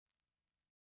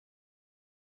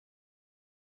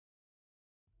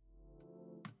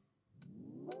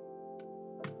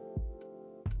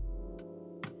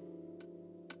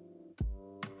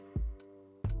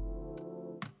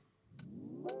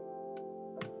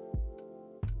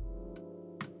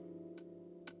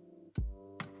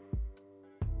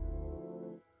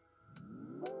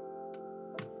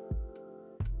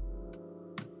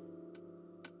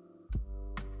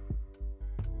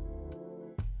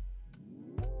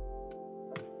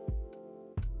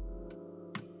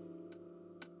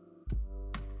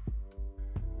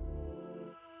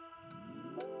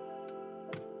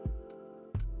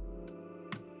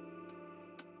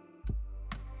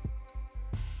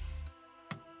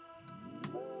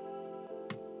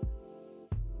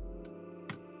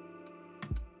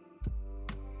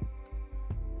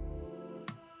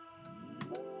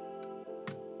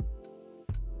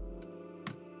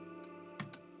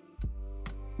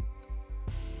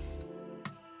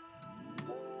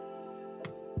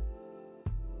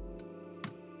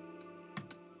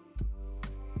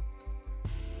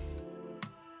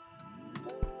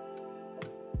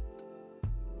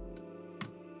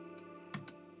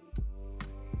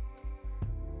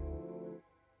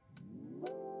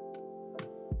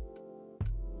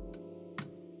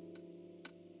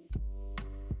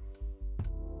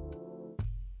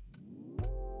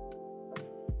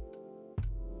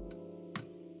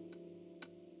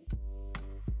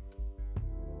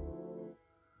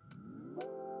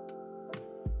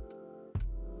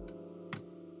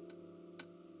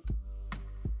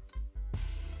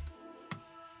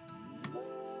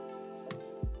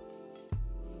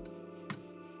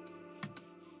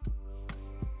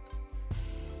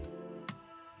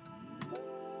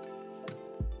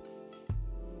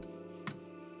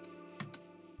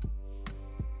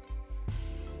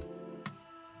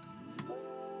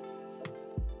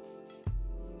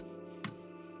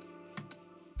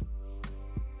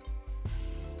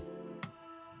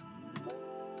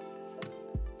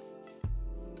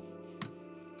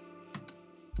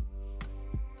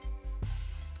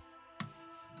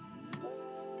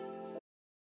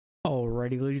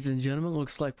Alrighty, ladies and gentlemen,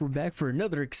 looks like we're back for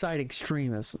another exciting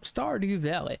stream of some Stardew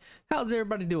Valley. How's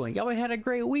everybody doing? Y'all had a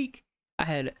great week? I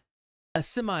had a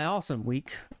semi-awesome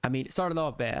week. I mean, it started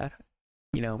off bad,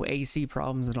 you know, AC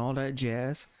problems and all that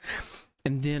jazz.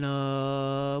 And then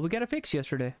we got it fixed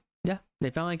yesterday. Yeah, they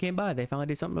finally came by. They finally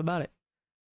did something about it.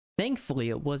 Thankfully,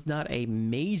 it was not a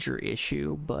major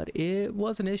issue, but it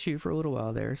was an issue for a little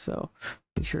while there. So,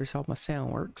 be sure to hope my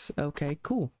sound works. Okay,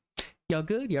 cool. Y'all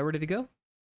good? Y'all ready to go?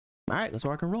 All right, let's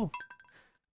rock and roll.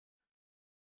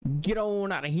 Get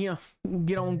on out of here.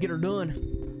 Get her done.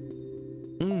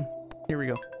 Here we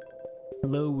go.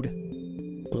 Load.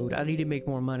 I need to make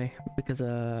more money because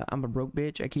I'm a broke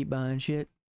bitch. I keep buying shit.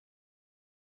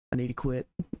 I need to quit.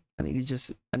 I need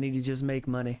to just make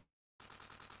money.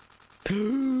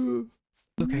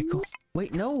 Okay, cool.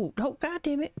 Wait, no, god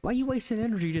damn it. Why are you wasting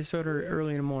energy just so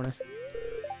early in the morning?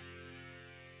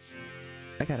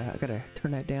 I gotta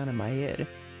turn that down in my head.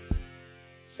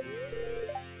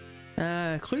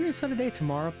 Clear and sunny day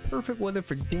tomorrow. Perfect weather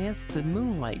for dance the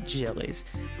moonlight jellies.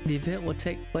 The event will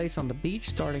take place on the beach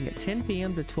starting at 10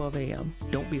 p.m. to 12 a.m.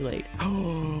 Don't be late.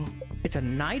 Oh, it's a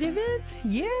night event?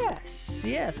 Yes.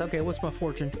 Okay, what's my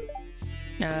fortune?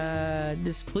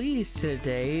 Displeased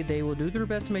today. They will do their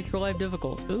best to make your life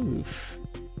difficult. Oof.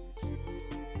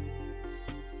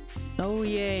 Oh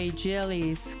yay,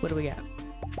 jellies. What do we got?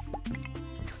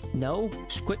 No,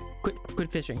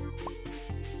 quit fishing.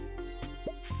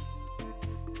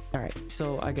 All right,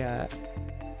 so I got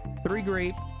 3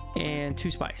 grape and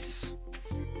 2 spice,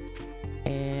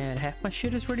 and half my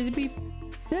shit is ready to be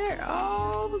there.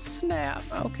 Oh snap!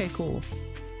 Okay, cool.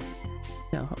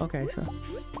 No, okay, so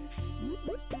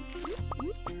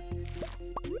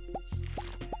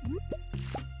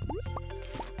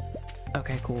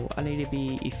okay, cool. I need to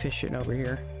be efficient over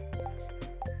here.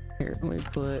 Here, let me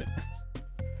put.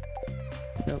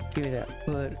 Nope, give me that.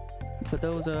 Put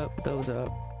those up. Put those up.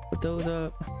 Put those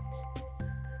up.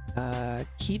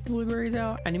 Keep the blueberries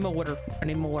out. I need more water.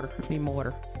 Here,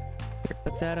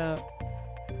 put that up.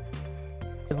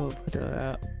 Put that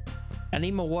out. I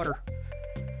need more water.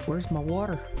 Where's my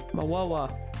water? My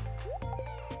wawa.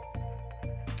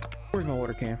 Where's my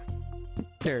water can?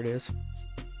 There it is.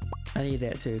 I need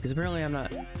that too, because apparently I'm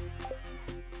not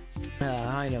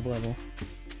high enough level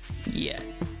yet.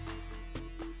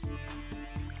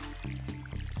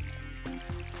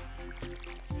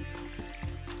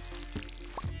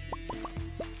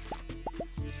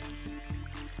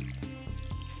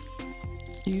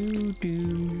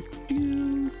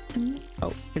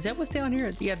 Oh, is that what's down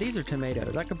here? Yeah, these are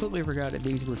tomatoes. I completely forgot that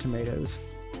these were tomatoes.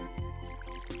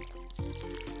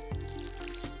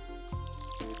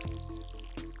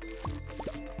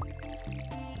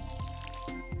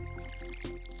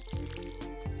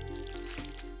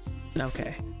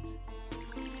 Okay.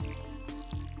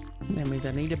 That means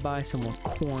I need to buy some more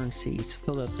corn seeds to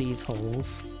fill up these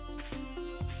holes.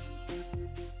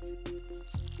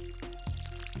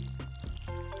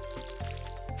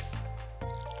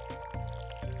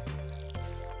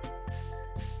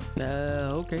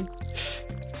 Okay.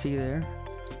 See you there.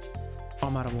 Oh,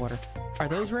 I'm out of water. Are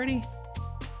those ready?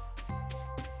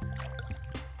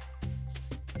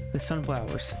 The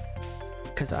sunflowers.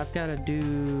 Because I've got to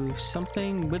do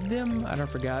something with them. I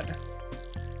don't forgot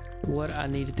what I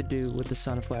needed to do with the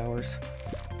sunflowers.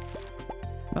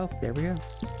 Oh, there we go.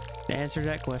 Answer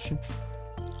that question.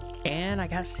 And I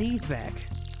got seeds back.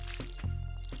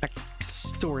 I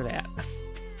store that.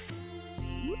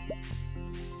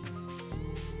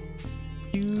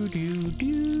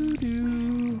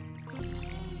 Do.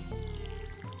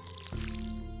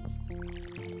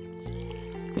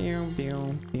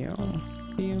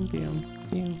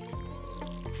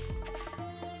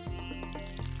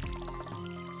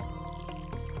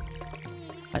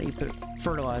 I need to put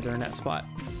fertilizer in that spot.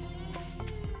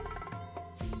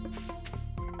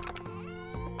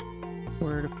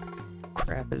 Where the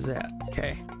crap is that?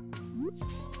 Okay.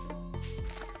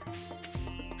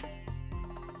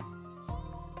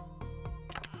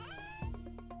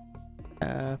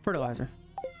 Fertilizer.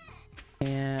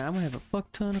 And I'm gonna have a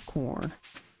fuck ton of corn.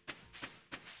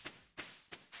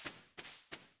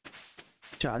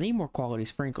 So I need more quality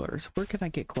sprinklers. Where can I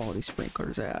get quality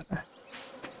sprinklers at?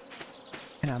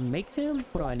 Can I make them?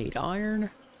 What do I need?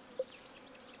 Iron?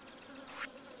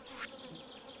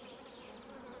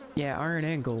 Yeah, iron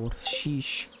and gold.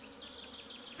 Sheesh.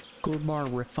 Gold bar,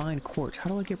 refined quartz. How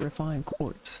do I get refined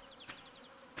quartz?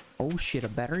 Oh shit, a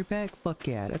battery pack? Fuck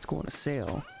yeah, that's going to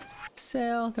sale.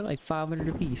 Sell? They're like 500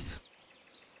 a piece.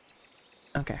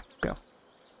 Okay, go.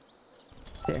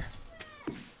 There.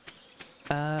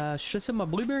 Should I sell my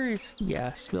blueberries?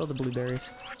 Yeah, spill the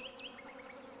blueberries.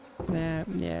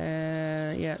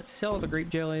 Yeah. Sell the grape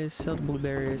jellies, sell the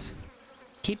blueberries.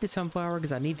 Keep the sunflower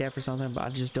because I need that for something, but I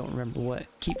just don't remember what.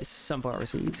 Keep the sunflower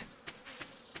seeds.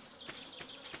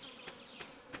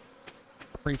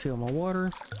 Refill my water.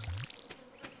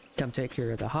 Come take care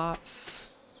of the hops.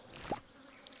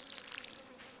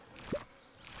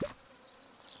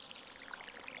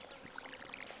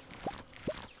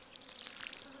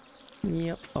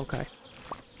 Yep, okay.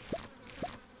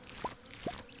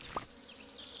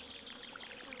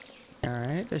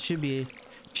 Alright, that should be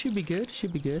good,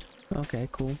 should be good. Okay,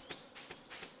 cool.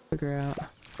 Figure out.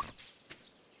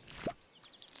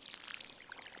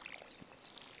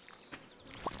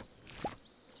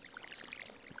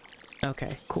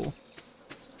 Okay, cool.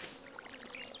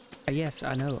 Yes,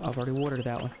 I know. I've already watered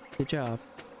that one. Good job.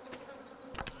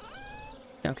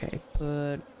 Okay,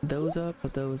 put those up,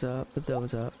 put those up, put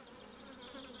those up.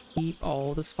 Keep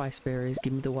all the spice berries.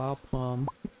 Give me the wild plum.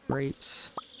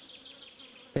 Grapes.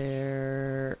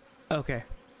 There. Okay.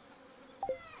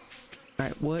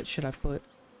 Alright, what should I put?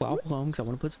 Wild plum, because I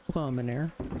want to put some plum in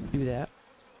there. Do that.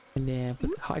 And then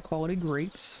put the high quality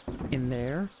grapes in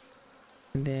there.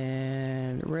 And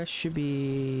then the rest should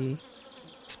be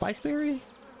spiceberry?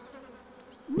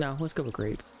 No, let's go with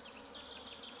grape.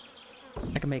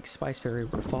 I can make spiceberry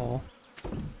with fall.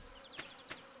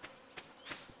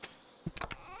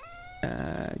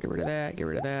 Get rid of that, get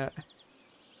rid of that.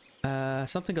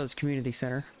 Something goes community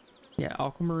center. Yeah,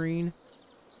 aquamarine.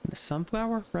 And the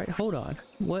sunflower? Right, hold on.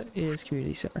 What is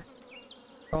community center?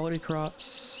 Quality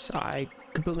crops. I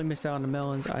completely missed out on the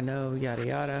melons. I know, yada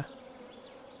yada.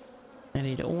 I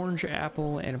need an orange,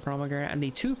 apple, and a pomegranate. I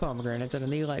need 2 pomegranates, and I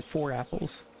need like 4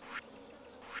 apples.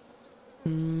 I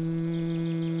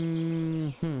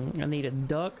need a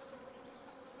duck,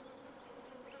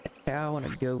 a cow, and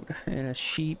a goat, and a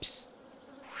sheep's.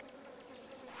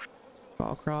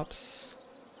 Fall crops.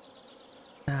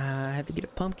 I have to get a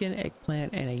pumpkin,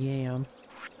 eggplant, and a yam.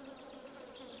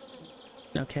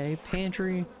 Okay,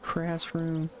 pantry, crafts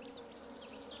room,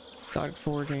 exotic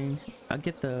foraging. I'll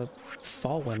get the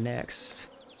fall one next.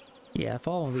 Yeah,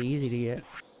 fall will be easy to get.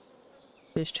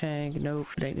 Fish tank, nope,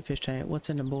 it ain't the fish tank. What's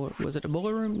in the boiler? Was it the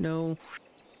boiler room? No.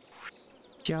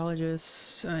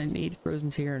 Geologists, I need frozen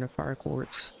tier and a fire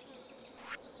quartz.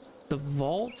 The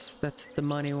vaults, that's the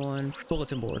money one.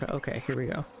 Bulletin board, okay, here we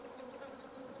go.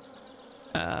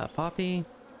 Poppy,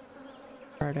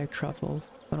 fried egg truffle,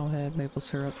 funnelhead, maple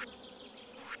syrup.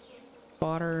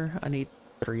 Fodder, I need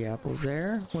 3 apples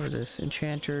there. What is this?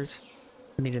 Enchanters.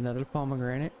 I need another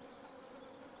pomegranate.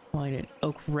 Oh, I need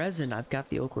oak resin. I've got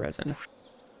the oak resin.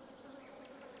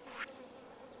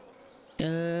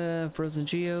 Frozen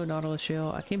geo, nautilus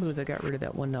shell. I can't believe I got rid of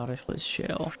that one nautilus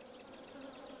shell.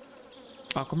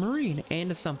 Aquamarine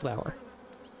and a sunflower.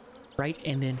 Right,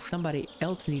 and then somebody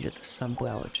else needed the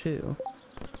sunflower too.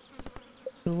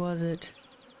 Who was it?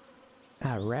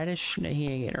 Radish? No, he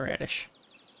ain't getting a radish.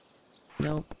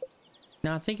 Nope.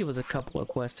 No, I think it was a couple of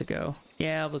quests to go.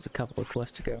 Yeah, it was a couple of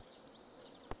quests to go.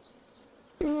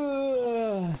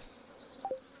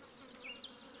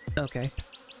 Okay.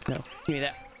 No, give me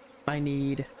that. I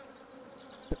need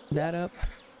that up.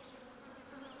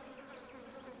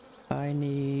 I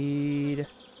need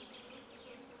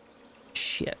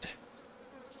shit.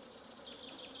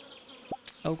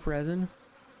 Oak resin.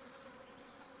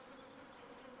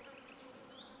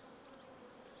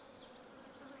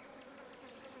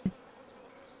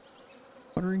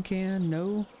 Watering can,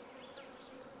 no.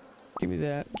 Give me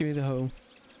that. Give me the hoe.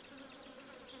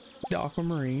 The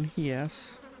aquamarine,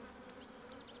 yes.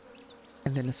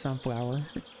 And then the sunflower.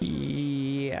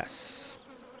 Yes.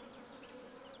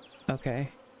 Okay.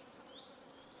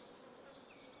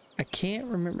 I can't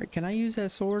remember. Can I use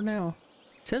that sword now?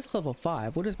 It says level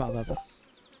 5. What is my level?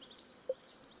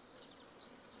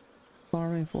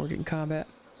 Farming, foraging, combat.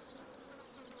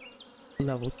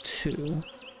 Level 2.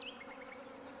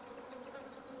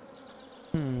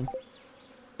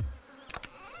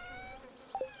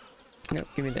 Nope,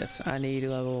 give me this. I need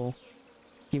level...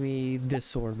 Give me this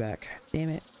sword back. Damn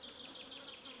it.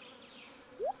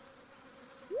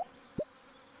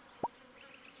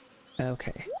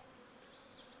 Okay.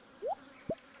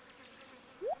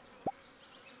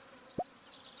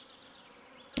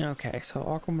 Okay, so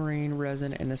aquamarine,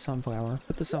 resin, and the sunflower.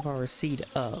 Put the sunflower seed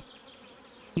up.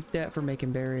 Keep that for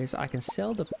making berries. I can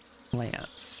sell the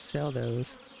plants. Sell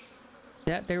those.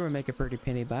 That there would make a pretty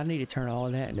penny, but I need to turn all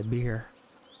of that into beer.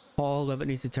 All of it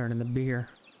needs to turn into beer.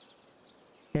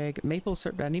 Okay, maple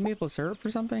syrup. Do I need maple syrup for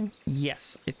something?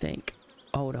 Yes, I think.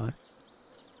 Hold on.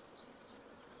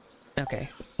 Okay,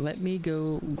 let me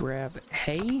go grab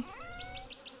hay.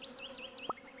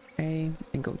 Okay,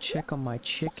 and go check on my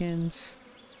chickens.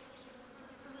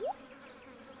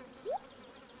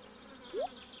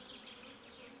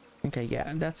 Okay,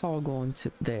 yeah, that's all going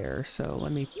to there. So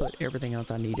let me put everything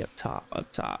else I need up top,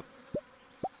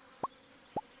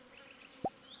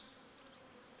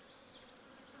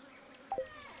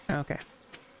 Okay.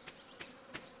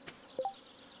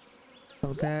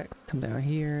 So that come down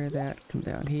here, that come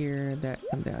down here, that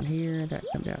come down here, that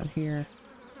come down here.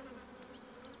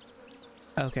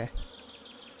 Okay.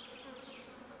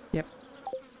 Yep.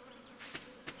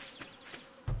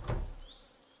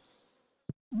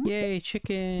 Yay,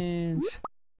 chickens!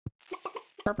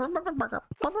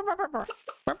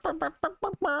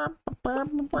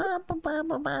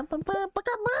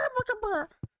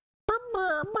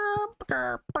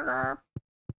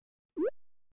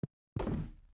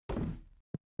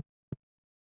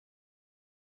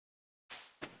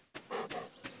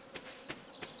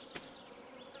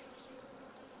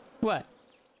 What?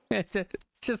 It's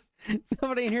just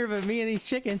nobody in here but me and these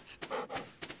chickens.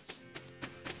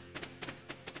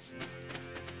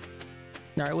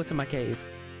 Alright, what's in my cave?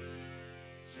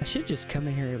 I should just come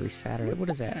in here every Saturday. What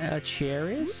is that?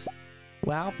 Cherries?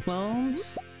 Wow,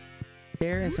 plums?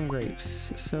 There and some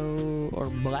grapes. So, or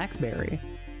blackberry.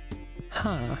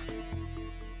 Huh.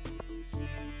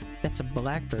 That's a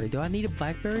blackberry. Do I need a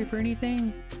blackberry for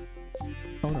anything?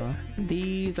 Hold on.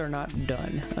 These are not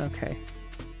done. Okay.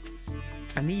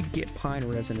 I need to get pine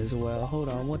resin as well. Hold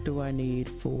on. What do I need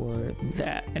for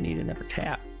that? I need another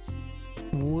tap.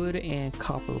 Wood and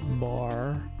copper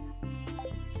bar.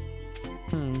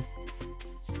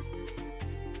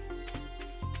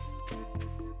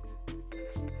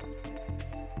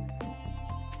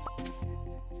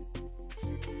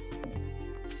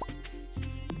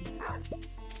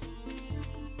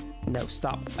 No,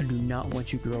 stop. I do not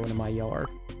want you growing in my yard.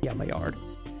 Yeah, my yard.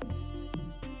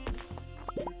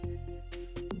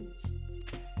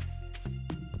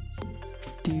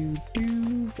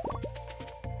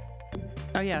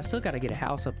 Oh yeah, I still gotta get a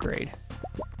house upgrade.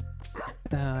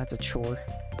 That's a chore.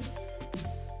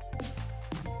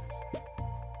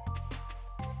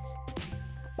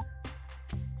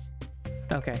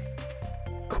 Okay.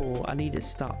 Cool. I need to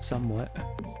stop somewhat.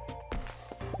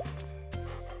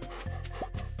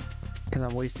 Because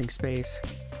I'm wasting space.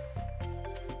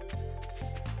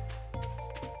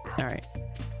 Alright.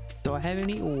 Do I have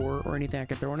any ore or anything I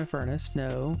can throw in a furnace?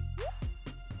 No.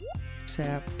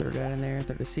 Sap, throw that in there,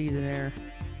 throw the seeds in there.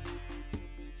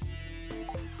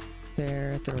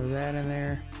 There, throw that in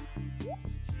there.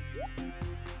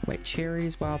 Wait,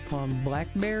 cherries, wild plum,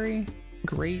 blackberry,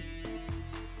 grape.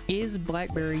 Is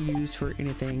blackberry used for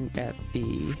anything at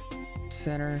the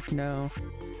center? No.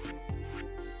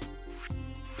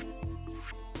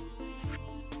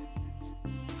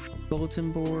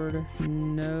 Bulletin board?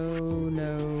 No,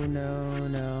 no, no,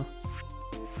 no.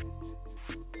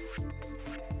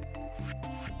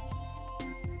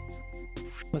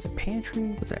 Was it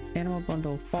pantry? Was it animal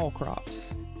bundle? Fall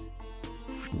crops?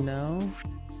 No.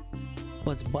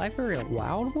 Was blackberry a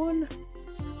wild one?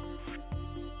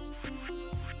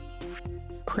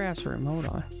 Crafts room, hold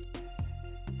on.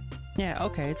 Yeah,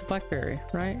 okay, it's a blackberry,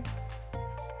 right?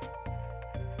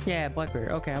 Yeah, blackberry.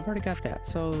 Okay, I've already got that.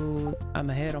 So I'm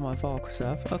ahead on my fall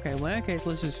stuff. Okay, well in that case,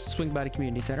 let's just swing by the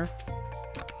community center.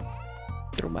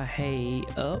 Throw my hay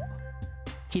up.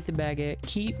 Keep the baguette.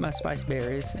 Keep my spice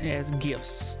berries as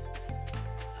gifts.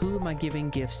 Who am I giving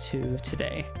gifts to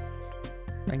today?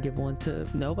 I give one to...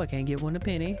 Nope, I can't give one to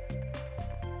Penny.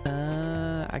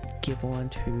 I could give one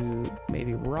to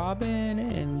maybe Robin,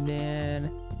 and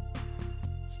then...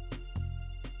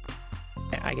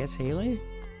 I guess Haley?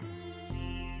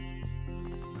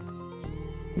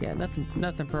 Yeah,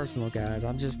 nothing personal, guys.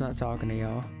 I'm just not talking to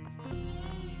y'all.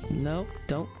 Nope,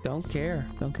 don't care.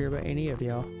 Don't care about any of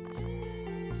y'all.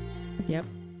 Yep.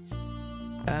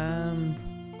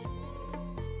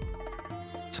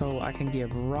 So I can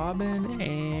give Robin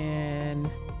and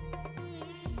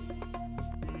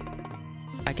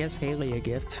I guess Haley a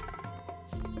gift.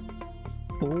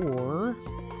 Or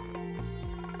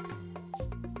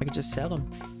I could just sell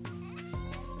them.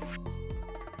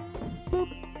 Boop.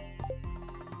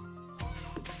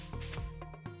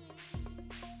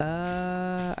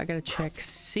 I gotta check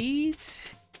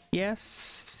seeds. Yes,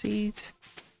 seeds.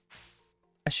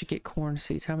 I should get corn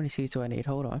seeds. How many seeds do I need?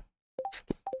 Hold on.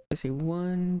 Let's see.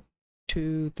 1,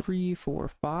 2, 3, 4,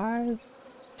 5,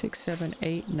 6, 7,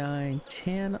 8, 9,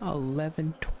 10,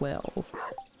 11, 12.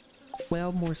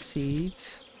 12 more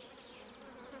seeds.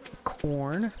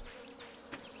 Corn.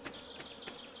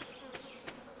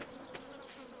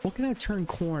 What can I turn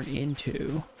corn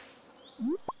into?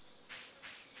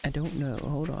 I don't know.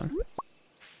 Hold on.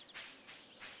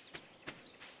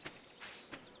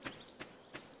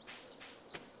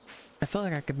 I feel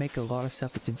like I could make a lot of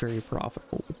stuff that's very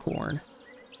profitable with corn.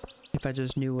 If I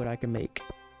just knew what I could make.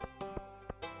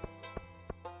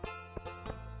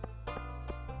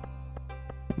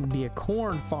 Be a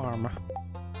corn farmer.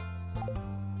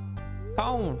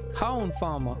 Corn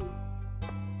farmer.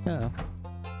 Oh.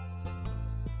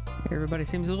 Everybody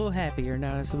seems a little happier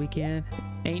now this weekend.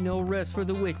 Ain't no rest for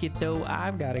the wicked though.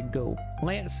 I've gotta go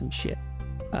plant some shit.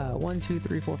 1, 2,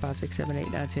 3, 4, 5, 6, 7,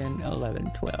 8, 9, 10,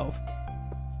 11, 12.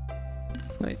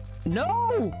 Wait.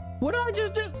 No! What did I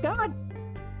just do? God!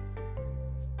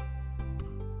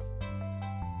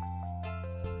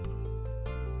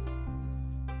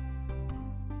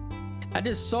 I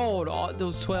just sold all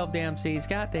those 12 damn seeds.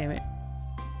 God damn it.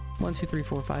 1, 2, 3,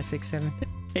 4, 5, 6, 7,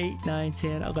 8, 9,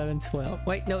 10, 11, 12.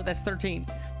 Wait, no, that's 13.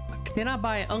 Then I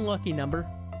buy an unlucky number.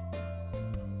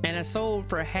 And I sold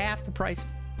for half the price.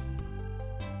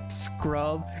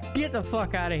 Scrub. Get the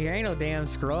fuck out of here. Ain't no damn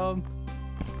scrub.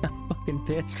 I'm fucking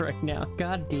pissed right now.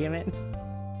 God damn it.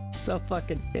 So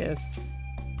fucking pissed.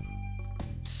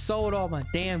 Sold all my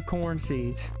damn corn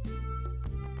seeds.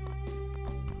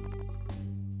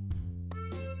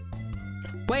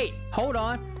 Wait, hold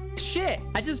on. Shit,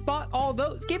 I just bought all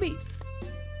those. Give me.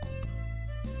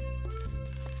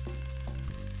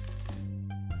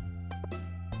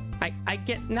 I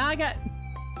get, now I got.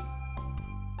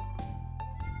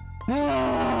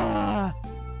 Ah,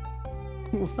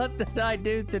 what did I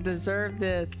do to deserve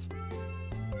this?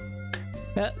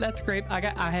 That's great.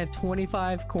 I have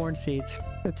 25 corn seeds.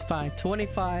 That's fine.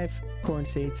 25 corn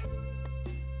seeds.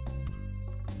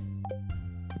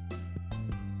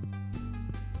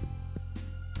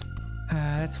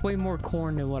 That's way more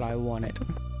corn than what I wanted.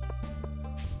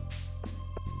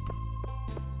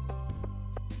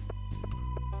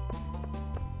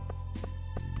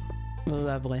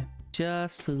 Lovely.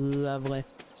 Just lovely.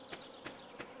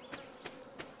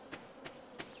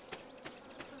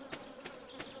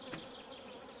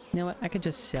 You know what? I could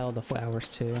just sell the flowers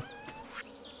too.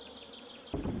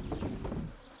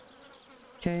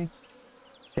 Okay.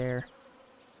 There.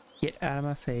 Get out of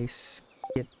my face.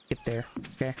 Get there.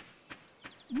 Okay.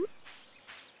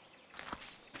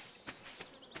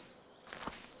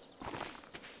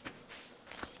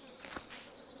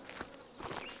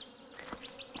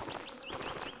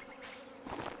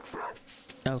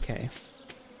 Okay.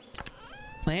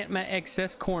 Plant my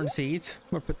excess corn seeds.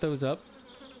 Or put those up.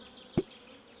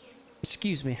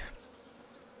 Excuse me.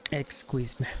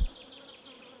 Excuse me.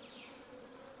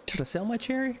 Should I sell my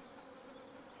cherry?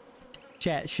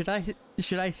 Chat, should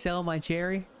I sell my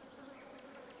cherry?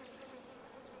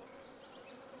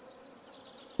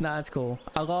 Nah, it's cool.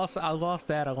 I lost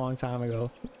that a long time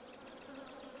ago.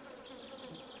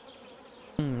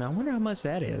 I wonder how much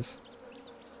that is.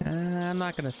 I'm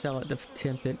not gonna sell it to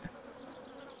tempt it.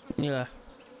 Yeah.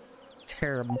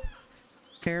 Terrible.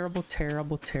 Terrible,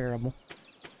 terrible, terrible.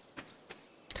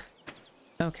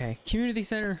 Okay, community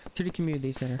center to the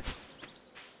community center.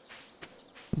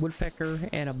 Woodpecker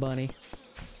and a bunny.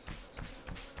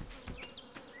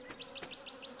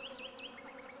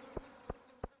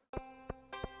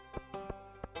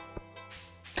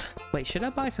 Wait, should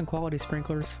I buy some quality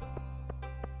sprinklers?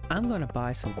 I'm gonna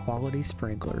buy some quality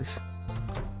sprinklers.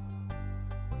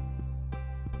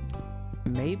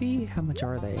 Maybe? How much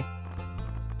are they?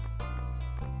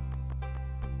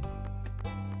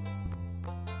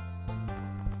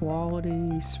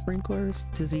 Quality sprinklers?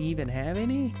 Does he even have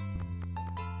any?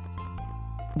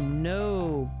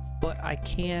 No, but I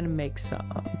can make some.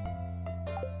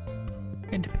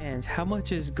 It depends. How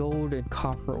much is gold and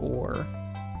copper ore?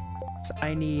 So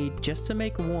I need, just to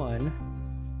make one.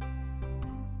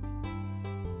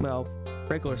 Well,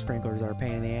 regular sprinklers are a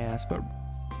pain in the ass, but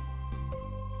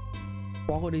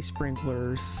quality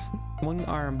sprinklers, 1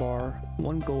 iron bar,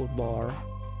 1 gold bar,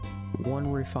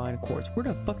 1 refined quartz. Where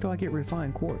the fuck do I get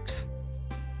refined quartz?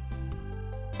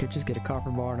 Could just get a copper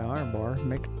bar and an iron bar,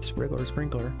 make this regular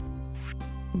sprinkler.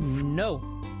 No.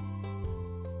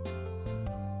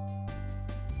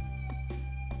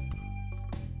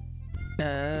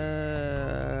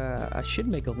 I should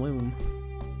make a loom.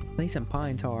 I need some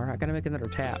pine tar. I gotta make another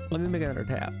tap. Let me make another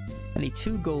tap. I need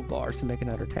 2 gold bars to make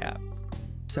another tap.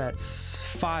 So that's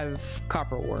 5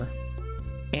 copper ore.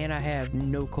 And I have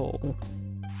no coal.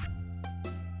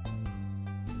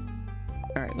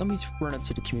 Alright, let me run up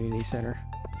to the community center.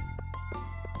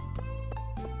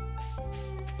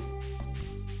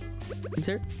 Is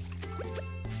there...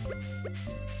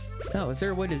 Oh, is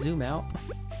there a way to zoom out?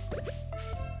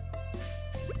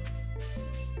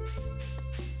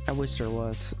 I wish there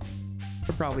was.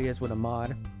 There probably is with a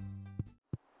mod.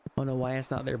 I don't know why it's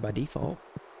not there by default.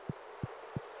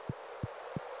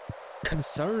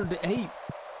 Concerned ape.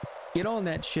 Get on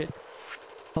that shit.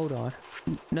 Hold on.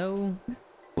 No.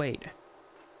 Wait.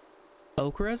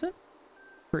 Oak resin?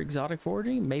 For exotic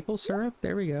foraging? Maple syrup?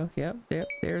 There we go. Yep.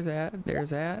 There's that. There's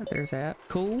that. There's that.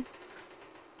 Cool.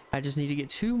 I just need to get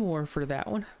 2 more for that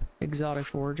one. Exotic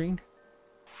foraging.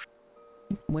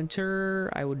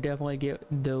 Winter. I would definitely get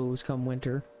those come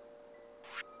winter.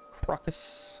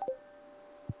 Crocus.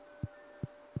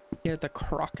 Get the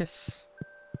crocus.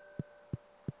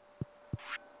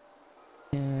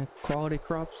 Yeah, quality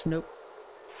crops. Nope.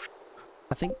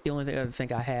 I think the only other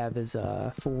thing I have is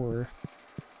for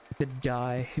the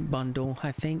dye bundle,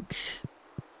 I think.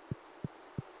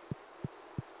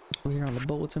 We're here on the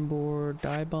bulletin board.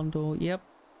 Dye bundle. Yep.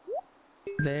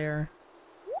 There.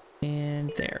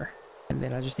 And there. And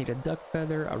then I just need a duck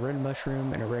feather, a red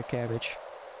mushroom, and a red cabbage.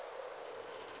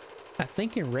 I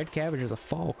think in red cabbage is a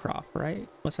fall crop, right?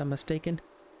 Unless I'm mistaken.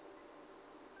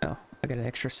 Oh, I got an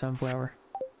extra sunflower.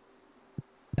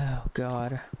 Oh,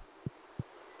 God.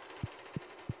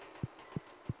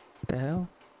 The hell?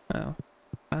 Oh.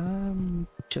 I'm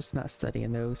just not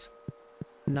studying those.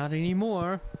 Not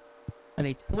anymore. I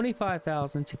need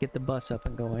 25,000 to get the bus up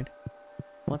and going.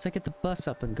 Once I get the bus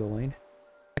up and going,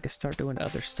 I can start doing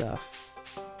other stuff.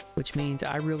 Which means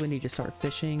I really need to start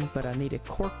fishing, but I need a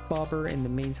cork bobber in the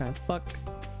meantime. Fuck.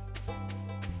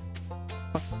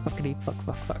 Fuck, fuckity, fuck,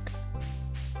 fuck, fuck.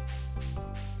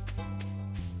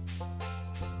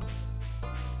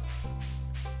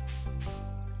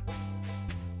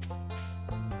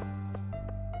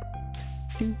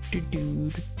 Do do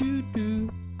do do do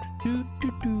do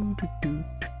do do do do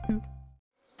do.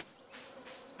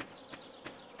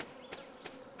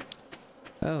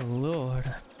 Oh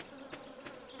Lord.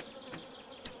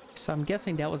 So I'm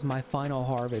guessing that was my final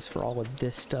harvest for all of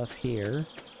this stuff here,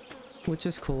 which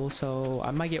is cool. So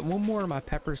I might get 1 more of my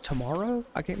peppers tomorrow.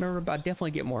 I can't remember, but I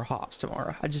definitely get more hops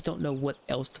tomorrow. I just don't know what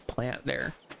else to plant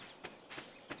there.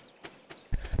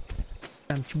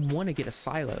 I want to get a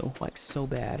silo, like, so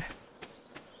bad.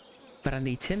 But I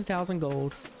need 10,000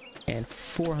 gold and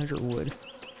 400 wood.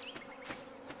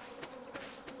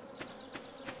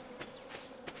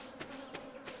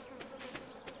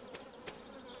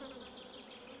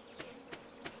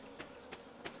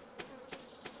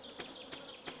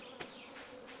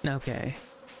 Okay.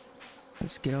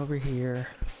 Let's get over here.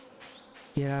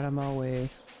 Get out of my way.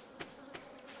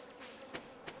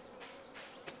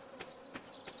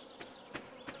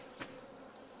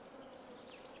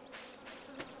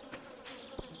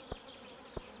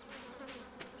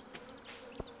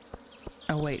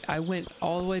 Oh wait, I went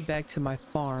all the way back to my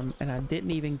farm and I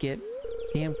didn't even get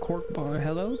damn cork bar.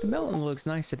 Hello? The melon looks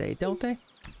nice today, don't they?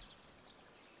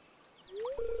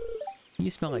 You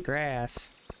smell like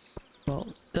grass.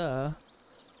 Well, duh.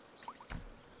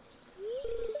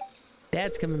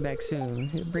 Dad's coming back soon.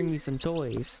 He'll bring me some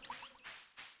toys.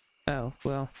 Oh,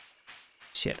 well.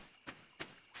 Shit.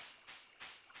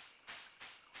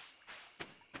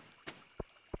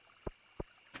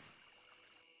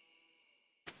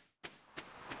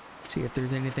 See if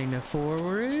there's anything to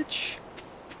forage.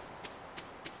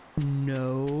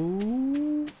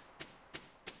 No.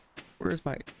 Where's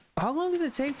my... How long does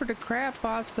it take for the crab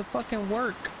pots to fucking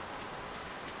work?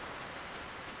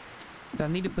 Do I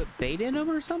need to put bait in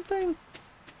them or something?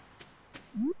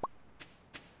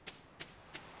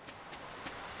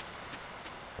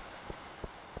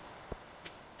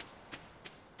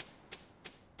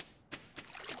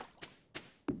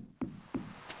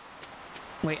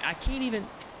 Wait, I can't even...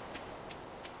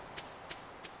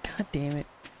 God damn it.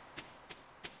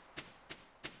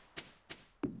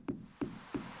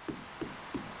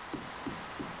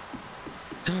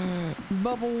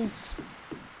 Bubbles.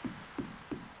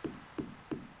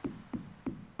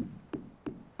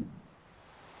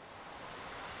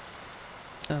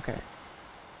 Okay.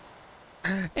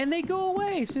 And they go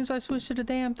away as soon as I switch to the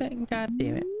damn thing. God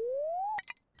damn it.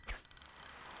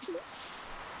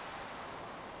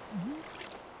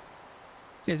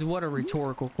 Is what a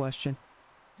rhetorical question.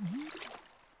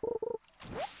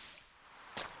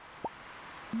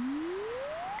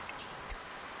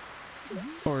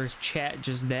 Or is chat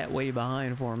just that way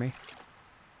behind for me?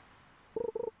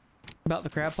 About the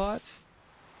crab pots?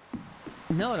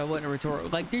 No, that wasn't a rhetorical.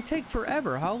 Like, they take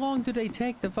forever. How long do they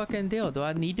take the fucking deal? Do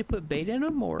I need to put bait in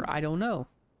them? Or I don't know.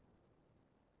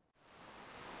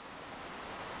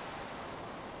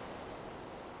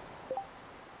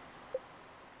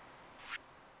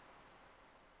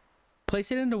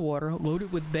 Place it in the water, load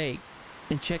it with bait,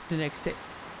 and check the next day.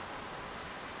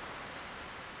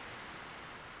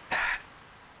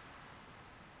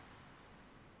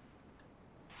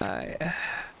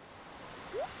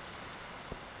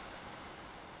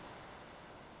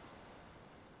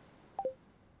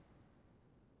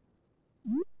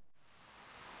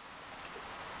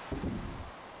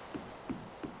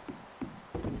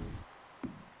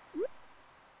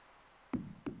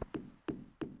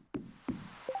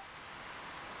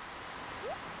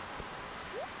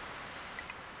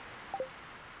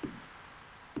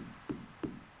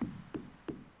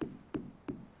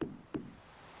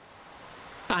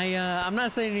 I'm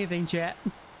not saying anything, chat.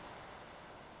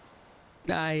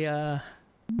 I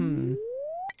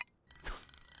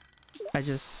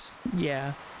just,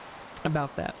 yeah,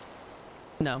 about that.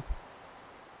 No.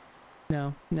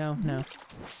 No, no, no.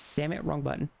 Damn it, wrong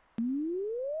button.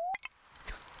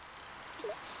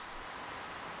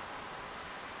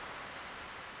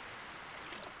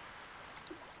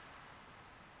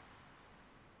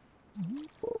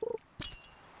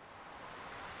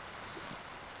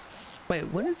 Wait,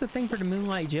 what is the thing for the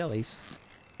moonlight jellies?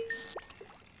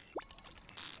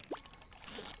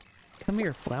 Come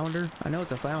here, flounder. I know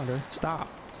it's a flounder. Stop.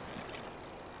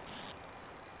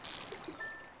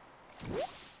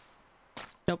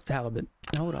 Nope, it's halibut.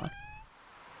 Hold on.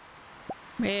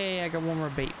 Hey, I got one more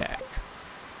bait back.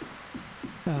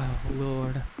 Oh,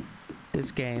 Lord.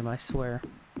 This game, I swear.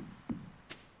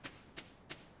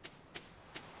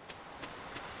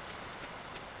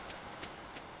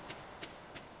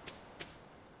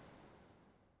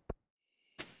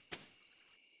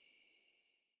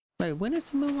 Wait, when is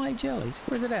the moonlight jellies?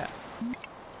 Where's it at?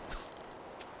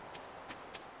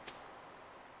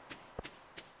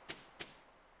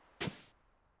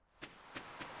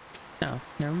 Oh,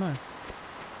 never mind.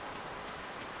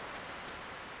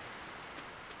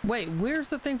 Wait, where's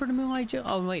the thing for the moonlight jelly?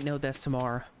 Oh, wait, no, that's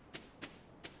tomorrow.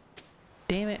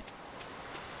 Damn it.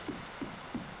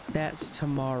 That's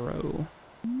tomorrow.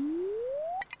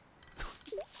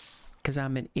 Because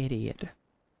I'm an idiot.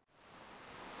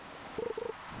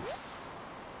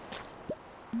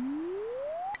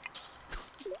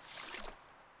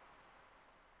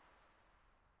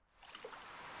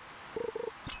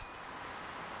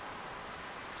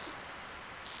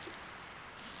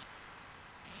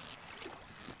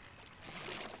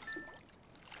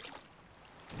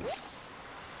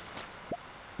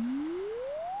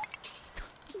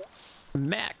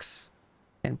 Max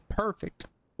and perfect.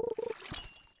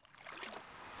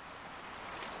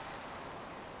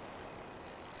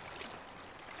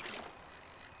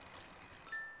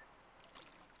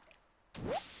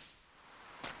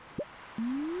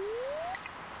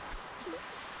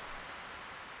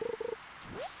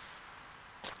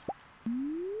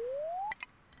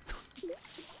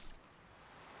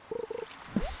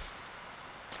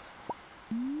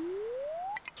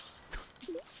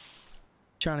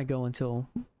 Trying to go until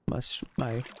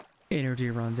my energy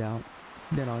runs out.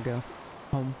 Then I'll go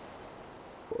home.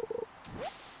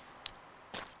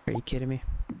 Are you kidding me?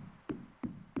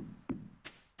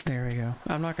 There we go.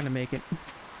 I'm not gonna make it.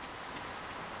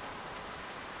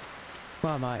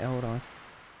 Well, I might. Hold on.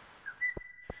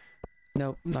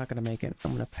 Nope, not gonna make it.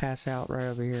 I'm gonna pass out right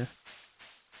over here.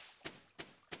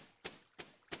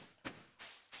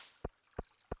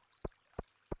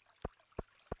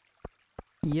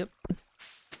 Yep.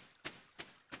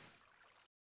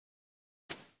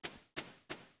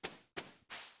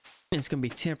 It's gonna be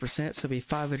 10%, so it'll be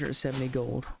 570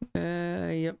 gold.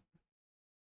 Yep.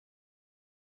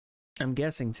 I'm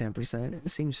guessing 10%. It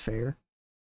seems fair.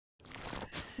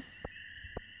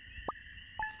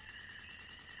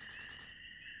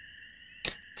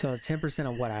 So 10%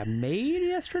 of what I made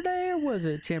yesterday, or was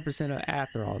it 10% of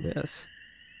after all this?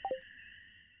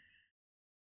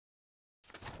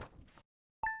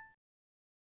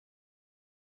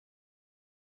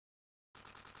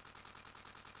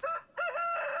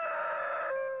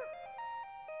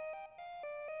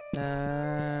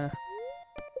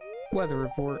 Weather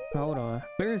report. Hold on.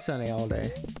 Clear and sunny all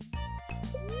day.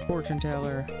 Fortune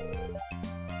teller.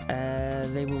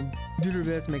 They will do their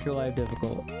best to make your life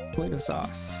difficult. Plate of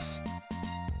sauce.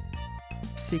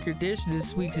 Secret dish.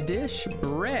 This week's dish: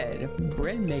 bread.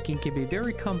 Bread making can be a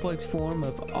very complex form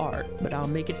of art, but I'll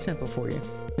make it simple for you.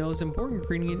 The most important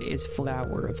ingredient is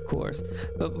flour, of course.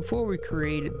 But before we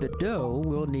create the dough,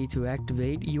 we'll need to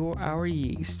activate our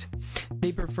yeast.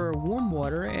 They prefer warm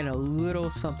water and a little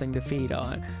something to feed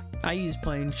on. I use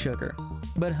plain sugar,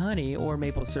 but honey or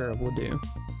maple syrup will do.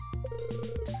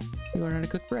 You learn how to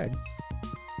cook bread.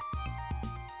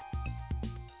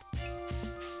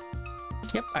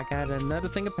 Yep, I got another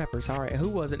thing of peppers. All right, who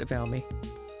was it that found me?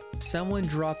 Someone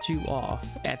dropped you off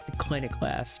at the clinic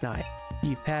last night.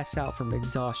 You passed out from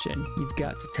exhaustion. You've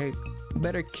got to take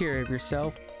better care of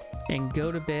yourself and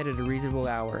go to bed at a reasonable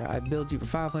hour. I billed you for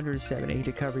 570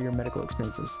 to cover your medical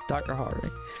expenses. Dr. Harvey.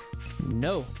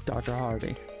 No, Dr.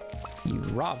 Harvey. You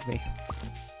robbed me.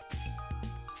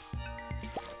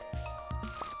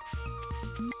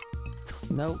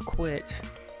 No, quit.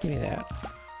 Give me that.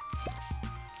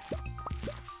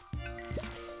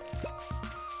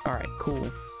 Alright, cool.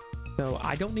 So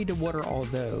I don't need to water all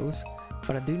those,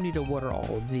 but I do need to water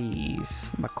all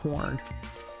these. My corn.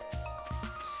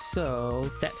 So,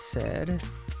 that said,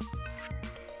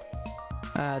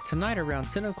 Tonight around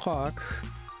 10 o'clock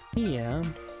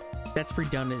p.m. That's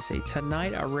redundancy.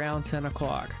 Tonight around 10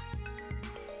 o'clock.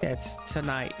 That's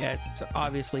tonight. It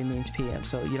obviously means p.m.,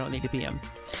 so you don't need a p.m.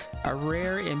 A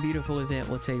rare and beautiful event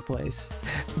will take place.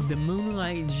 The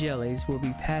Moonlight Jellies will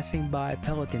be passing by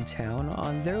Pelican Town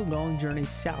on their long journey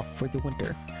south for the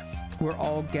winter. We're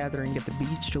all gathering at the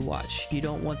beach to watch. You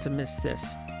don't want to miss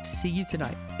this. See you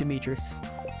tonight, Demetrius.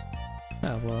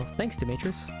 Oh, well, thanks,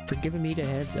 Demetrius, for giving me the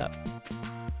heads up.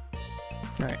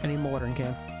 Alright, I need more watering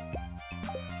can.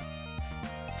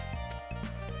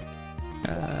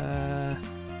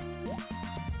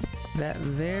 That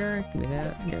there. Give me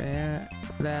that. Give me that.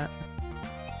 That.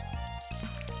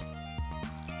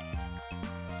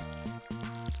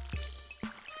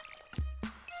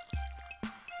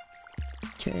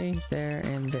 Okay, there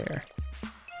and there.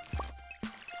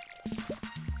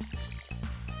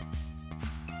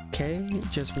 Okay,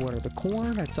 just water the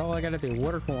corn. That's all I gotta do.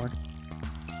 Water corn.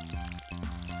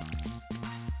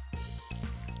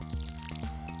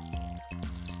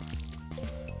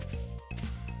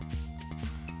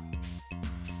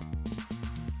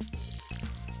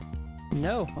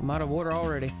 No, I'm out of water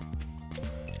already.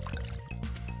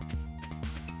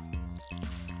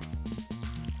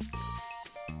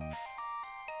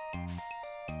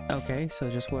 Okay, so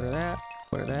just water that,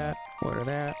 water that, water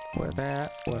that, water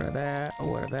that, water that,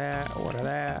 water that, water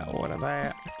that, water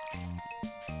that.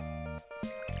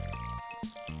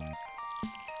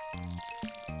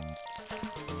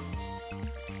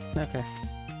 Okay.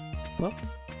 Well,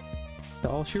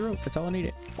 that's all she wrote. That's all I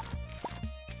needed.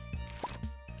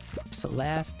 It's the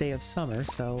last day of summer,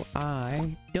 so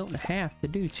I don't have to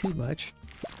do too much.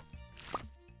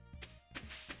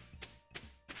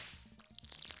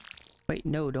 Wait,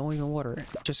 no, don't even water it.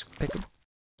 Just pick it.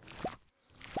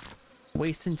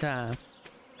 Wasting time.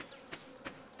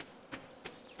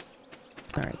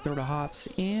 Alright, throw the hops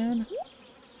in.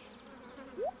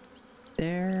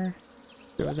 There.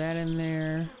 Throw that in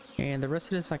there. And the rest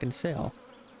of this I can sell.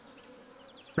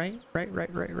 Right?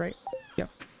 Right.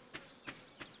 Yep.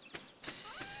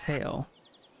 Sell.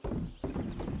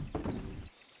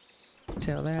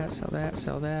 Sell that, sell that,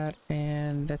 sell that,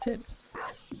 and that's it.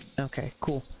 Okay,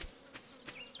 cool.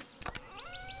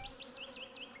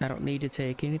 I don't need to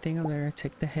take anything on there.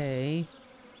 Take the hay.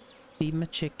 Feed my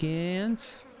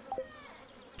chickens.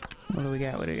 What do we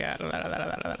got? What do we got?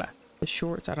 The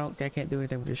shorts. I can't do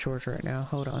anything with the shorts right now.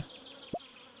 Hold on.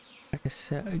 I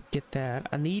can get that.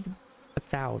 I need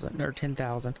 1,000 or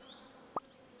 10,000.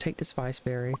 Take the spice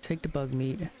berry. Take the bug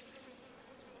meat.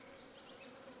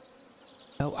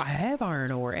 Oh, I have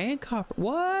iron ore and copper.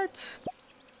 What?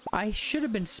 I should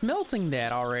have been smelting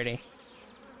that already.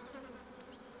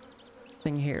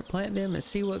 Thing here. Plant them and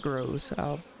see what grows.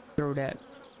 I'll throw that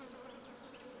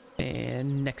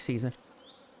in next season.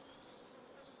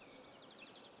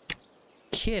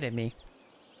 Kidding me.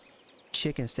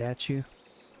 Chicken statue.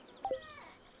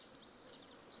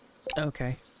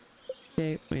 Okay.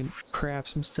 Okay, we craft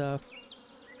some stuff.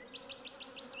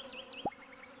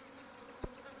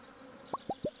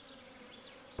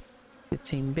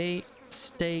 Team bait,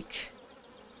 steak.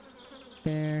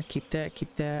 There, keep that,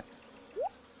 keep that.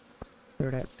 Throw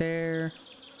that there.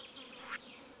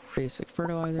 Basic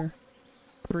fertilizer.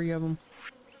 3 of them.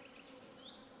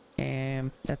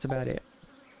 And that's about it.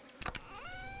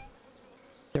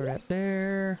 Throw that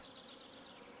there.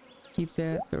 Keep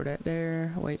that, throw that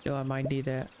there. Wait, no, I might need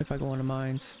that if I go into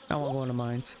mines. I won't go into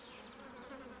mines.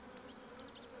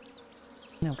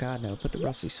 No, God, no. Put the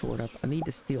rusty sword up. I need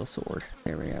the steel sword.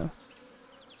 There we go.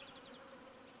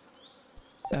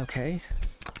 Okay.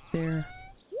 There.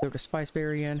 Throw the spice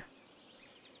berry in.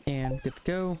 And good to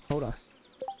go. Hold on.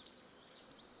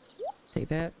 Take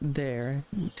that there.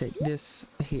 Take this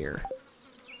here.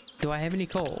 Do I have any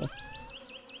coal?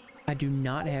 I do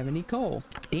not have any coal.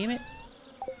 Damn it.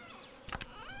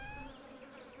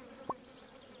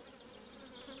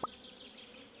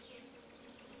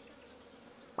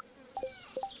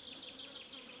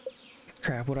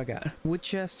 Crap, what I got? Wood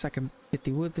chests. I can get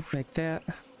the wood to make that.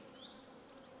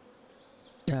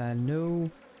 No.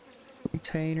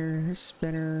 Retainer,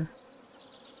 spinner,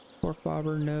 fork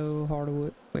bobber, no.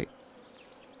 Hardwood. Wait.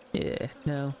 Yeah,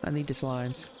 no. I need the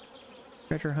slimes.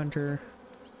 Treasure hunter.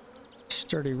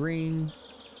 Sturdy ring.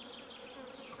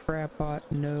 Crab pot,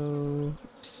 no.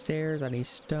 Stairs, I need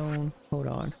stone. Hold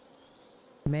on.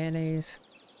 Mayonnaise.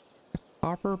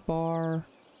 Copper bar.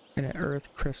 And an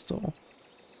earth crystal.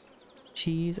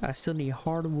 Cheese, I still need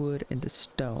hardwood and the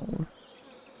stone.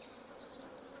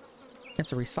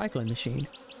 That's a recycling machine.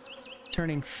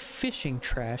 Turning fishing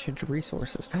trash into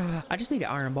resources. I just need an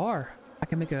iron bar. I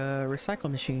can make a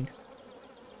recycling machine.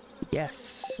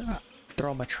 Yes. Throw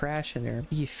all my trash in there.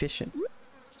 Be efficient.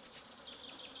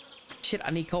 Shit,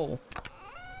 I need coal.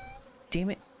 Damn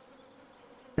it.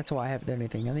 That's why I haven't done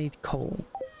anything. I need coal.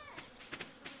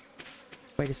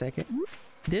 Wait a second.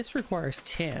 This requires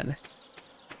 10.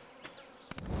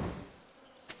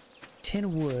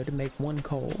 10 wood to make 1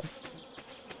 coal.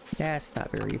 That's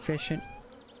not very efficient.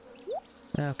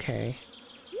 Okay.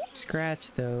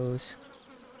 Scratch those.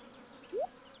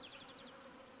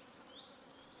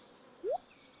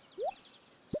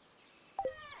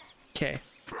 Okay.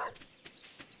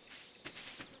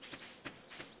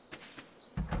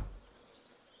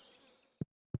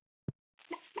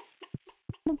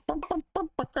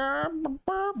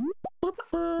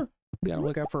 Gotta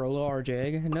look out for a large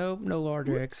egg. Nope, no large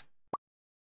eggs.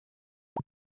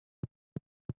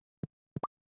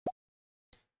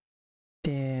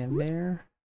 Damn there.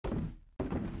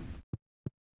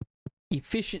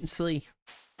 Efficiency.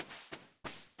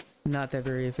 Not that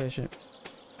very efficient.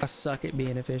 I suck at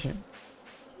being efficient.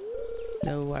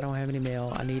 No, I don't have any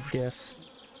mail. I need this.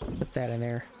 Put that in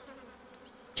there.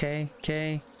 K.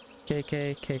 Okay.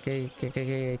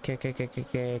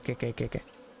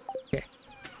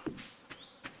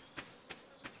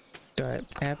 Do I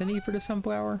have any for the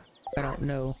sunflower? I don't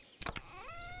know.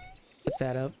 Put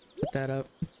that up. Put that up.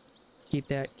 Keep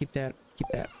that. Keep that. Keep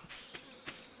that.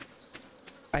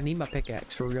 I need my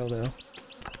pickaxe for real though.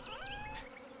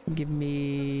 Give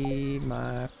me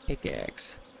my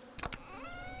pickaxe.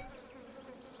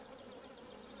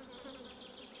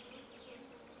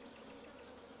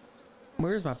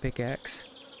 Where's my pickaxe?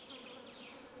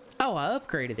 Oh, I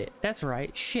upgraded it. That's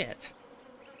right. Shit.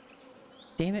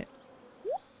 Damn it.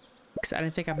 Because I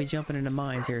didn't think I'd be jumping into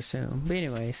mines here soon. But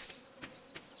anyways.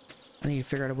 I need to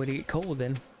figure out a way to get coal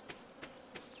then.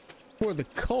 For the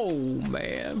coal,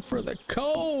 man. For the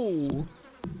coal.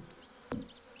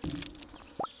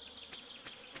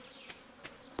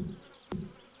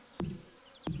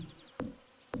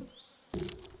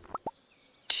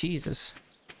 Jesus.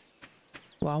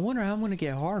 Well, I wonder how I'm going to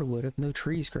get hardwood if no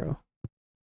trees grow.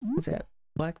 What's that?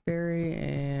 Blackberry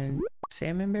and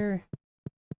salmonberry?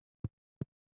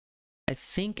 I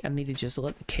think I need to just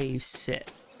let the cave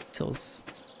sit till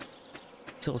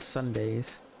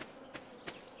Sundays.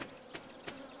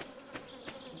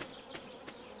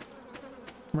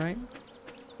 Right?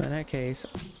 In that case,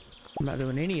 I'm not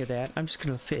doing any of that. I'm just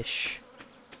going to fish.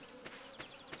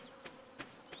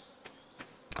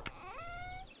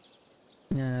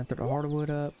 Yeah, throw the hardwood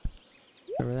up.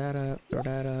 Throw that up. Throw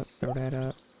that up. Throw that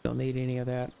up. Don't need any of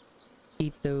that.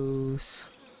 Eat those.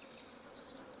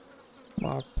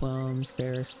 Wild plums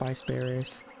there. Spice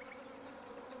berries.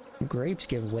 Grapes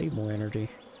give way more energy.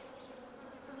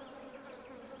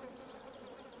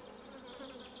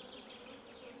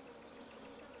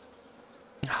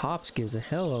 Hops gives a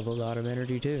hell of a lot of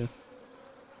energy too.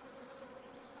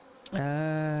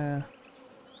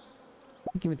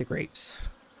 Give me the grapes.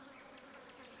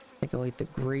 I think I'll eat the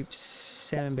grapes,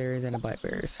 salmon berries, and the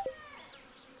blackberries.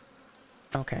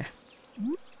 Okay.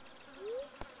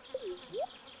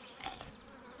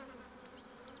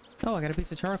 Oh, I got a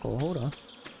piece of charcoal. Hold on.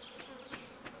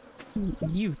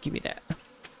 You give me that.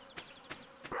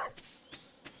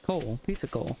 Coal. Piece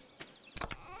of coal.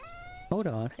 Hold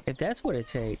on. If that's what it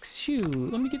takes, shoot,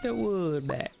 let me get that wood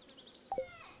back.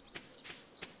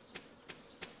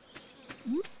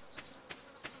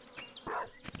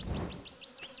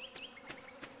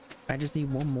 I just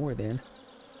need one more then.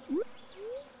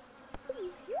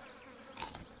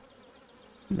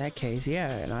 In that case, yeah,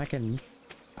 and I can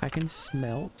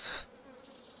smelt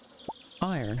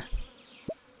iron.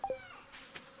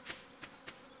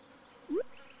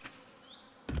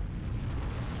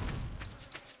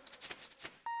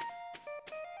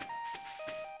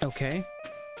 Okay.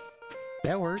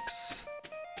 That works.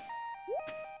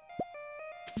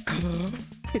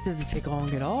 It doesn't take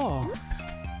long at all.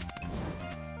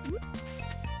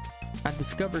 I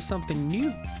discovered something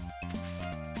new.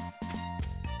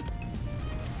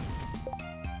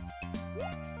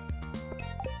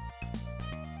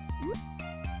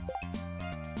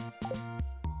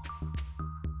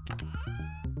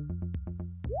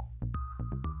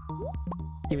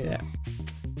 Give me that.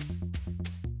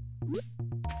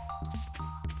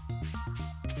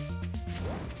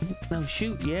 No,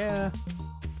 shoot, yeah.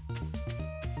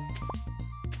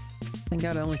 Thank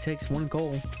God it only takes one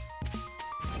coal.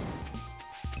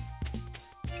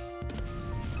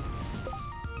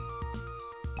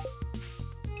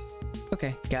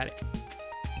 Okay, got it.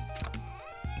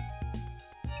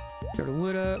 Throw the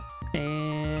wood up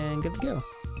and good to go.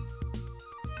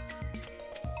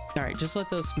 Alright, just let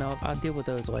those smelt. I'll deal with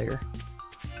those later.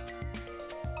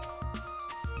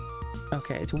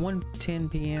 Okay, it's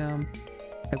 1:10 p.m.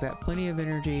 I've got plenty of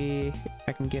energy.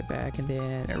 I can get back, and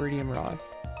then iridium rod.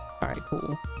 All right,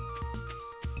 cool.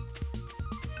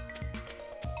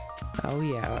 Oh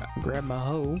yeah, grab my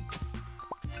hoe.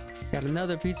 Got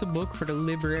another piece of book for the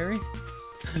library.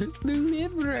 The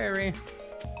library.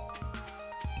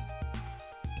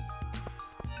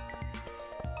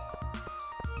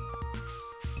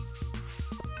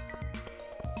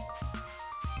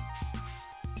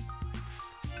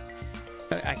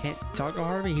 I can't talk to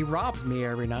Harvey. He robs me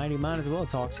every night. He might as well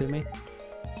talk to me.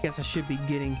 Guess I should be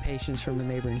getting patience from the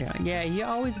neighboring town. Yeah, he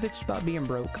always bitched about being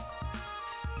broke.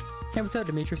 Hey, what's up,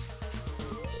 Demetrius?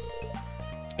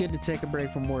 It's good to take a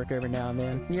break from work every now and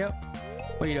then. Yep.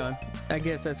 What are you doing? I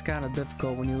guess that's kind of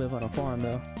difficult when you live on a farm,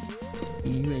 though.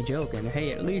 You ain't joking.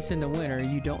 Hey, at least in the winter,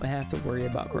 you don't have to worry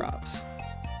about crops.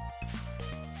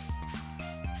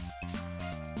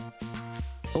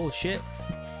 Oh, shit.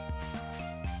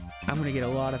 I'm gonna get a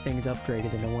lot of things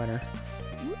upgraded in the winter.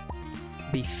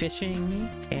 Be fishing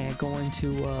and going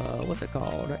to what's it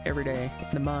called? Every day.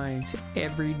 The mines.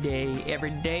 Every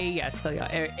day. I tell you,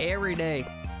 every day.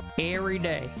 Every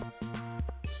day.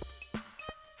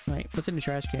 Right, what's in the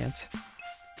trash cans?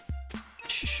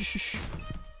 Shh, shh, shh, shh.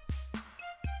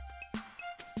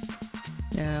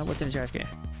 What's in the trash can?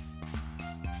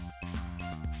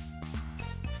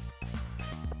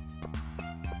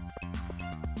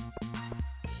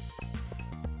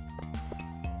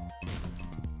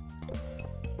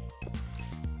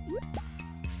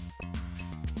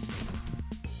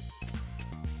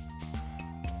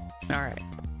 Alright.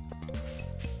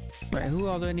 Right, who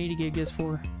all do I need to get gifts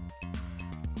for?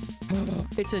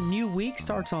 It's a new week,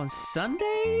 starts on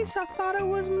Sundays? I thought it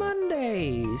was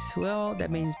Mondays. Well,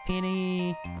 that means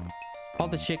Penny... All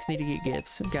the chicks need to get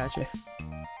gifts. Gotcha.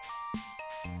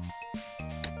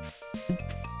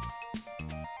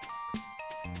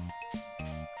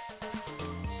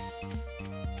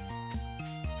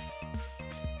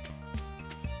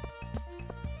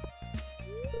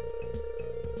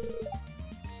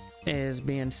 Is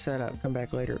being set up. Come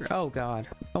back later. Oh god.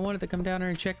 I wanted to come down here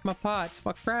and check my pots.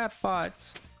 My crab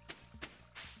pots.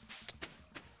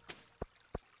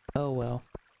 Oh well.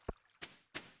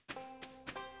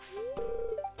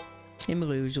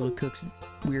 Emily usually cooks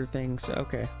weird things.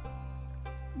 Okay.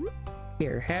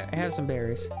 Here, have some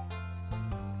berries.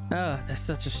 Oh, that's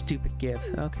such a stupid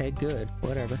gift. Okay, good.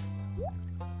 Whatever.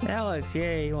 Alex,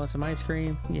 yay, you want some ice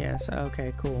cream? Yes,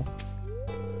 okay, cool.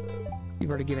 You've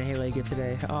already given Haley a gift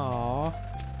today. Aww.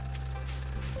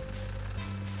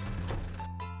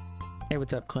 Hey,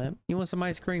 what's up, Clem? You want some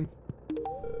ice cream?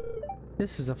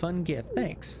 This is a fun gift.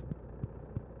 Thanks.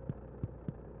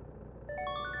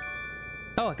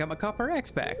 Oh, I got my Copper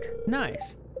X back.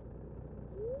 Nice.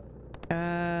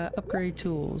 Upgrade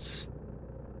tools.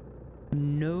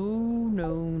 No.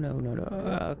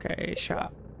 Okay,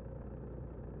 shop.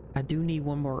 I do need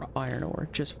one more iron ore.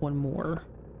 Just one more.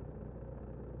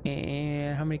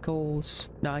 And how many coals?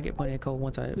 No, I get plenty of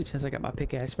coal since I got my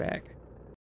pickaxe back.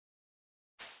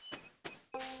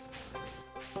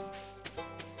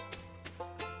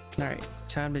 Alright,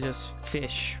 time to just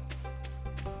fish.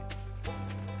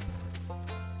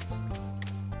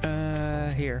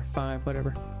 Here, fine,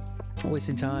 whatever.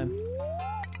 Wasting time.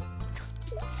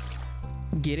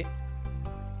 Get it?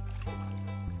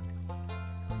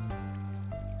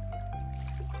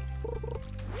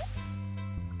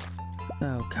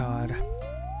 Oh god.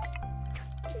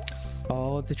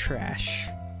 All the trash.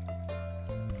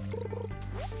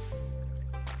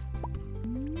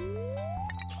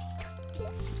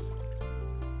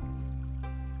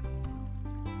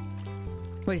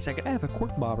 Wait a second, I have a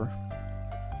cork bobber.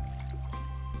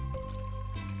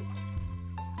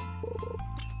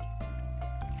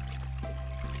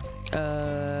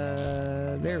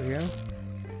 There we go.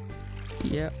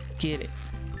 Yep, get it.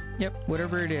 Yep,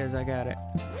 whatever it is, I got it.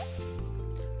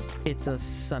 It's a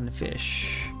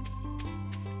sunfish.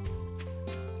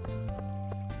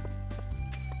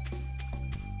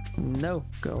 No,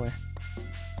 go away.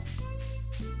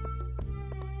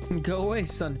 Go away,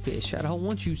 sunfish. I don't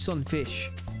want you,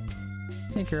 sunfish.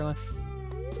 Hey, Caroline.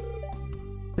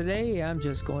 Today, I'm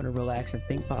just going to relax and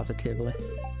think positively.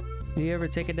 Do you ever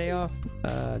take a day off?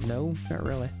 No, not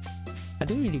really. I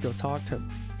do need to go talk to...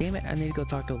 Damn it, I need to go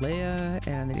talk to Leia,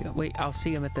 and I need to go... Wait, I'll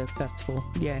see him at the festival.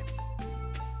 Yeah.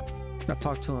 I'll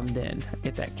talk to him then,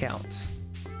 if that counts.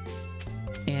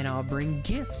 And I'll bring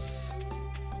gifts.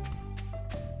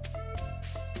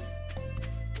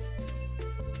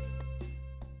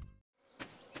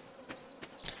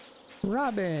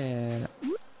 Robin!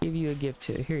 Give you a gift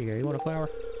too. Here you go. You want a flower?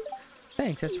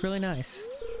 Thanks, that's really nice.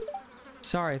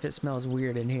 Sorry if it smells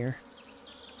weird in here.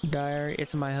 Diary.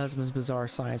 It's my husband's bizarre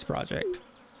science project.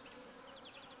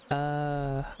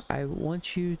 I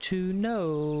want you to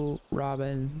know,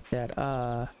 Robin,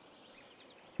 that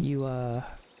you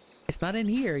it's not in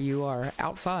here. You are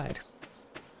outside.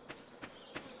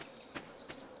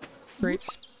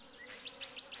 Grapes.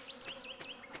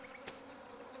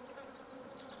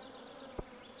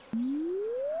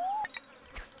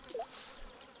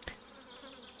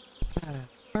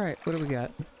 All right, what do we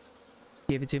got?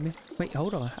 Give it to me. Wait,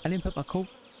 hold on. I didn't put my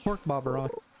cork bobber on.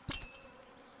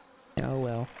 Oh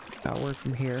well. I'll work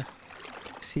from here.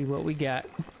 See what we got.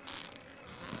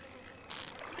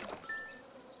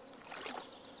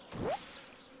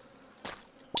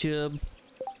 Chub.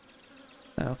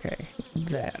 Okay,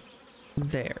 that.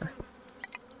 There.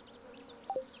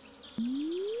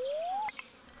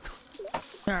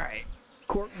 Alright.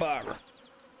 Cork bobber.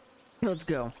 Let's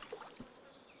go.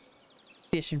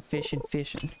 Fishing, fishing,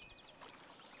 fishing.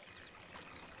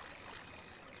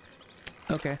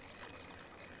 Okay.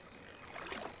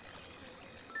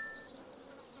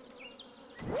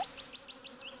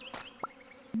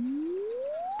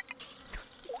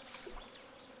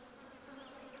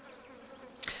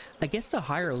 I guess the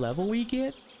higher level we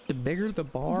get, the bigger the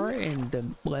bar and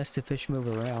the less the fish move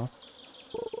around.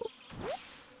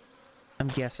 I'm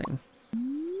guessing.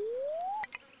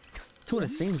 That's what it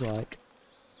seems like.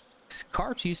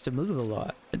 Carps used to move a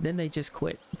lot, but then they just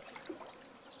quit.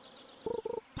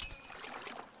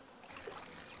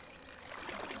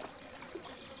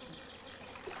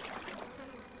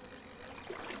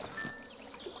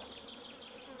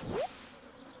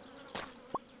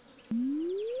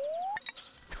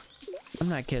 I'm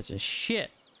not catching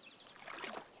shit.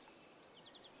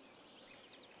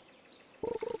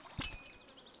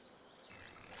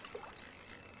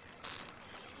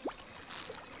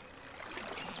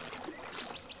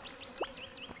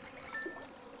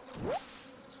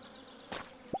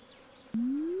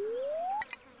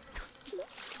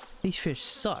 These fish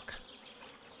suck.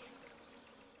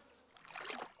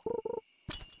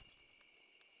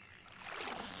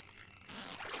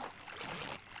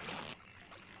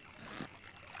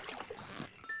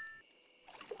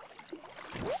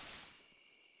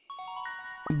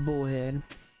 Bullhead.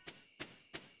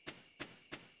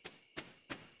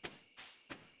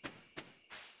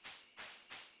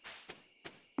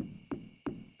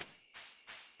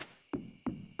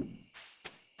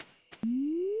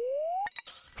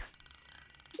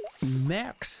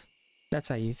 Max. That's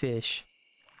how you fish.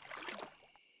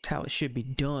 That's how it should be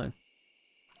done.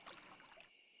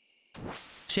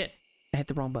 Shit. I hit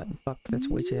the wrong button. Fuck, that's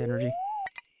wasted energy.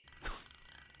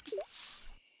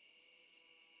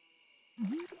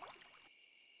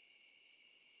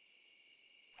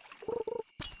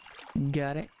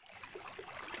 Got it.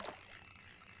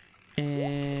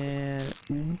 And...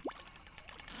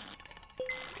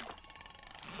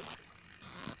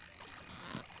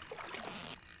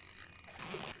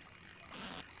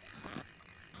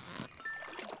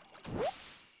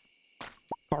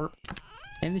 Carp.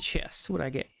 And the chest. What'd I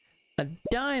get? A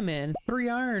diamond, 3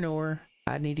 iron ore.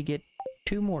 I need to get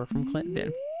 2 more from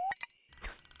Clinton.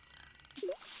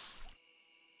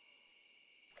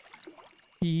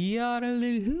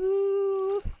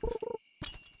 Yada-loo-hoo.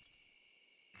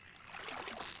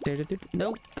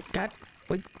 Nope. God,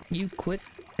 wait, you quit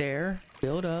there.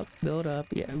 Build up, build up.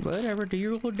 Yeah, whatever. Do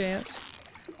your little dance.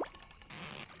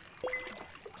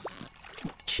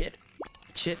 Shit.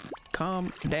 Shit.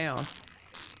 Calm down.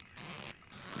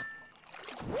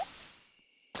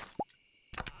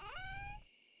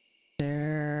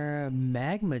 They're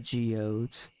magma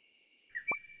geodes.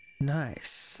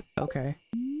 Nice. Okay.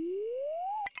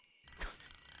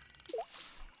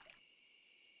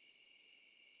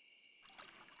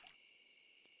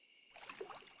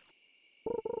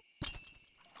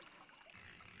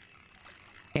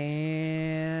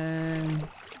 And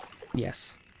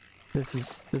yes, this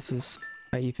is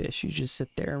how you fish. You just sit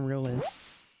there and reel in.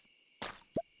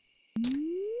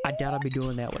 I doubt I'll be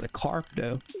doing that with a carp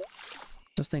though.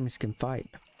 Those things can fight.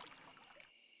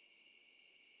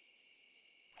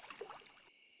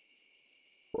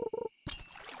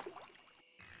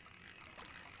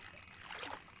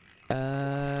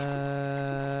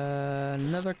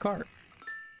 Another carp.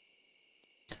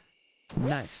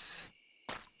 Nice.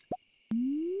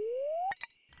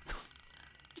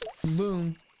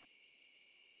 Boom.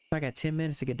 I got 10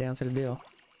 minutes to get down to the deal.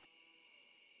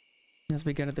 Let's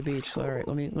begin at the beach. So, all right,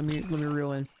 let me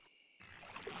reel in.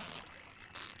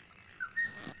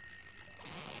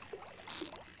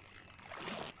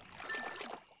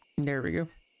 There we go.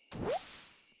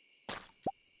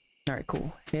 All right,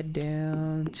 cool. Head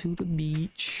down to the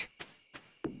beach.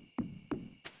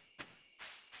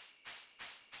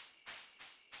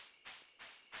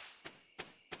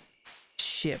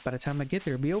 Shit, by the time I get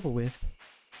there, it'll be over with.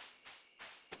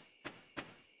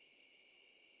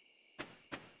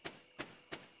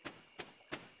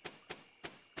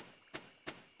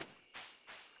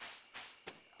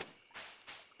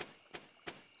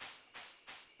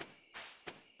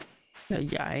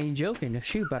 Yeah, I ain't joking.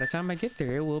 Shoot, by the time I get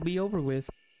there, it will be over with.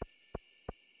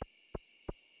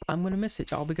 I'm gonna miss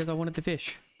it, all because I wanted the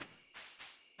fish.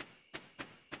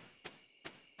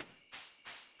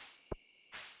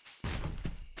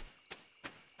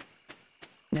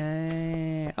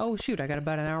 Oh shoot, I got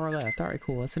about an hour left. Alright,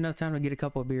 cool. That's enough time to get a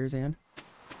couple of beers in.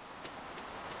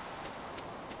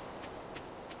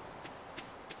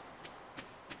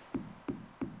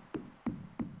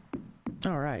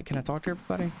 Alright, can I talk to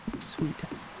everybody? Sweet.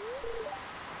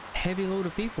 Heavy load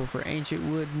of people for ancient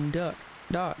wooden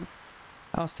dock.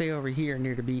 I'll stay over here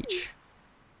near the beach.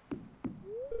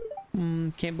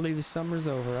 Can't believe the summer's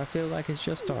over. I feel like it's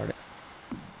just started.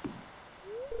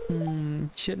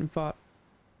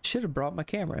 Should have brought my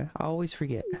camera. I always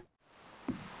forget.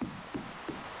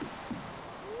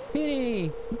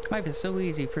 Hey, life is so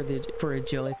easy for a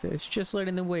jellyfish. Just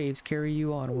letting the waves carry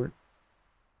you onward.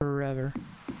 Forever.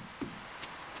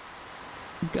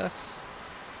 Gus.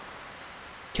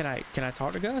 Can I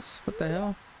talk to Gus? What the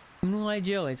hell? Moonlight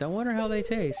jellies. I wonder how they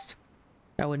taste.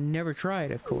 I would never try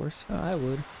it, of course. I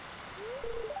would.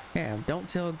 Damn, don't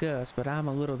tell Gus, but I'm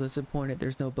a little disappointed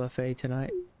there's no buffet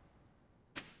tonight.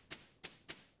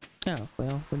 Oh,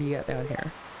 well, what do you got down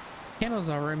here? Candles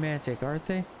are romantic, aren't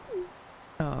they?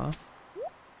 Aw.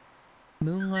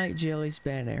 Moonlight jellies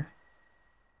banner.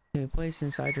 To be placed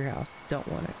inside your house. Don't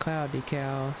want it. Cloud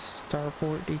decal.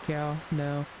 Starport decal.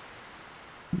 No.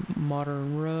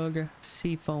 Modern rug.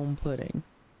 Seafoam pudding.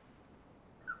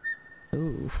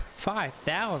 Ooh,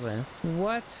 5,000.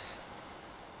 What?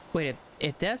 Wait,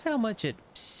 if that's how much it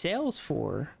sells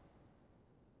for.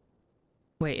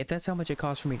 Wait, if that's how much it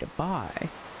costs for me to buy.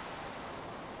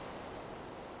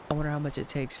 I wonder how much it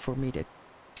takes for me to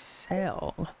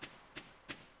sell.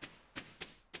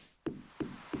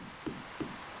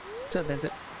 What's up,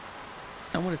 Vincent?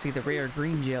 I want to see the rare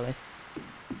green jelly.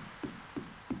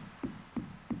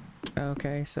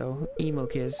 Okay, so emo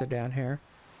kids are down here.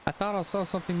 I thought I saw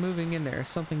something moving in there.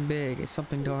 Something big. It's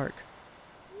something dark.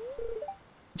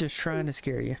 Just trying to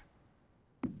scare you.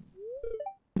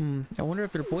 I wonder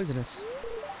if they're poisonous.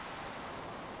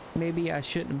 Maybe I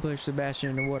shouldn't push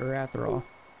Sebastian in the water after all.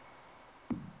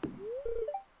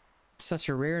 It's such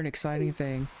a rare and exciting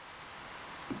thing.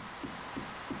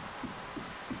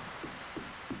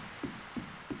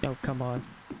 Oh, come on.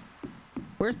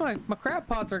 Where's my crab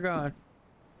pots are gone?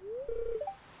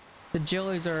 The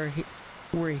jellies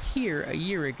were here a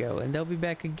year ago, and they'll be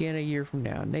back again a year from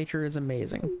now. Nature is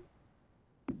amazing.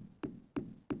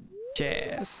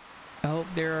 Jazz. I hope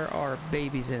there are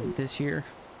babies in it this year.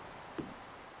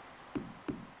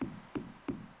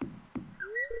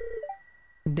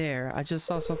 There, I just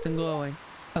saw something glowing.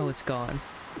 Oh, it's gone.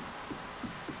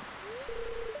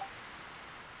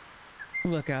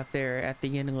 Look out there at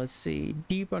the endless sea.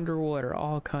 Deep underwater,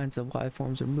 all kinds of life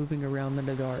forms are moving around in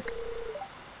the dark.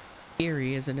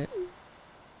 Eerie, isn't it?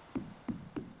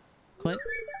 Clint?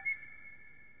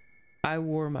 I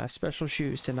wore my special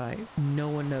shoes tonight. No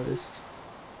one noticed.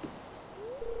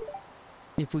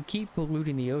 If we keep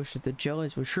polluting the ocean, the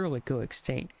jellies will surely go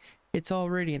extinct. It's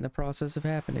already in the process of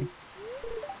happening.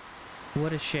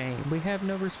 What a shame. We have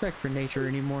no respect for nature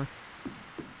anymore.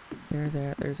 There's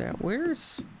that.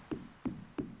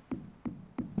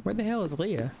 Where the hell is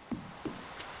Leah?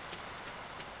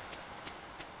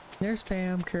 There's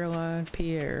Pam, Caroline,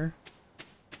 Pierre.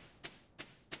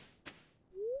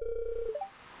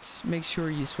 Let's make sure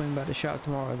you swing by the shop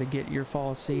tomorrow to get your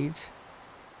fall seeds.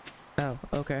 Oh,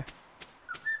 okay.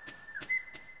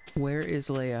 Where is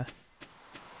Leah?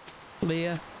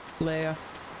 Leah.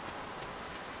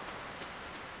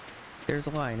 There's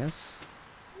Linus.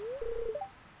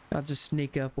 I'll just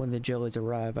sneak up when the jellies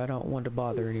arrive. I don't want to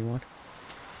bother anyone.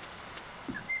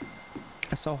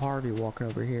 I saw Harvey walking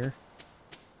over here.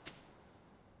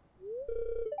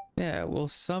 Yeah, well,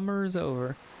 summer's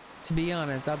over. To be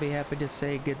honest, I'll be happy to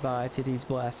say goodbye to these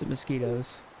blasted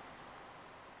mosquitoes.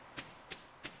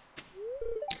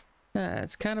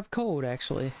 It's kind of cold,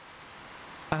 actually.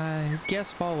 I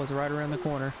guess fall was right around the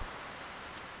corner.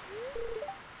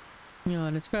 You know,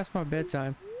 and it's past my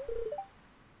bedtime.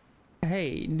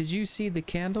 Hey, did you see the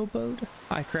candle boat?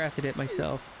 I crafted it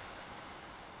myself.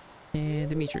 And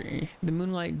Dimitri, the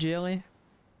moonlight jelly.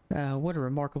 What a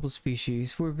remarkable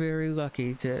species. We're very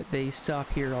lucky they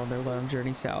stop here on their long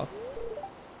journey south.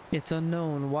 It's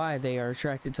unknown why they are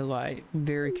attracted to light.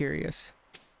 Very curious.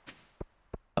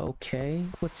 Okay,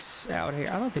 what's out here?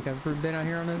 I don't think I've ever been out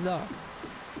here on this dock.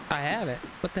 I haven't.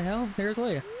 What the hell? There's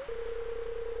Leia.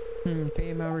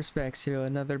 Pay my respects to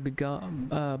another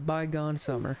bygone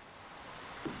summer.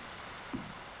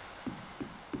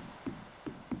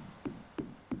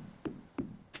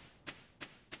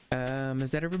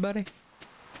 Is that everybody?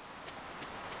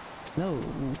 No.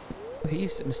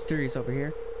 He's mysterious over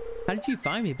here. How did you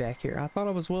find me back here? I thought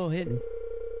I was well hidden.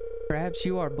 Perhaps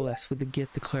you are blessed with the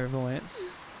gift of clairvoyance.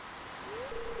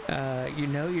 You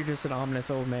know you're just an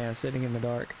ominous old man sitting in the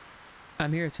dark.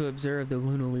 I'm here to observe the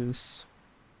Lunaloose,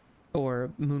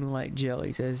 or moonlight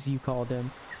jellies as you call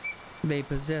them. They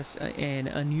possess an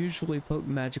unusually potent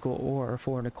magical aura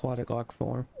for an aquatic life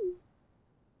form.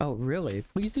 Oh really?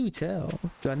 Please do tell.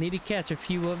 Do I need to catch a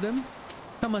few of them?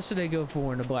 How much do they go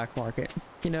for in the black market?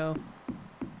 You know?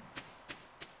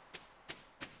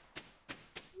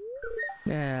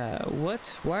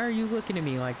 What? Why are you looking at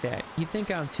me like that? You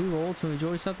think I'm too old to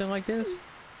enjoy something like this?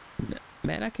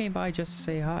 Man, I came by just to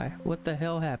say hi. What the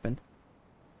hell happened?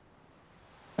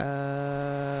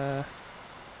 Oh,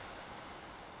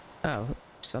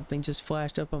 something just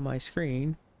flashed up on my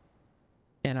screen,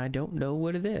 and I don't know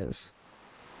what it is.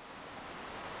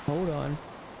 Hold on.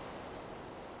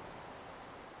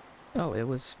 Oh, it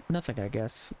was nothing, I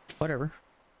guess. Whatever.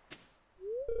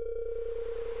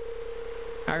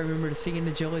 I remember seeing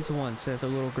the jellies once as a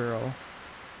little girl.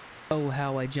 Oh,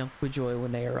 how I jumped with joy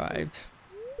when they arrived.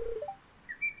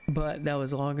 But that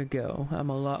was long ago. I'm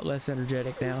a lot less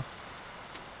energetic now.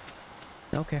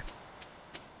 Okay.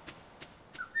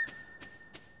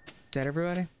 Is that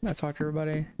everybody? I talked to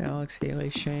everybody. Alex, Haley,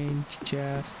 Shane,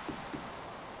 Jazz.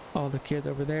 All the kids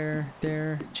over there.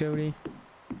 Jody.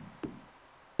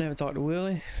 I haven't talked to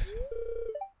Willie.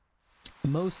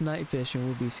 Most night fishing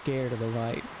will be scared of the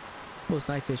light. Most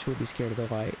night fish will be scared of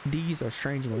the light. These are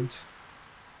strange ones.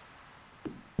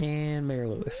 And Mayor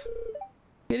Lewis.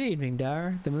 Good evening,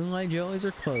 Dyer. The moonlight jellies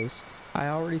are close. I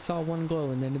already saw one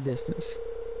glowing in the distance.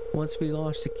 Once we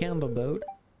launch the candle boat,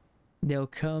 they'll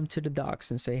come to the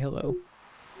docks and say hello.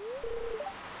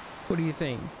 What do you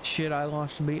think? Should I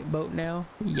launch the boat now?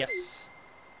 Yes.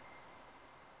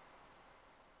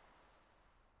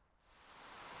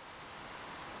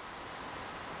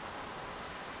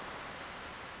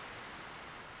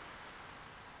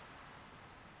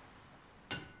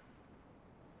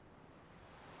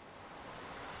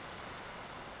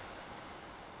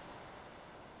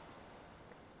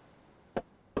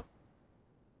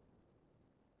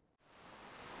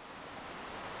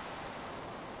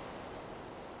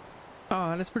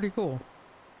 Oh, that's pretty cool.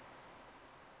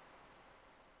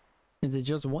 Is it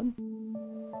just one?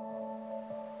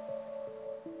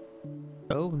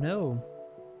 Oh no.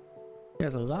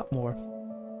 There's a lot more.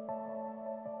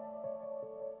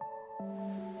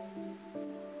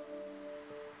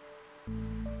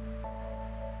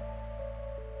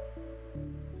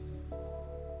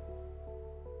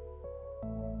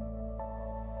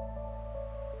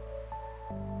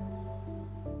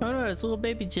 Oh no, it's little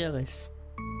baby jellies.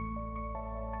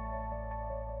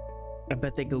 I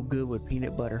bet they go good with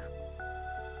peanut butter.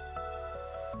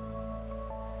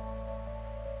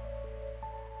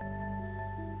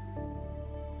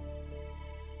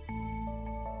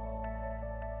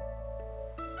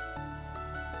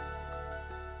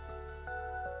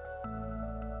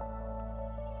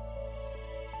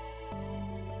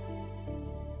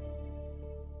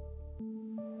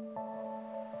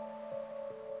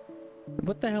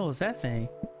 What the hell is that thing?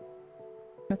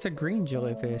 That's a green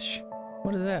jellyfish.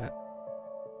 What is that?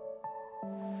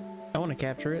 I want to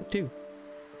capture it too.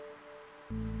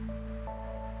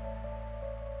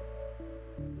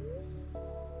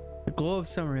 The glow of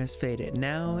summer has faded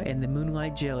now, and the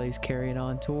moonlight jellies carrying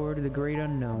on toward the great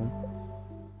unknown.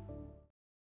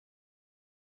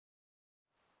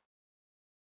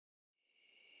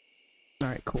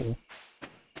 Alright, cool.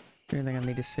 Anything I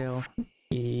need to sell?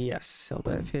 Yes, sell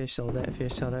that fish, sell that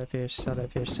fish, sell that fish, sell that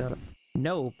fish, sell it.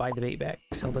 No, buy the bait back.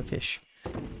 Sell the fish.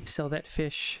 Sell that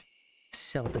fish.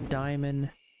 Sell the diamond.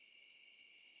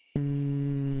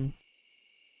 I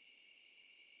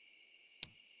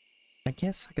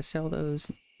guess I could sell those.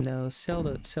 No, sell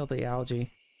the algae.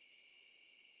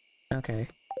 Okay.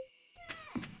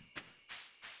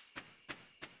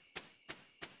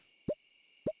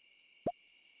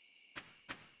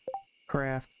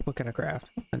 Craft. What kind of craft?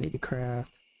 I need to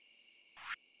craft.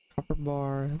 Copper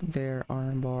bar. There.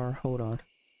 Iron bar. Hold on.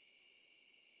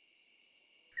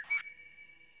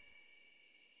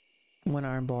 One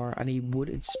iron bar. I need wood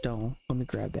and stone. Let me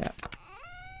grab that.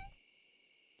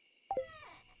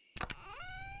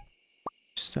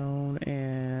 Stone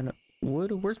and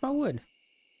wood. Where's my wood?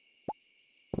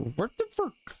 What the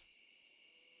fuck?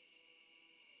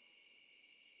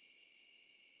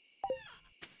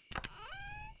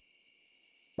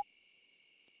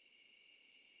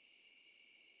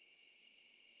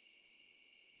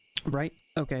 Right?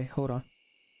 Okay, hold on.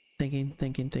 Thinking.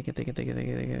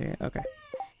 Okay.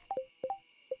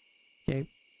 Okay.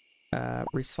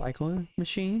 Recycling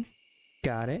machine.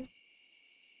 Got it.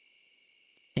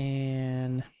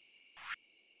 And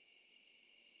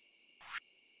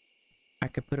I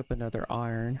could put up another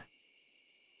iron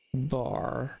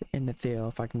bar in the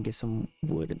field if I can get some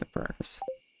wood in the furnace.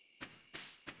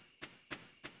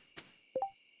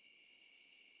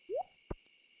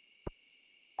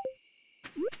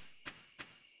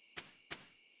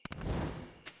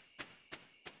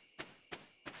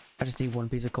 I just need one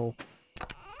piece of coal.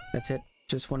 That's it.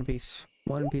 Just one piece.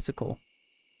 One piece of coal.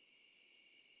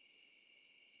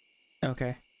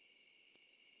 Okay.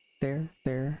 There.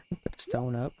 Put a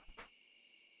stone up.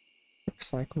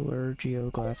 Recycler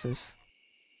geo glasses.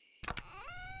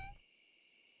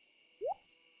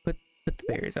 Put the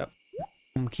berries up.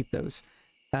 I'm gonna keep those.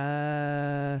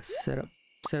 Set up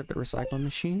the recycling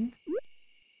machine.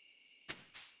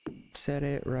 Set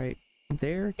it right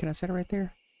there. Can I set it right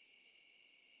there?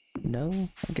 No,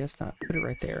 I guess not. Put it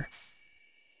right there.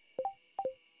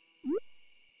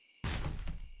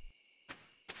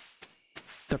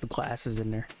 Throw the glasses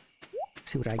in there.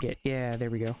 See what I get. Yeah, there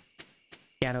we go.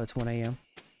 Yeah, I know it's 1 a.m.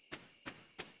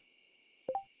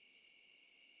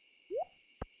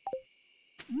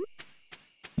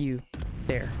 You.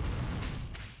 There.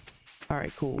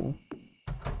 Alright, cool.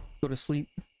 Go to sleep.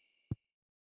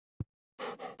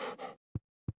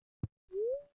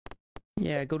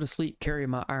 Yeah, go to sleep. Carry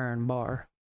my iron bar.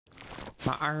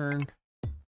 My iron.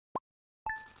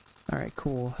 Alright,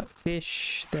 cool.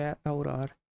 Fish that. Hold on.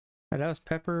 That was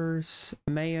peppers.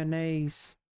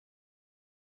 Mayonnaise.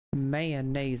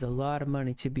 Mayonnaise. A lot of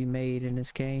money to be made in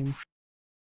this game.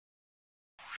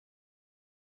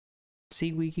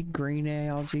 Seaweed, green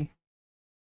algae.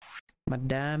 My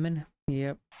diamond.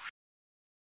 Yep.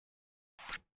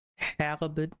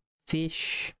 Halibut.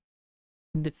 Fish.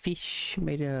 The fish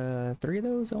made 3 of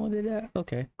those. Only did that.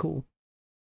 Okay, cool.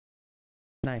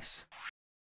 Nice.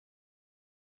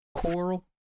 Coral.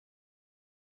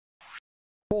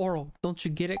 Coral. Don't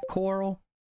you get it, coral?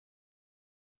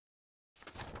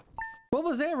 What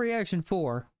was that reaction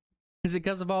for? Is it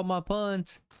because of all my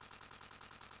puns?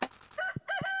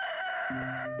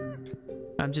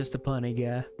 I'm just a punny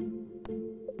guy.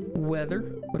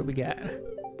 Weather. What do we got?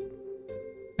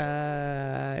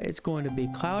 It's going to be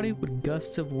cloudy with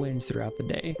gusts of winds throughout the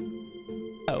day.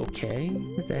 Okay.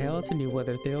 What the hell? It's a new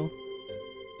weather deal.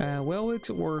 Wellwick's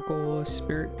Oracle,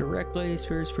 Spirit directly,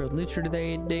 Spirit's field neutral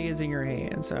today, day is in your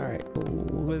hands. Alright, cool.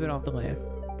 Living off the land.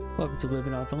 Welcome to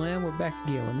Living Off the Land. We're back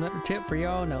again with another tip for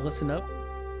y'all. Now listen up.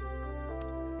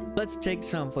 Let's take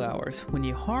sunflowers. When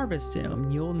you harvest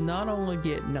them, you'll not only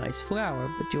get nice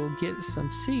flour, but you'll get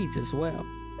some seeds as well.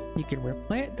 You can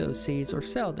replant those seeds or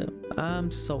sell them. I'm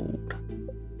sold.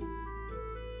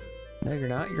 No, you're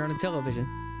not. You're on a television.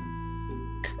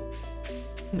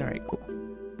 Alright, cool.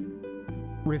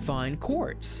 Refined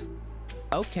quartz.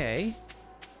 Okay.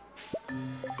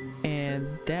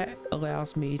 And that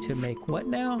allows me to make what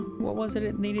now? What was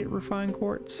it needed refined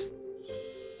quartz?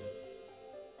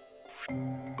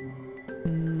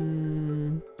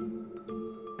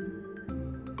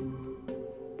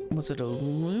 Was it a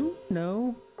loom?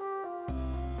 No.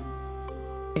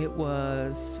 It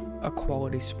was a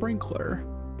quality sprinkler.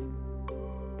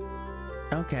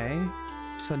 Okay.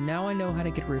 So now I know how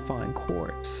to get refined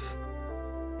quartz.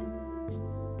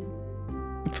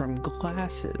 From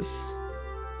glasses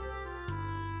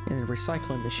in a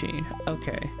recycling machine.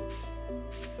 Okay.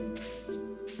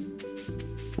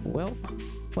 Well,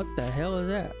 what the hell is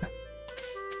that?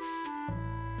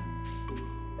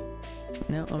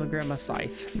 No, I'm gonna grab my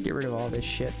scythe. Get rid of all this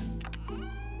shit.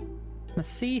 My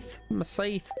scythe. My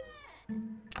scythe.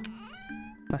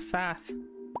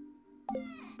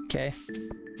 Okay.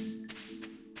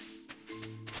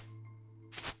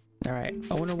 Alright,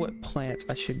 I wonder what plants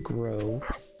I should grow.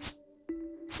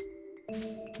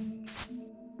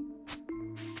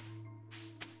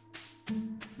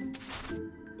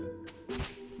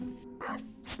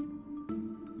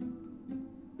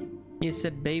 You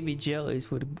said baby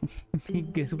jellies would be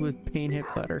good with peanut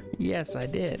butter. Yes, I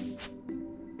did.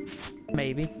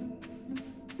 Maybe.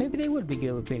 Maybe they would be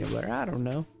good with peanut butter. I don't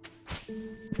know.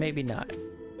 Maybe not.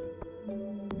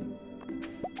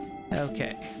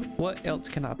 Okay, what else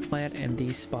can I plant in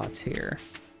these spots here?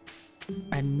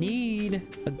 I need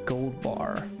a gold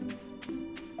bar.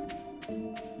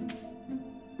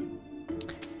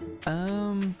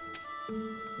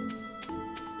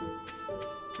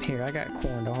 Here, I got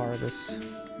corn to harvest.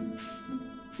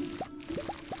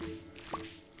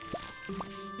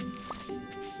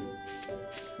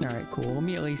 Alright, cool. Let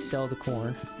me at least sell the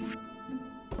corn.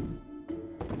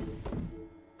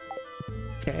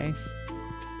 Okay.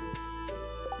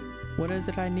 What is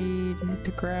it I need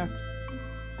to craft?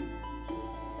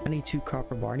 I need 2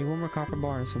 copper bar. I need 1 more copper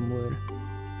bar and some wood.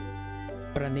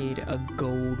 But I need a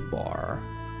gold bar.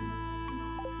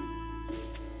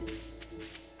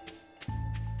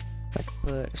 I could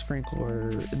put a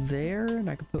sprinkler there, and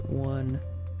I could put one.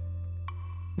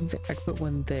 I could put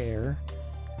one there,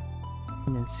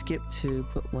 and then skip 2,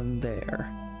 put one there.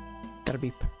 That'll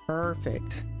be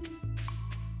perfect.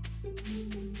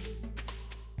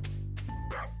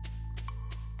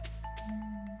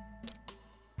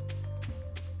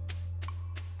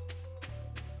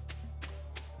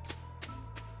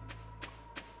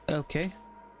 Okay.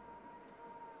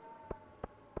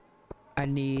 I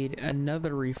need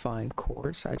another refined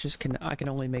quartz. I can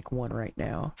only make 1 right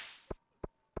now.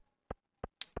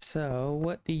 So,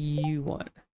 what do you want?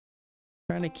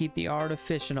 Trying to keep the art of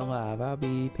fishing alive. I'll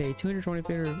be paid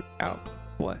 220 out.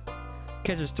 What?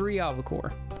 Catches 3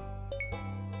 albacore.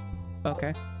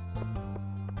 Okay.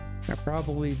 That'd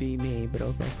probably be me, but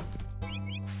okay.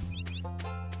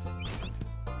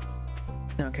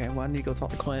 Okay, well I need to go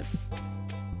talk to Clint.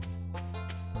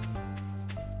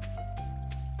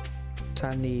 So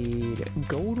I need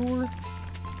gold ore.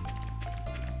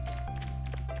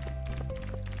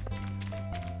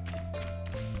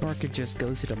 Or I could just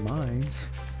go to the mines.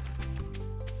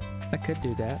 I could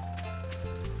do that.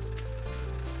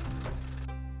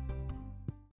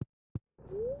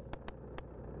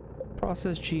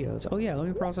 Process geodes. Oh yeah, let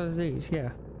me process these, yeah.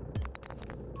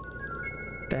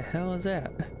 The hell is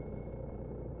that?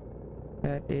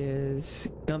 That is...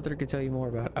 Gunther can tell you more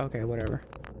about it. Okay, whatever.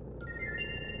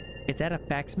 Is that a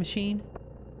fax machine?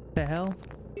 The hell?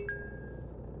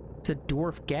 It's a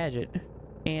dwarf gadget.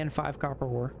 And 5 copper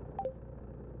ore.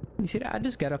 You see, I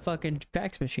just got a fucking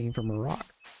fax machine from a rock.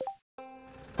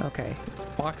 Okay.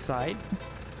 Bauxite.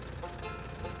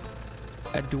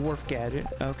 A dwarf gadget.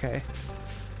 Okay.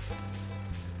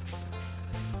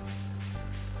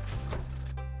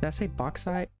 Did I say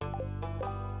bauxite?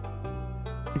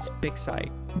 It's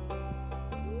bixite.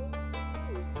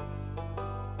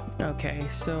 Okay,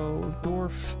 so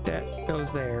dwarf, that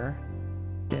goes there.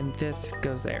 Then this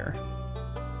goes there.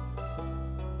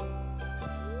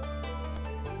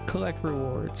 Collect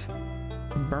rewards.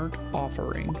 Burnt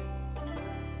offering.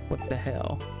 What the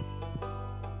hell?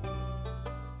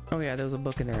 Oh yeah, there was a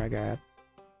book in there I got.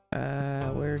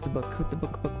 Where's the book? The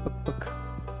book.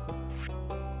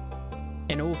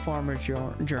 An old farmer's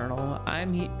journal.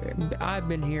 I've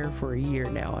been here for a year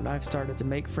now, and I've started to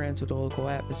make friends with the local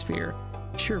atmosphere.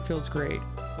 Sure feels great.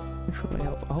 It's really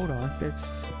helpful. Hold on.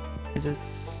 Is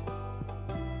this...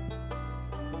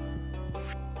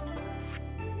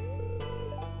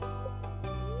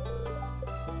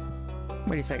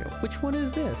 Wait a second. Which one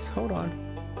is this? Hold on.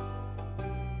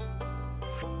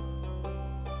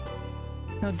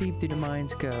 How deep do the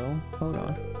mines go? Hold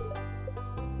on.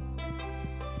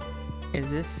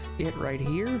 Is this it right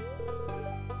here?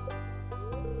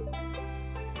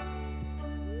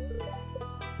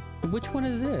 Which one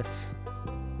is this?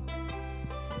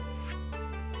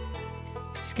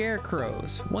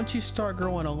 Scarecrows. Once you start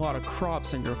growing a lot of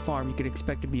crops on your farm, you can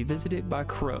expect to be visited by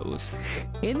crows.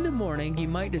 In the morning, you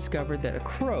might discover that a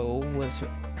crow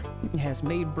has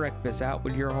made breakfast out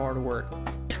with your hard work.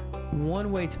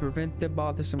 One way to prevent the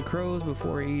bothersome crows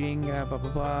before eating, blah blah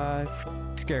blah.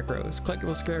 Scarecrows.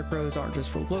 Collectible scarecrows aren't just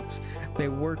for looks, they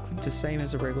work the same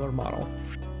as a regular model.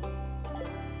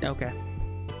 Okay.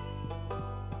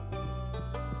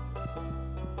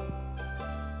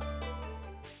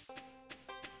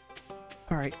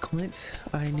 Alright, Clint,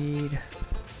 I need...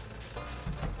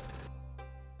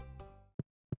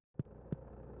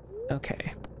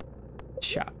 Okay.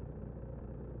 Shop.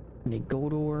 I need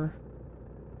gold ore.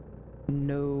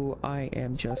 No, I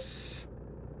am just...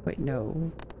 Wait,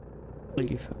 no.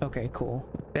 Leave. Okay, cool.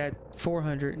 That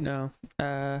 400, no.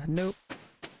 Nope.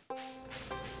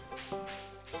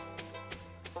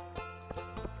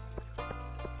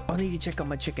 I need to check on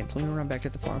my chickens. Let me run back to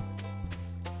the farm.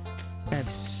 I have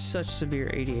such severe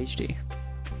ADHD.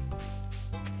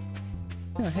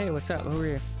 Oh, hey, what's up? Who are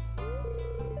you?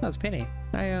 Oh, it's Penny.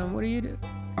 What are you doing?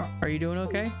 Are you doing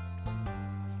okay?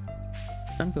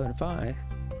 I'm doing fine.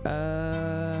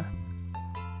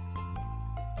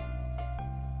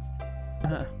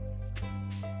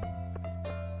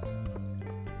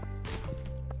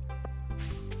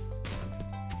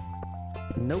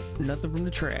 Nope, nothing from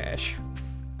the trash.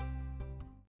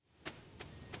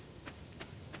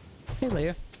 Hey,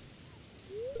 Leah.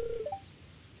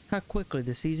 How quickly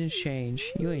the seasons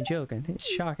change. You ain't joking.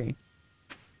 It's shocking.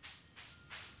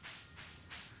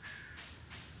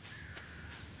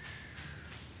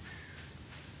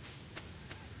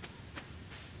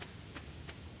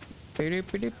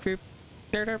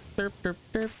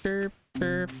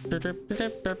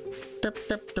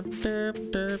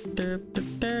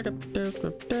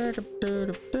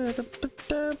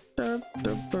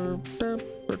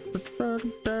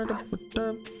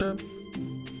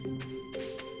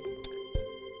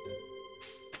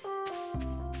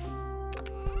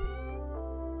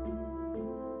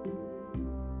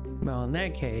 Well, in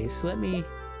that case, let me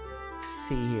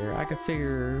see here. I could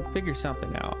figure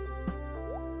something out.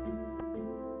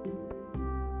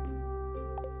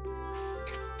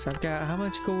 So I've got, how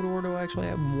much gold ore do I actually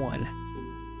have? 1.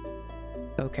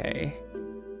 Okay.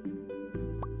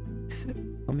 So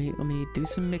let me do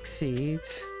some mixed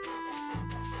seeds.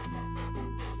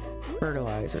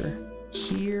 Fertilizer.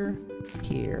 Here,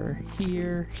 here,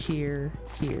 here, here,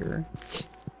 here,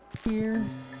 here,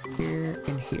 here,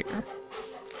 and here.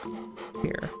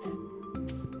 Here.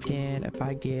 Then if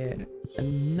I get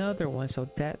another one, so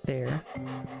that there.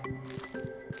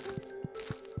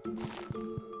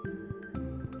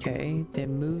 Okay,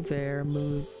 then move there,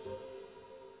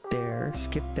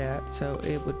 skip that, so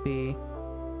it would be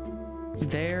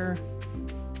there,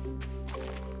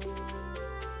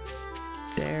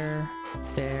 there,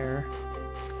 there,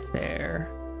 there.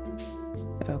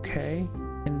 Okay,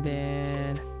 and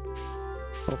then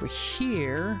over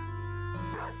here,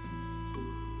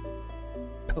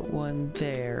 put one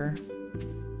there.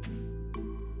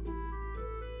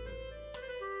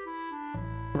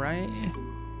 Right?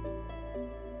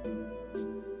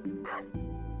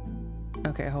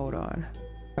 Okay, hold on.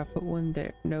 If I put one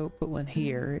there, no, put one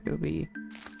here, it would be,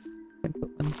 and put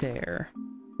one there.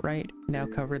 Right? Now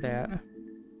cover that.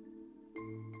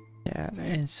 Yeah,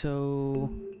 and so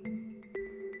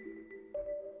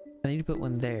I need to put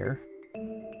one there.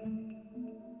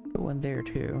 Put one there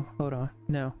too. Hold on.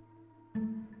 No.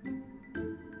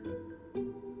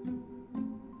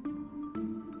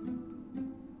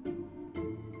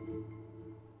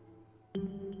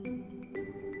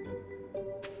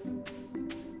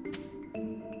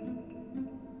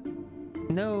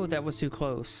 No, that was too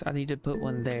close. I need to put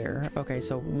one there. Okay,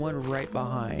 so one right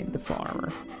behind the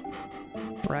farmer.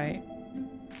 Right?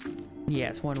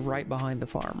 Yes, one right behind the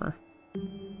farmer.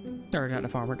 Or not the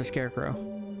farmer, the scarecrow.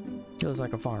 It was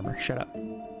like a farmer. Shut up.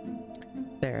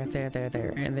 There, there, there,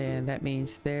 there. And then that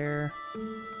means there.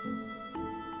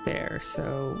 There.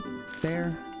 So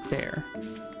there, there.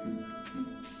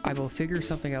 I will figure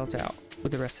something else out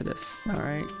with the rest of this.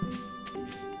 Alright?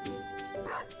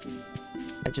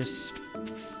 I just...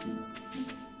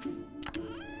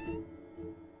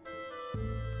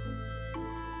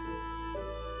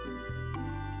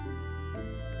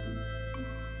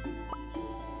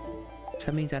 So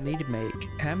that means I need to make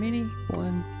how many?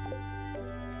 1,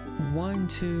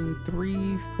 2,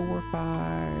 3, 4,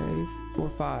 5, 4,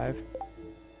 5.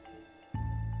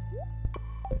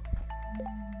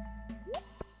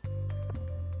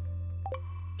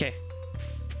 Okay.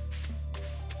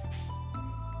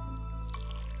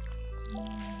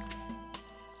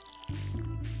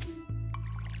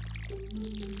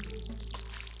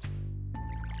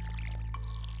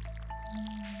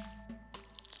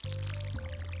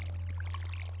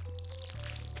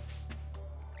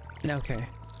 Okay.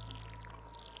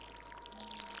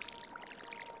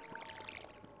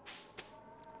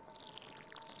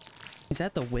 Is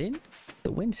that the wind?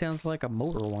 The wind sounds like a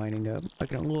motor winding up,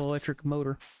 like a little electric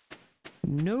motor.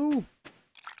 No!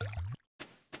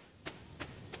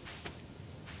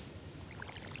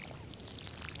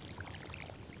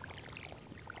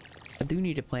 I do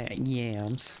need to plant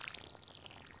yams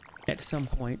at some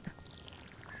point.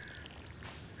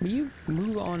 Will you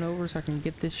move on over so I can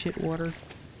get this shit water?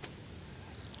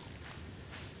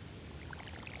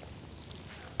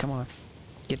 Come on,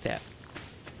 get that.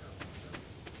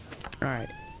 Alright.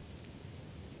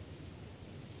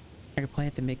 I can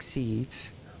plant the mixed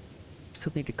seeds.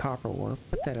 Still need the copper ore.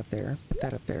 Put that up there. Put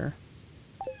that up there.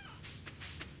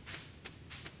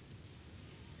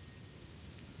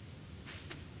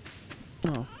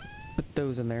 Oh, put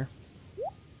those in there.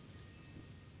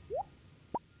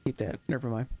 Keep that. Never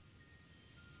mind.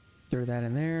 Throw that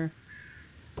in there.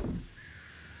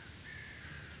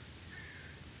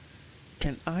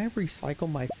 Can I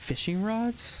recycle my fishing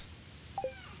rods?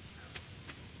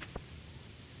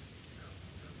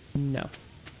 No.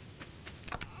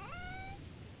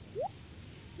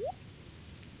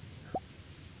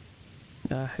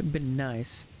 It'd been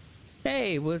nice.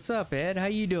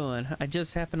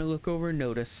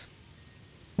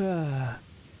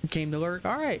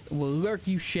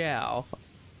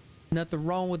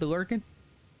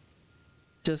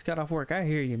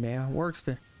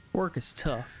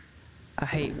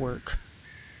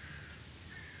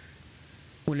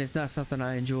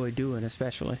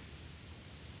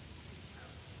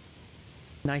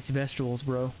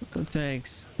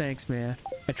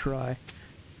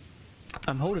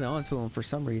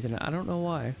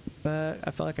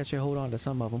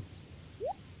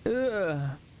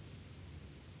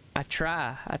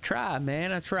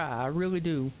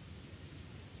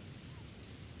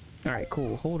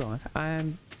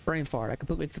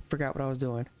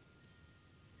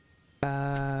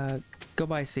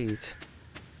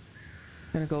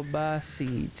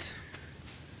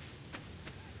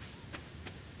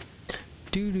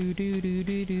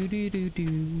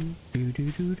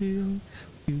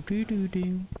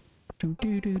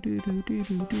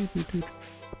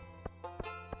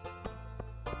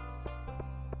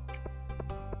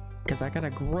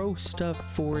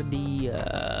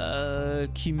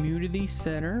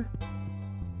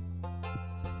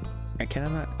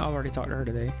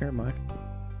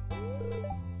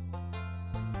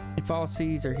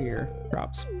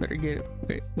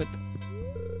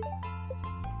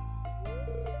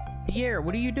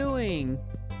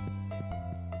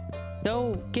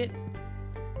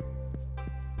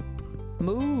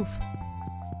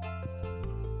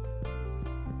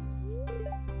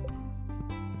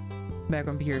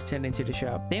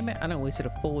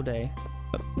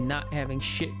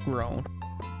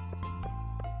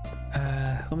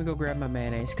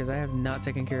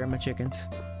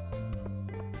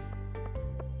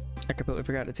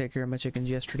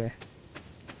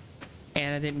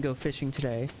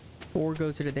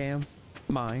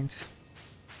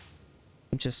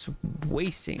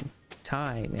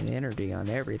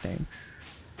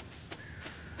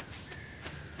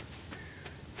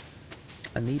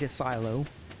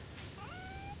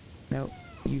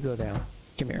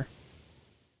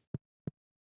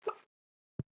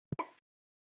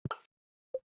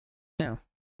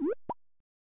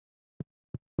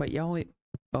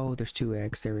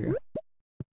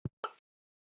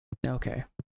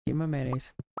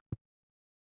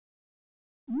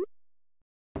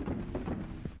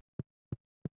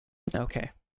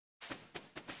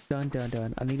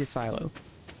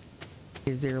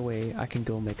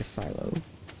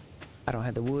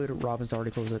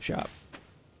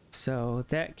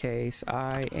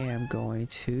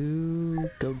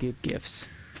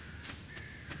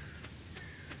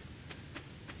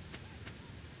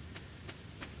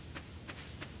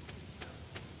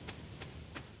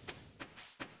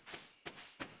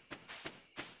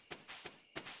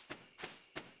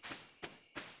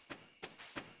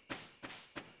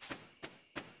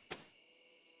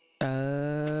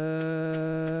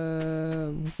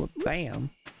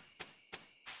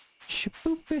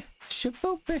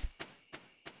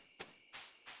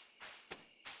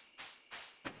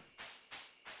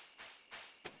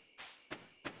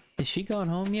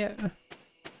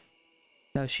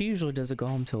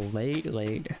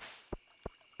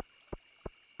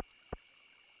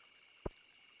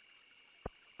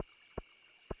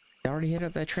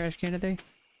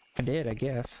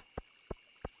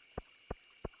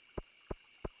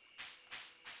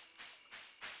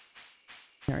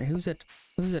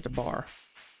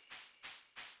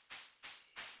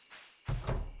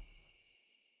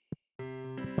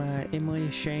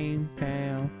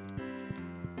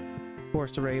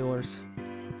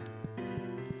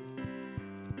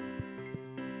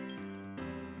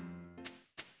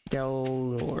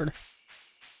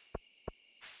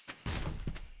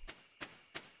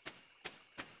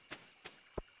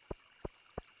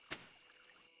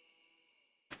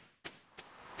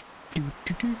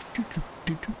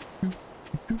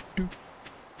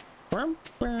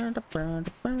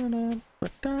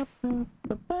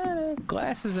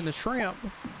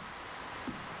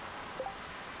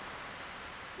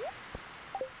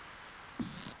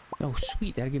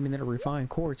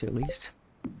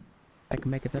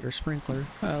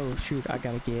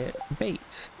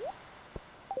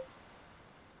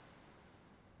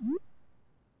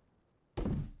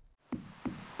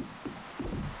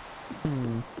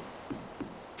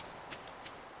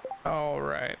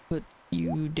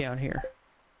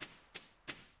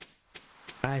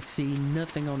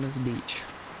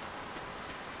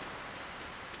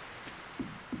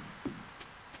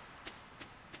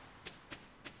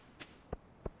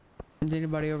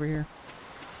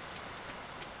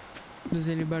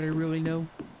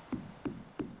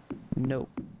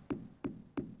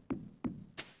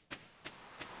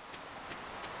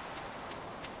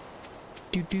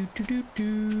 do do do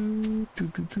do do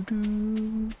do do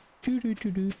do do do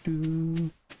do do do.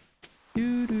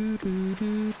 Do do do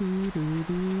do do do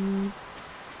do.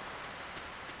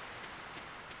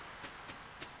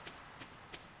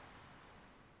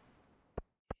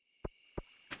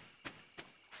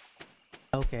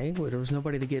 Okay, well, there was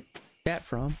nobody to get that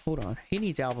from. Hold on. He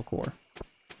needs albacore.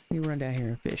 Let me run down here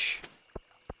and fish.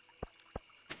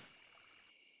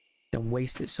 Don't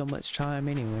waste it so much time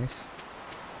anyways.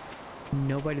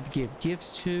 Nobody to give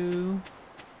gifts to.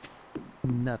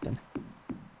 Nothing.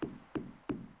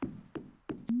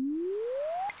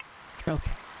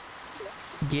 Okay.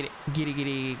 Get it. Get it, get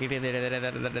it, get it.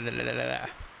 I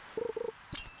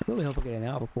really hope I get an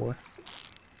albacore.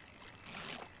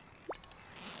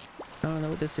 I don't know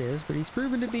what this is, but he's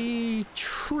proven to be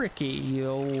tricky, you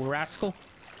old rascal.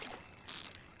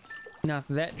 Not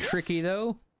that tricky,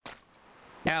 though.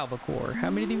 Albacore. How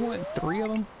many do you want? 3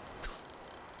 of them?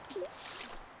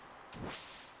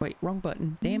 Wait, wrong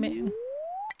button. Damn it.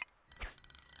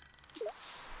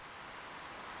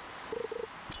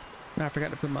 I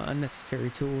forgot to put my unnecessary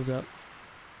tools up.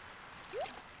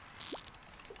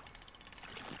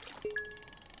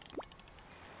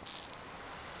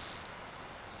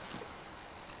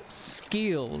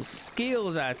 Skills.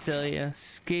 Skills, I tell you.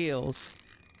 Skills.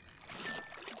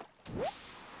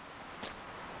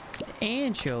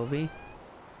 Anchovy.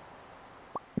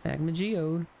 Magma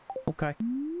geode. Okay.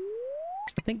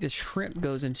 I think the shrimp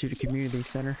goes into the community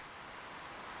center.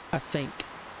 I think.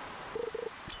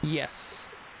 Yes.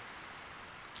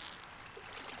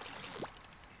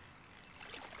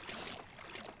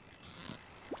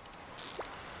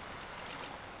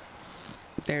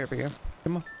 There we go.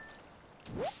 Come on.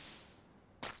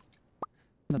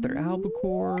 Another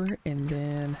albacore, and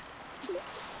then...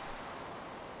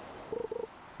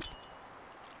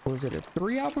 Was it a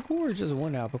 3 albacore or just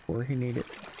 1 albacore he needed?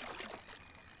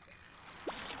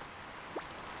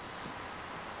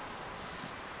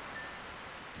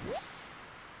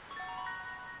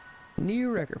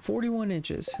 New record, 41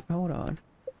 inches. Hold on.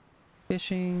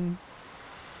 Fishing.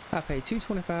 I pay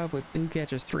 $2.25 with who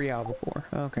catches 3 albacore.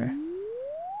 Okay.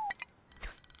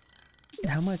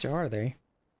 How much are they?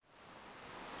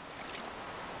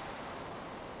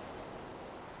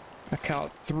 I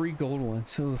caught 3 gold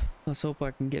ones, so let's hope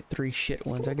I can get 3 shit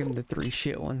ones. I give him the 3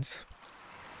 shit ones.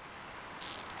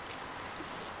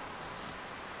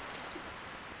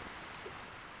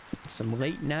 Some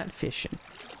late night fishing.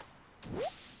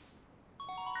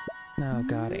 Oh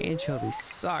god, anchovies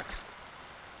suck.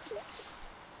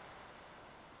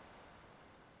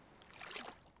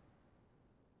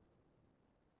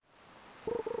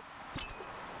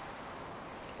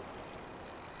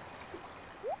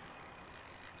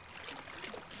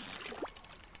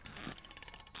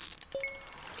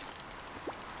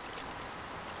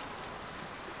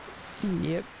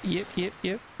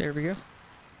 Yep. There we go.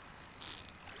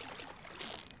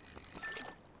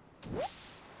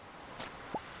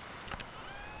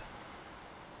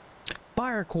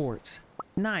 Fire quartz.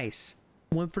 Nice.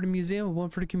 1 for the museum, 1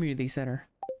 for the community center.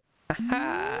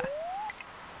 Aha!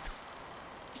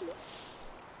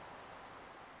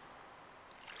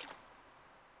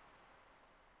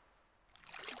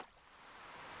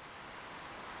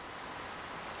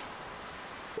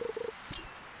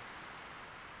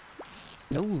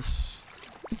 No,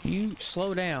 you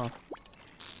slow down.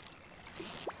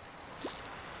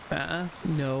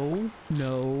 No.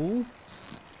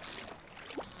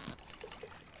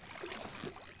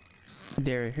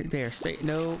 There, stay.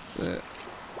 No.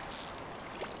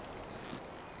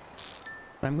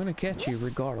 I'm gonna catch you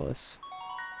regardless.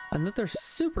 Another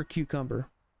super cucumber.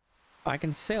 I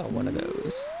can sell one of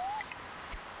those.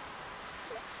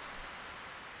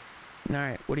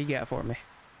 Alright, what do you got for me?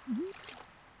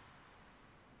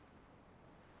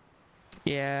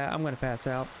 Yeah, I'm gonna pass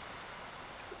out.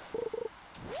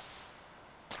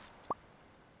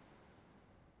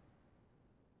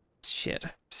 Shit.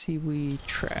 Seaweed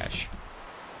trash.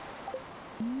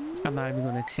 I'm not even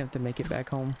gonna attempt to make it back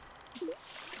home.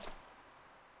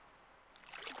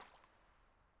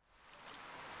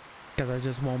 Because I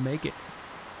just won't make it.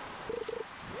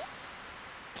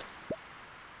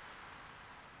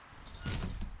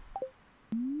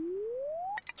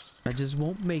 I just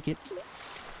won't make it.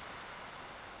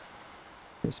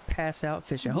 Just pass out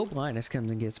fishing. I hope Linus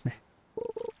comes and gets me.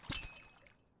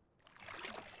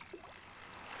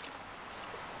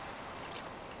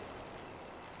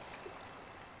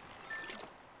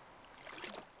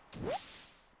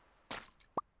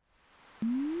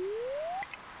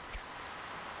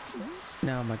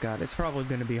 Oh my god, it's probably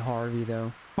gonna be Harvey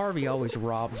though. Harvey always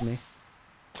robs me.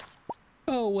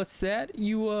 Oh, what's that?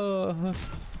 You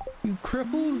You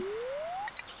crippled?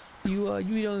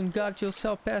 You done got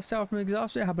yourself passed out from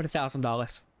exhaustion? How about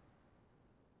 $1,000?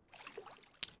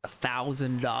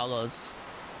 $1,000.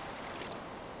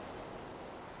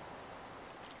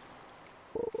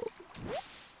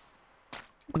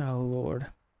 Oh Lord.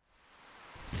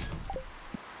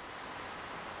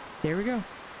 There we go.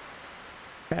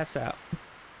 Pass out.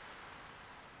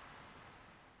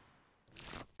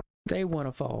 They want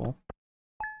to fall.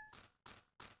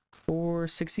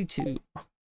 462.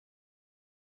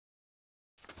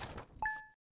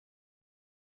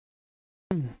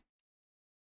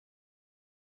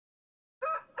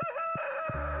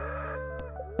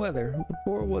 Weather.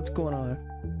 Or what's going on?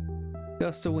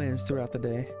 Gust of winds throughout the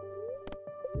day.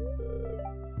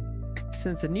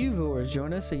 Since a new viewers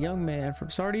join us, a young man from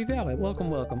Stardew Valley.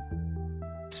 Welcome, welcome.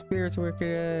 Spirits work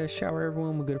shower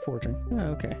everyone with good fortune.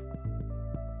 Oh, okay.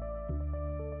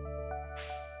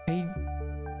 He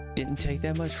didn't take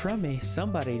that much from me.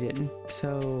 Somebody didn't.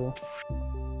 So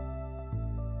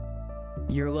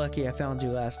you're lucky I found you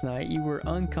last night. You were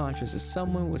unconscious as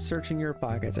someone was searching your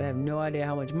pockets. I have no idea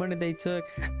how much money they took.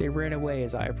 They ran away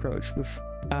as I approached.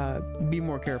 Be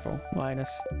more careful,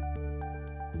 Linus.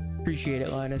 Appreciate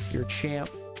it, Linus. You're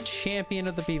champion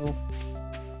of the people.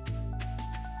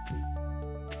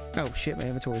 Oh shit, my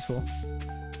inventory's full.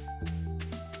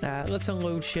 Let's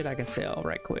unload shit I can sell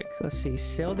right quick. Let's see.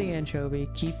 Sell the anchovy.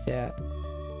 Keep that.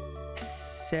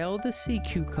 Sell the sea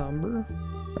cucumber.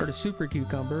 Or the super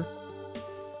cucumber.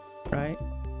 Right?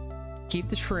 Keep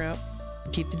the shrimp.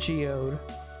 Keep the geode.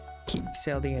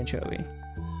 Sell the anchovy.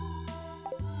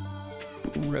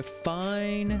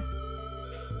 Refine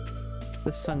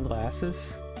the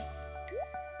sunglasses.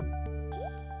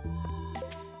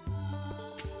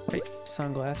 Wait,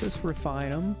 sunglasses. Refine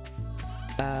them.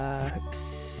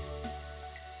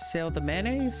 Sell the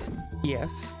mayonnaise?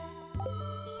 Yes.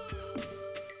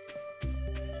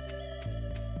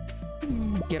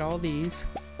 Get all these.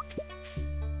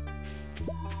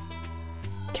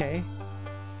 Okay.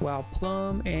 Wild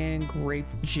plum and grape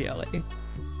jelly.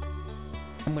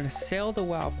 I'm gonna sell the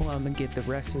wild plum and get the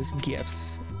rest as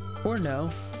gifts. Or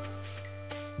no.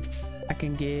 I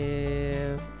can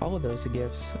give all of those as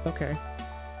gifts. Okay.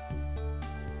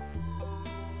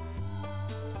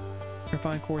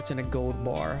 Refined quartz and a gold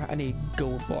bar. I need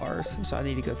gold bars, so I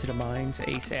need to go to the mines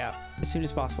ASAP as soon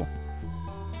as possible.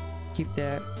 Keep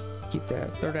that. Keep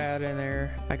that. Throw that in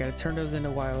there. I gotta turn those into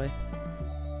Wiley.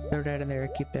 Throw that in there.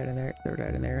 Keep that in there. Throw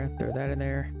that in there. Throw that in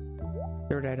there.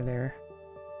 Throw that in there.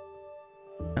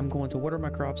 I'm going to water my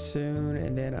crops soon,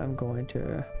 and then I'm going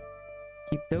to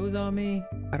keep those on me.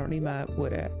 I don't need my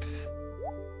wood axe.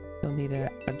 Don't need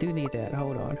that. I do need that.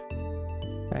 Hold on.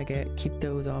 Keep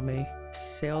those on me.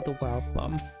 Sell the wild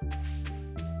plum.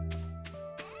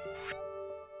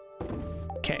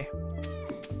 Okay.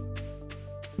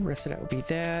 The rest of that would be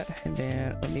that, and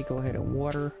then let me go ahead and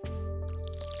water.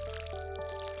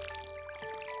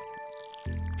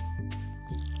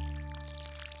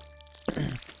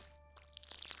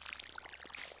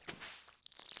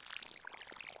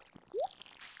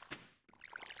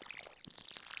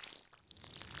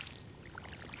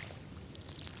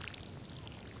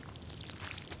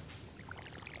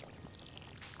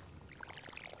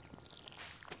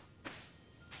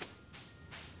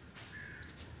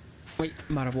 Wait,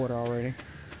 I'm out of water already.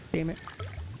 Damn it.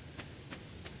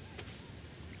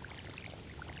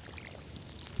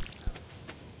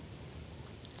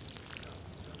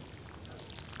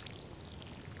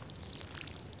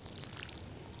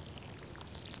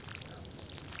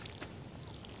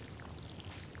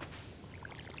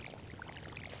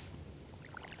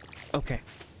 Okay.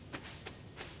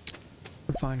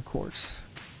 Refined quartz.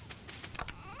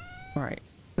 Alright.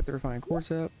 Put the refined quartz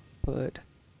up.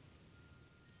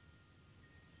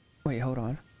 Wait, hold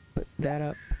on. Put that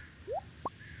up.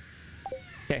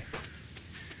 Okay.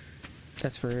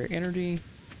 That's for energy.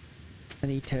 I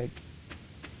need to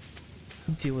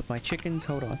deal with my chickens.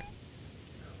 Hold on.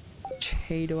 Which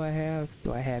hay do I have?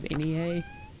 Do I have any hay?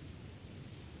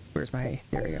 Where's my hay?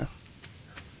 There we go.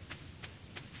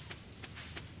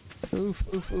 Oof,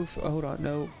 oof, oof. Oh, hold on.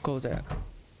 No, close that.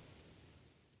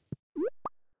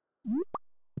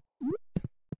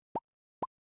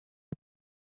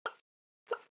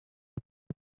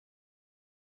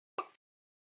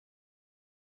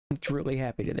 It's really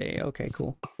happy today. Okay,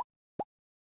 cool.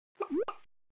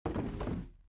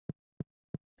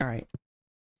 Alright.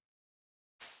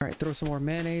 Alright, throw some more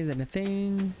mayonnaise in the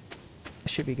thing. It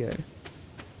should be good.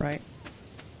 Right?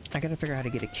 I gotta figure out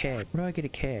how to get a keg. Where do I get a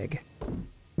keg?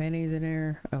 Mayonnaise in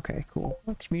there. Okay, cool.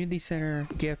 Community center,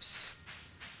 gifts.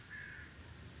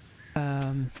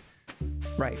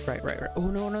 Right. Oh,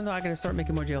 no. I gotta start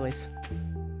making more jellies.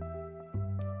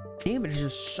 Damn it, there's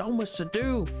just so much to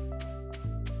do.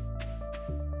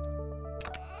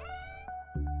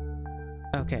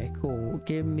 Okay, cool.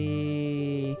 Give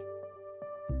me...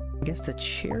 I guess the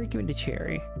cherry? Give me the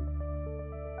cherry.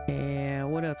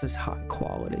 And what else is hot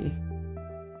quality?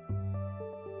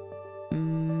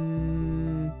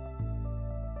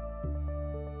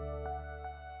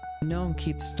 No, I'm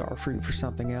keep the star fruit for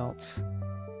something else.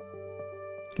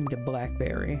 Give me the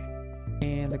blackberry.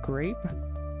 And the grape?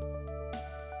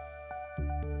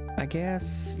 I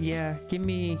guess, yeah, give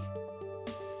me...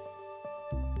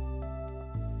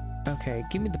 Okay,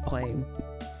 give me the plain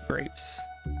grapes.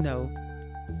 No.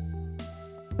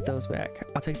 Put those back.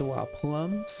 I'll take the wild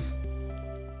plums.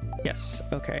 Yes,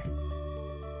 okay.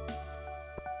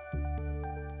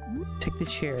 Take the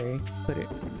cherry, put it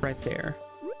right there.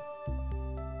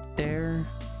 There.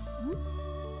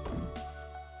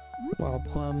 Wild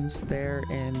plums there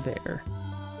and there.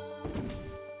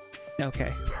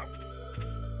 Okay.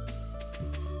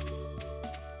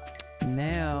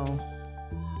 Now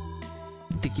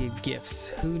to give gifts.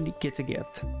 Who gets a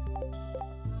gift?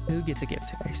 Who gets a gift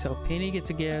today? So Penny gets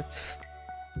a gift.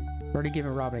 Already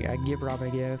given Robin. I give Robin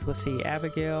a gift. Let's see.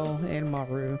 Abigail and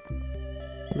Maru.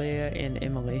 Leah and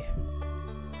Emily.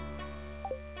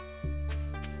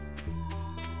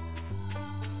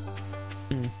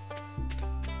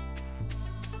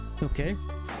 Okay.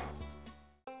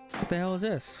 What the hell is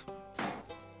this?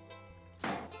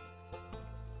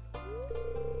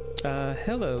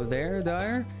 Hello there,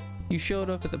 Dyer. You showed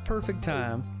up at the perfect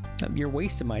time. You're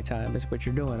wasting my time is what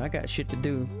you're doing. I got shit to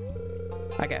do.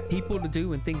 I got people to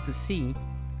do and things to see.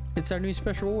 It's our new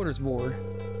special orders board.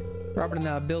 Robin and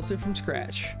I built it from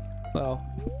scratch. Well,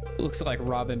 looks like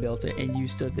Robin built it and you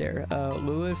stood there.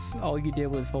 Lewis, all you did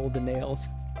was hold the nails.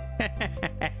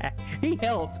 He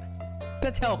helped.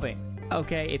 That's helping.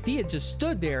 Okay, if he had just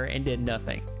stood there and did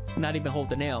nothing, not even hold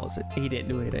the nails, he didn't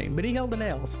do anything, but he held the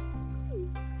nails.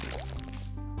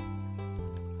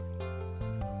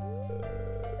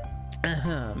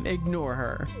 Ignore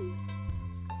her.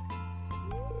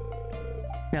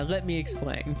 Now let me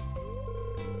explain.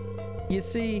 You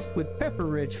see, with Pepper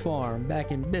Ridge Farm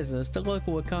back in business, the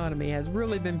local economy has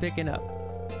really been picking up.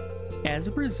 As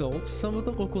a result, some of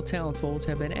the local townsfolk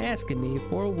have been asking me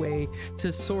for a way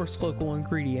to source local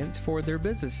ingredients for their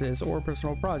businesses or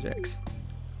personal projects.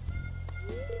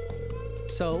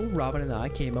 So, Robin and I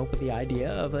came up with the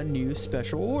idea of a new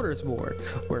special orders board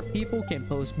where people can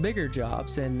post bigger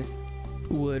jobs and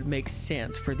would make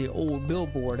sense for the old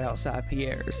billboard outside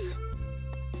Pierre's.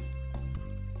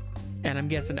 And I'm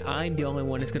guessing I'm the only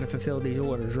one that's going to fulfill these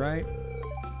orders, right?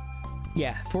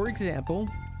 Yeah, for example,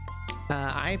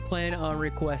 I plan on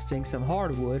requesting some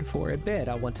hardwood for a bed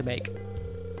I want to make.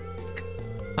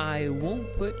 I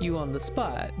won't put you on the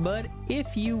spot, but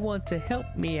if you want to help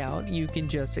me out, you can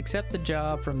just accept the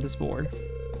job from this board.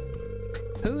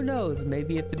 Who knows,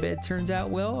 maybe if the bed turns out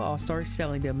well, I'll start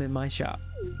selling them in my shop.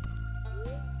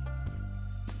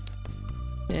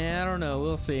 Yeah, I don't know,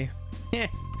 we'll see. I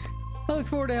look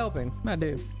forward to helping, I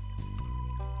do.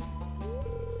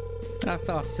 I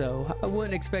thought so. I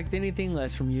wouldn't expect anything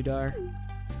less from you, Dar.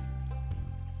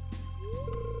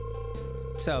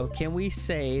 So, can we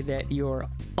say that you're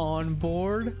on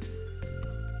board?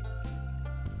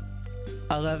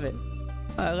 I love it.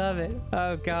 I love it.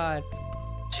 Oh, God.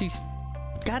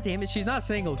 God damn it, she's not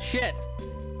single. Shit.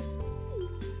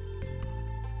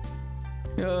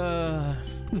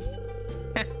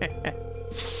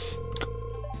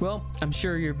 Well, I'm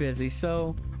sure you're busy,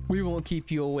 so we won't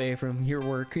keep you away from your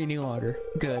work any longer.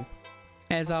 Good.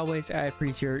 As always, I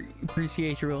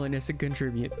appreciate your willingness to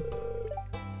contribute.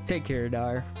 Take care,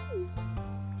 Dar.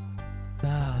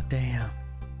 Oh, damn.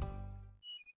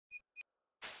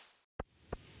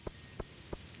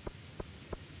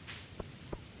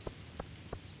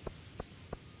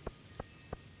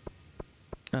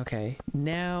 Okay,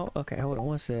 now, okay, hold on,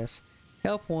 what's this?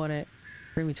 Help wanted.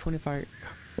 Bring me 25.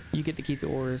 You get to keep the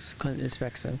orders. Clinton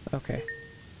inspects them. Okay.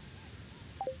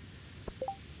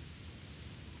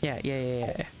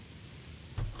 Yeah.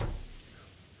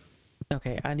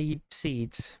 Okay, I need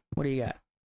seeds. What do you got?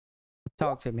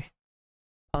 Talk to me.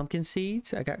 Pumpkin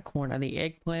seeds. I got corn. I need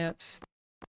eggplants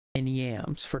and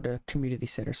yams for the community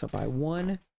center. So buy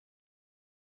one.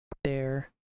 There,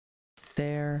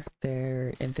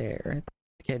 and there.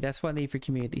 Okay, that's what I need for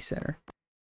community center.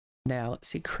 Now, let's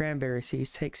see. Cranberry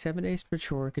seeds. Take 7 days to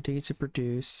mature. Continue to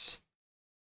produce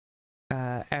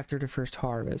after the first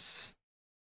harvest.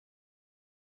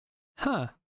 Huh.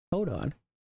 Hold on.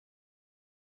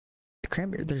 The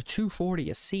cranberry, they're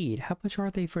 $2.40 a seed. How much are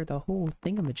they for the whole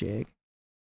thingamajig?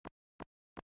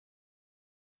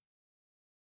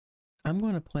 I'm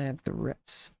going to plant the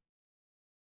rest.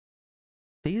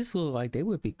 These look like they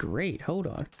would be great. Hold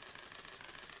on.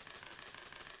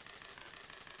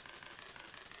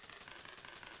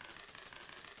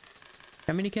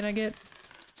 How many can I get?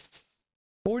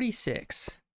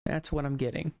 46. That's what I'm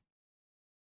getting.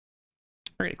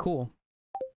 All right, cool.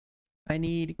 I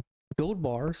need gold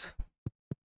bars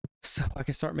so I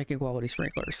can start making quality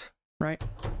sprinklers, right?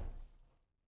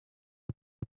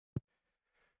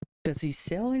 Does he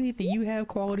sell anything? You have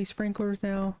quality sprinklers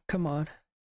now? Come on.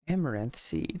 Amaranth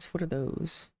seeds. What are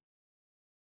those?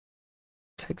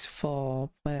 Takes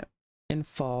fall. Plant in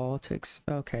fall. Takes...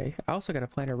 Okay. I also got to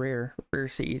plant a rare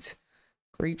seeds.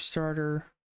 Grape starter.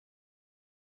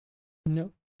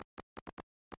 Nope.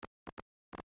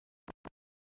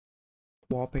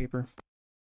 Wallpaper.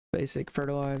 Basic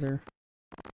fertilizer.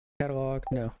 Catalog.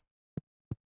 No.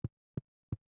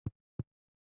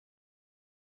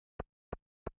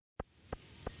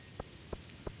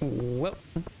 Well.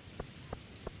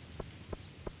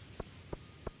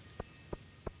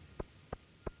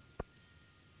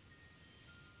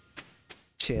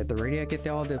 Shit, the ready I get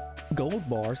all the gold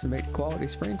bars to make quality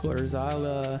sprinklers,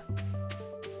 I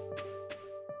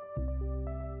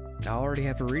already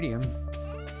have iridium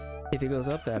if it goes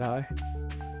up that high.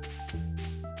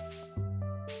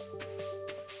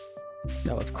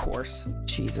 No, of course.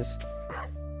 Jesus.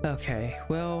 Okay,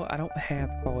 well, I don't have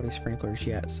quality sprinklers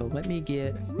yet, so let me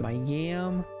get my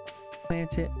yam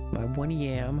planted, my one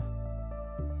yam,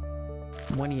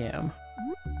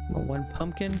 my one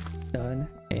pumpkin, done,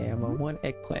 and my one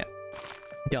eggplant,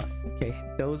 done. Okay,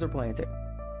 those are planted.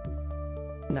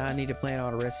 Now I need to plant all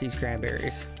the rest of these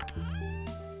cranberries.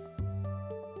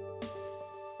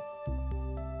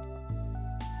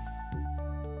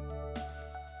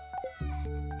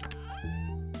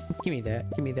 Give me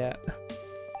that, give me that.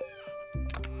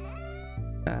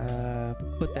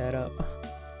 Put that up.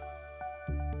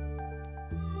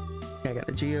 I got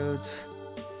the geodes.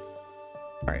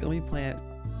 All right, let me plant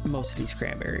most of these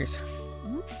cranberries.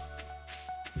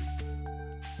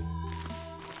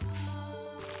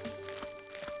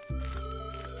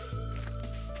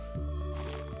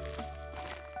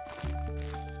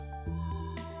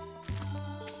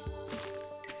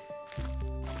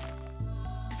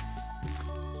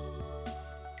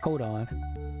 Hold on.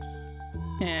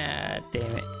 Ah,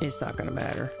 damn it. It's not gonna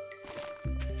matter.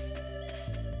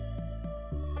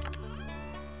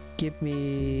 Give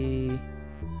me...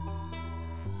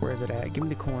 Where is it at? Give me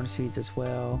the corn seeds as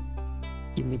well.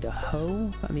 Give me the hoe.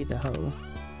 I need the hoe.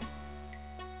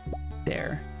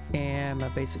 There. And my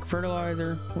basic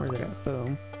fertilizer. Where is it at?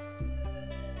 Boom.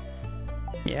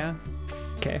 Yeah?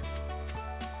 Okay.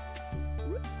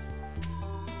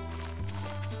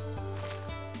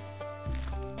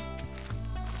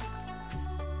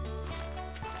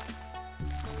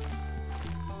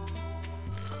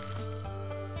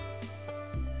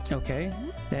 Okay,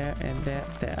 that and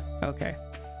that. Okay.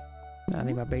 Now I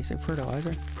need my basic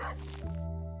fertilizer.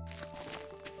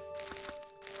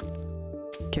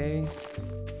 Okay.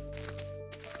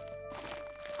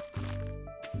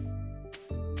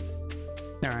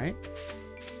 All right.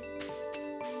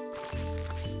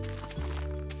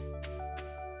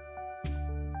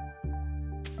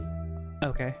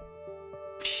 Okay.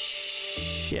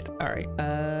 Shit. All right.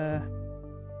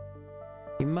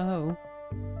 Give me my hoe.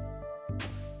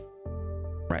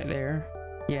 Right there.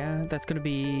 Yeah, that's gonna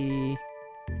be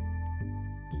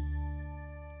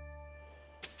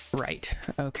right.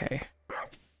 Okay.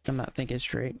 I'm not thinking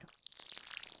straight.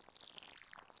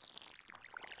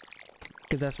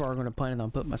 Because that's where I'm gonna plan on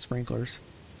putting my sprinklers.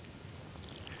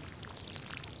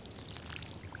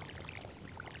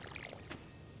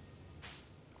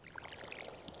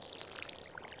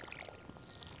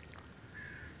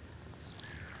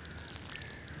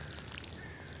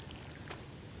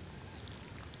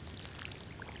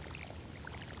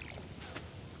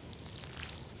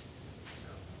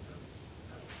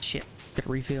 Shit, get a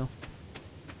refill.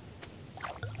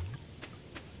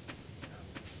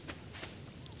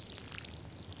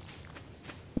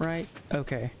 Right,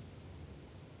 okay.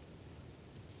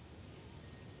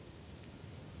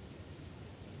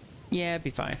 Yeah, it'd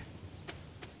be fine.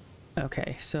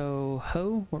 Okay, so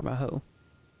hoe, where's my hoe?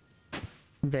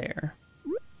 There.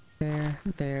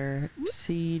 There,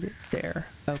 seed, there.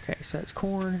 Okay, so that's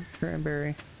corn,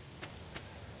 cranberry.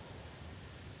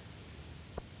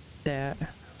 That,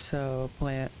 so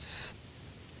plants.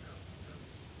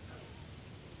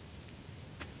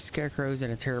 Scarecrow's in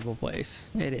a terrible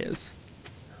place. It is.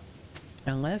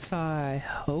 Unless I,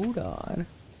 hold on.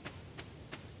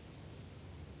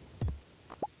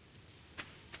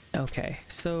 Okay,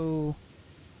 so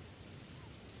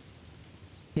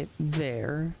hit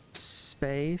there,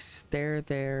 space, there,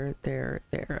 there, there,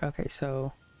 there. Okay,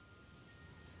 so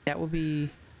that would be...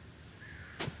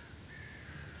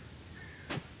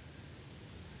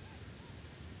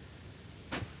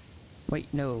 Wait,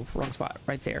 no, wrong spot.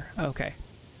 Right there. Okay.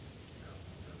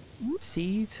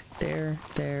 Seeds, there,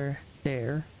 there,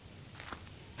 there.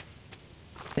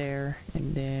 There,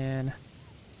 and then...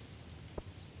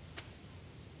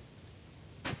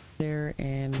 there,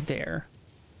 and there.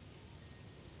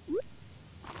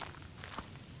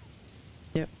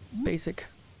 Yep, basic.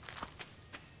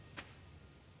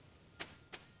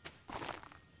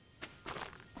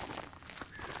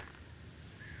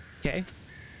 Okay.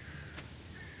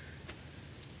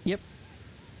 Yep.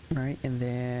 All right, and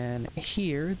then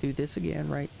here, do this again,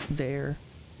 right there,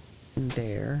 and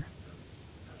there.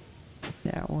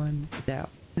 That one, that...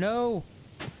 No!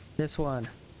 This one.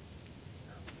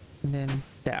 And then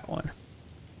that one.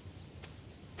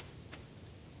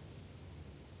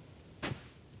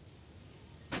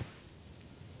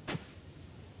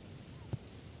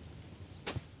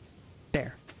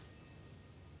 There.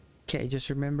 Okay, just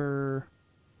remember...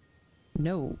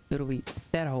 No, it'll be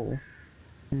that hole.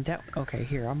 And that... Okay,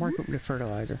 here, I'm working with the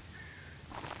fertilizer.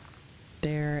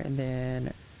 There, and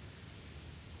then...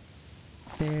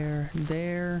 there,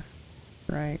 there,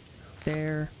 right,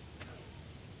 there,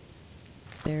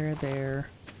 there, there,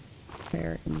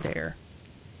 there, and there.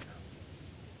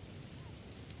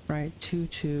 Right, 2,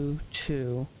 2,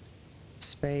 2,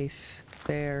 space,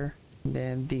 there, and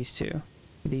then these two,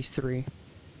 these three.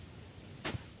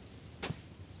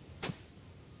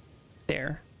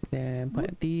 There, then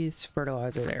plant these,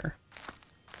 fertilizer there.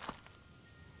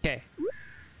 Okay.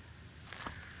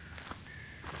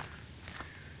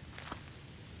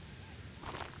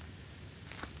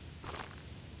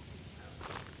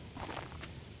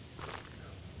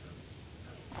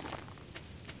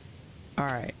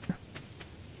 Alright.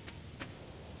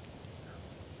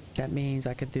 That means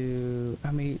I could do...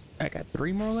 How many? I got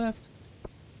 3 more left.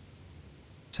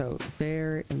 So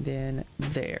there, and then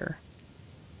there.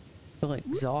 I feel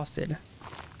exhausted.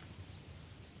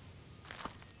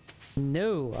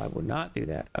 No, I would not do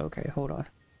that. Okay, hold on.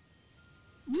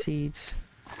 Seeds.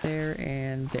 There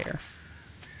and there.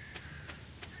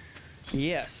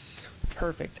 Yes.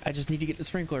 Perfect. I just need to get the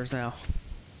sprinklers now.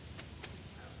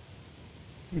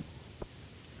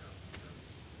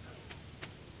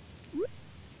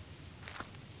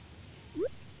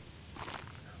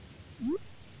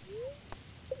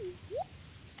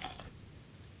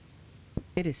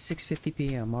 It is 6:50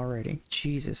 p.m. already.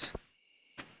 Jesus.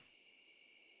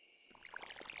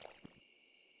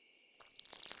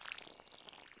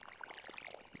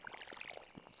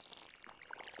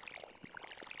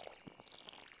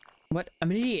 What? I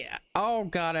mean, yeah. Oh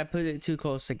god, I put it too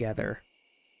close together.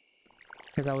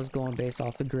 Because I was going based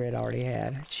off the grid I already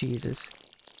had. Jesus.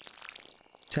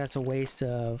 So that's a waste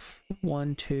of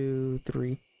 1, 2,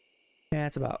 3. Yeah,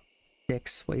 it's about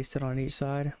 6 wasted on each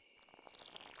side.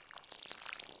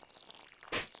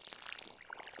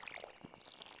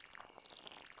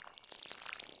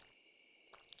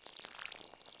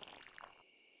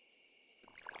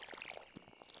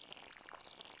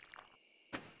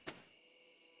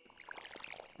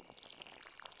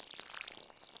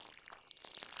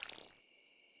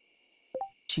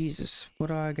 Jesus, what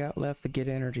do I got left to get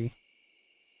energy?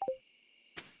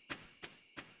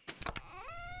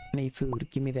 I need food.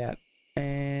 Give me that.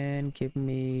 And give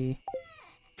me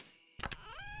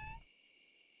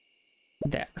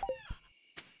that.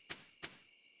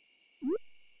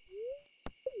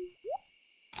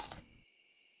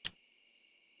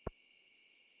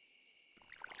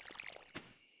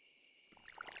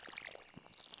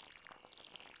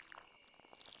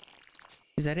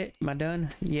 Is that it? Am I done?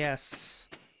 Yes.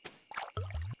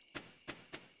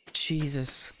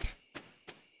 Jesus.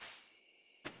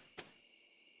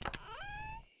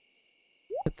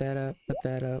 Put that up, put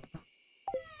that up.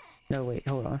 No, wait,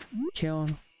 hold on.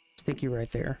 Kiln, stick you right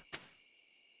there.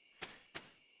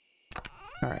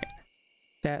 Alright.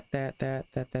 That. Put that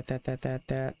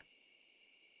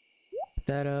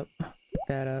up, put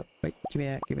that up. Wait, give me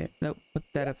that, give me it. Nope, put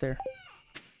that up there.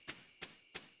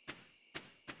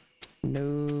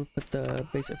 No, put the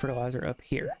basic fertilizer up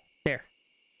here. There.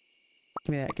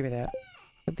 Give me that, give me that.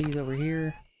 Put these over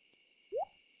here.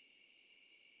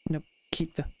 Nope,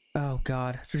 keep the... Oh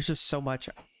god, there's just so much.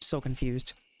 I'm so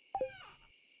confused.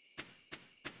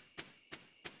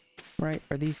 Right,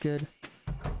 are these good?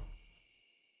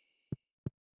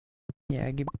 Yeah,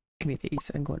 give me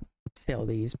these. I'm going to sell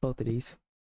these, both of these.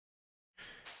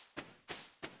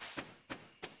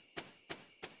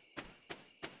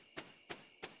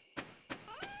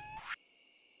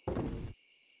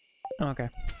 Okay.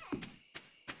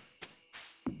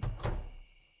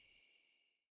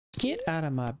 Get out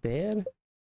of my bed.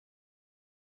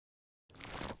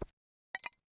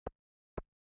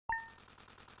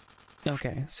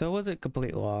 Okay, so it was a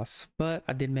complete loss, but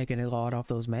I did make a lot off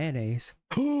those mayonnaise.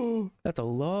 That's a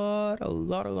lot.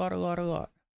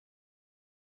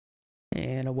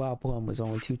 And a wild plum was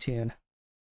only 210.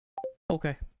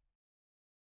 Okay.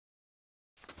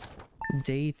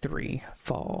 Day 3,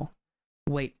 fall.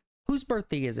 Wait, whose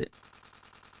birthday is it?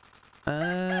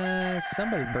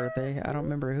 Somebody's birthday. I don't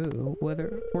remember who.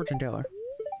 Weather, fortune teller.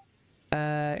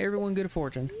 Everyone good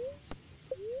fortune.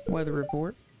 Weather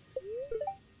report.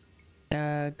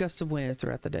 Gust of winds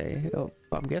throughout the day. Oh,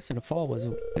 I'm guessing the fall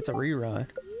it's a rerun.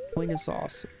 Queen of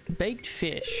sauce. Baked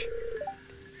fish.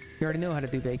 You already know how to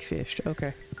do baked fish.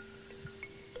 Okay.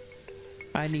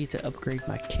 I need to upgrade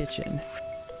my kitchen.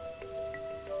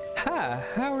 Hi,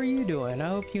 how are you doing? I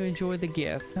hope you enjoyed the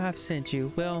gift I've sent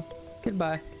you. Well,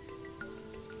 goodbye.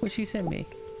 What she sent me?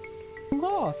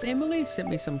 Cloth. Emily sent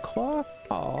me some cloth.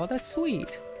 Aw, that's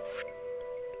sweet.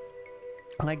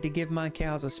 I like to give my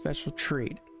cows a special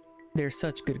treat. They're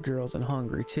such good girls and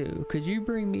hungry too. Could you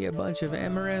bring me a bunch of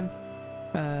amaranth?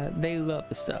 They love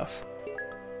the stuff.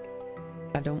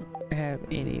 I don't have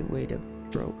any way to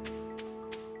grow.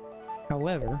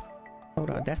 However, hold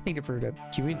on, that's needed for the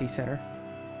community center.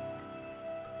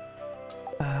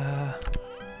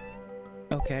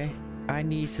 Okay, I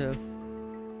need to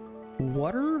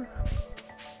water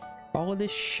all of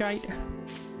this shite.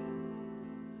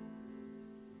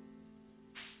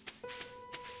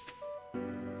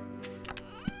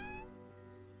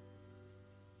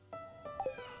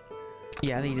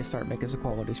 Yeah, I need to start making some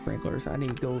quality sprinklers. I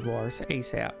need gold bars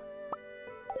ASAP.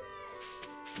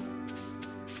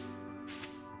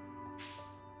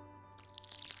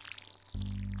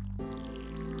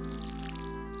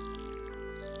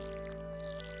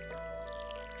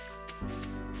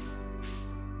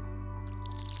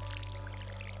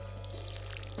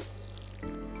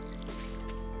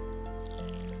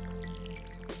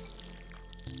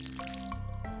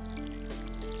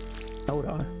 Hold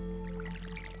on.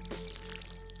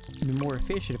 It'd be more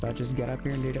efficient if I just got up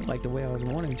here and did it like the way I was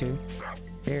wanting to.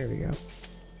 There we go.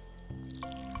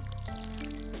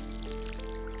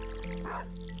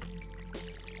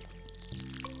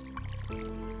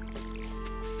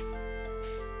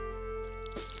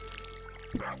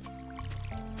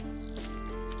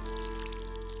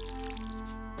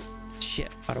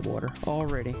 Shit, out of water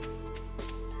already.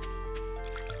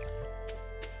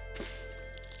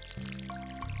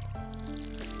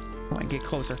 Come on, get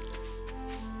closer.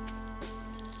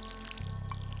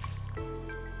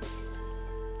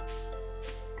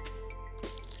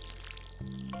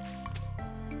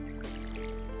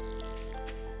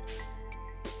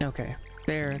 Okay,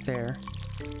 there.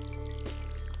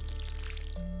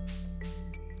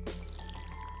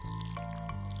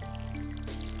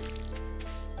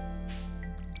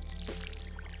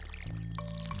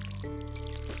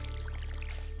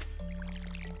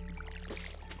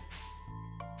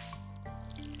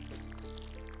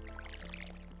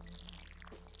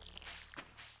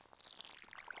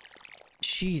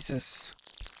 Jesus.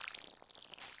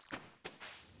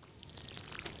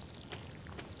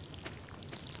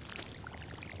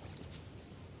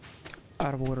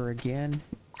 Out of water again.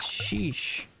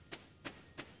 Sheesh.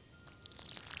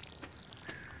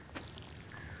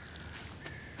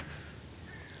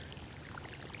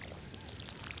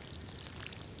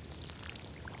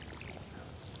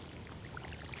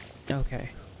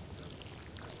 Okay.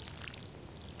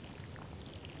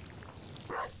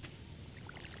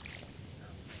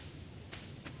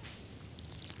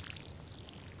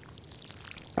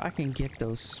 If I can get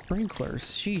those sprinklers,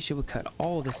 sheesh, it would cut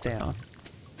all this down.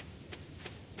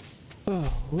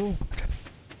 Oh, Lord.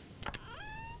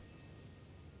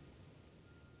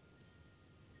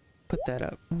 Put that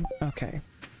up. Okay.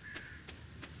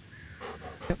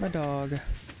 Get my dog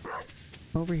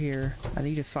over here. I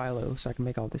need a silo so I can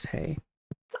make all this hay.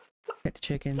 Pet the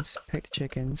chickens. Pet the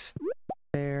chickens.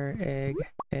 There. Egg.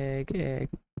 Egg. Egg.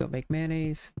 Go make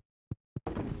mayonnaise.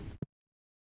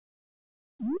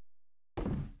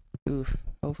 Oof.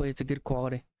 Hopefully it's a good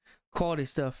quality. Quality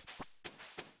stuff.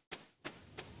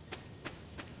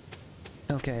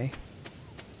 Okay.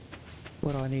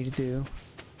 What do I need to do?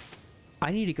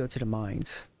 I need to go to the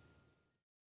mines.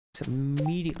 It's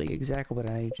immediately exactly what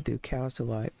I need to do. Cows to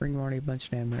light. Bring Marty a bunch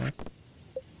of amaranth.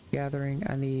 Gathering.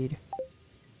 I need...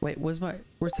 Wait, where's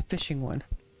the fishing one?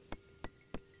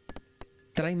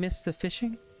 Did I miss the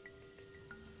fishing?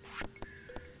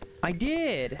 I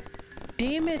did!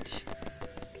 Damn it!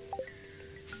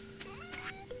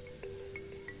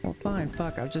 Well, fine,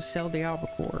 fuck, I'll just sell the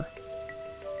albacore.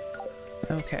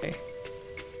 Okay.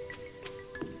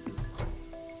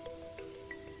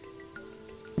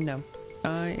 No,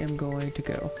 I am going to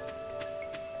go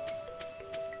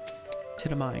to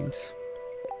the mines.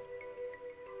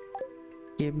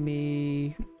 Give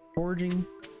me foraging.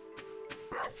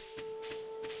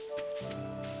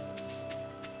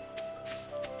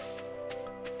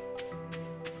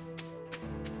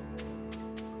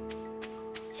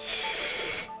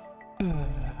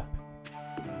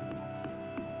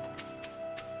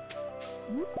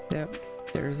 Yep,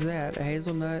 there's that. A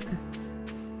hazelnut.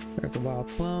 There's a wild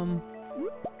plum.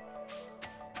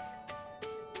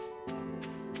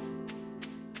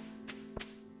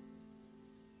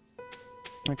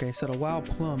 Okay, so the wild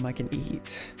plum I can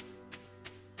eat.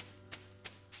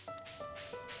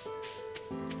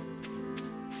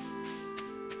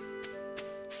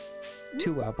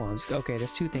 Two wild plums. Okay,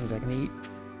 there's two things I can eat.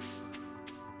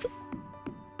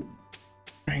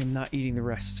 I am not eating the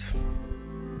rest.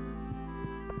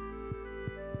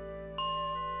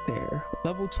 There.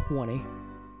 Level 20.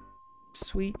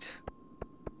 Sweet.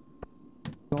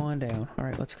 Go on down.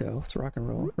 Alright, let's go. Let's rock and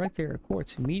roll. Right there,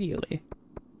 quartz immediately.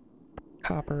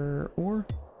 Copper ore.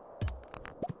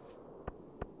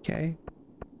 Okay.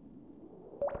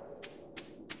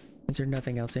 Is there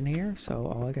nothing else in here? So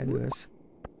all I gotta do is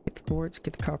get the quartz,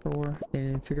 get the copper ore,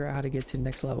 then figure out how to get to the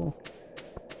next level.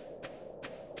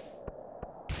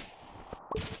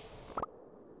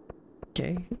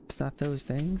 Okay, it's not those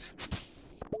things.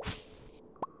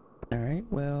 Alright,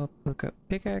 well, look up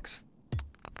pickaxe.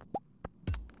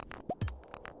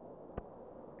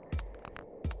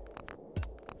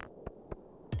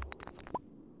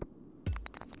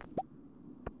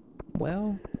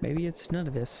 Well, maybe it's none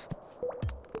of this.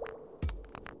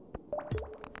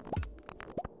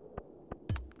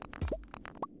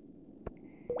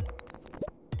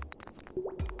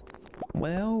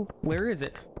 Well, where is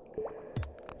it?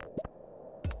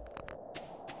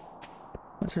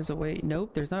 Unless there's a way.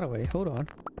 Nope, there's not a way. Hold on.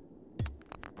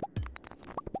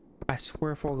 I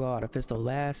swear for God, if it's the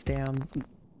last damn...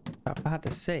 I'm about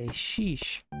to say,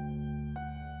 sheesh.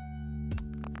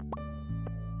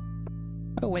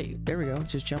 Oh wait, there we go.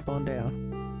 Just jump on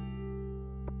down.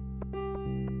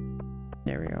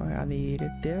 There we go. I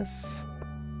needed this.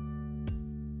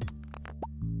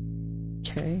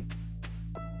 Okay.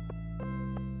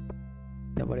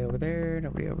 Nobody over there.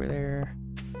 Nobody over there.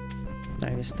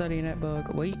 Not even studying that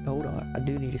bug. Wait, hold on. I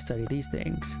do need to study these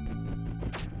things.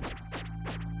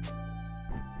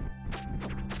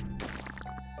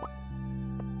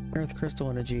 Earth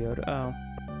crystal and a geode. Oh.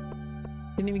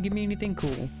 Didn't even give me anything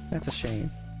cool. That's a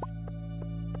shame.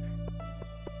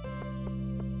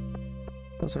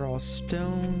 Those are all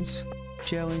stones.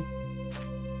 Jelly.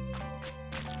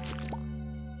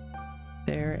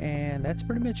 There, and that's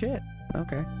pretty much it.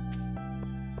 Okay.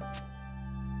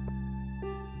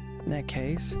 In that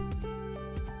case.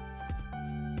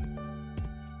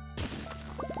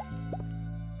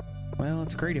 Well,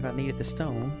 it's great if I needed the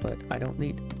stone, but I don't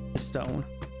need the stone.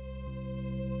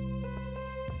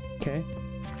 Okay.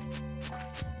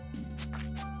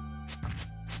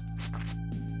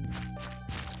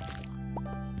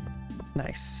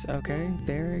 Nice. Okay,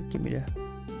 there. Give me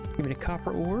the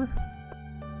copper ore.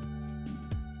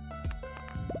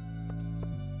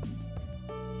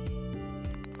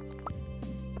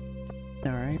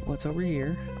 All right, what's over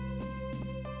here?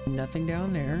 Nothing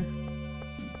down there.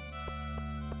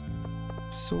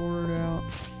 Sword out.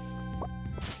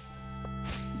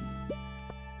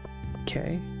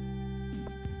 Okay.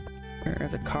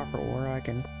 There's a copper ore. I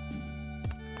can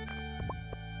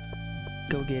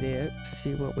go get it,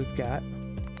 see what we've got.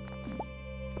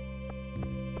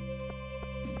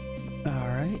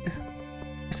 Alright.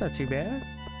 It's not too bad.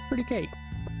 Pretty cake.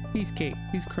 Piece cake.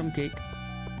 Piece crumb cake.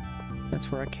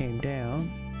 That's where I came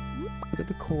down. Look at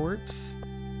the quartz.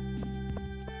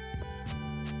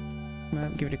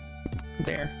 Give it a...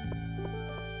 There.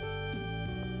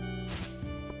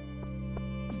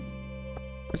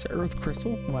 There's an earth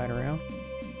crystal lying around.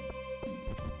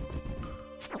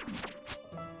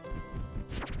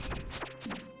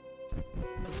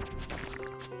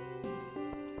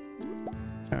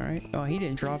 Alright. Oh, he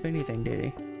didn't drop anything, did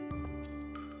he?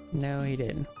 No, he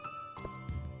didn't.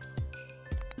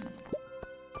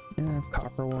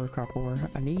 Copper ore, copper ore.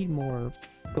 I need more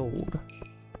gold.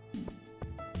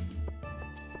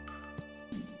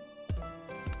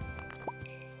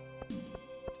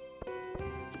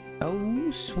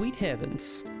 Oh, sweet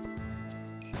heavens.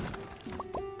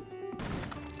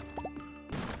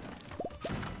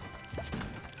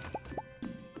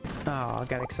 Oh, I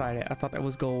got excited. I thought that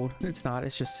was gold. It's not,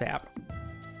 it's just sap.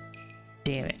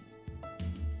 Damn it.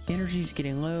 Energy's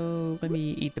getting low. Let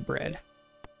me eat the bread.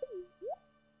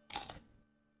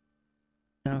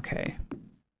 Okay.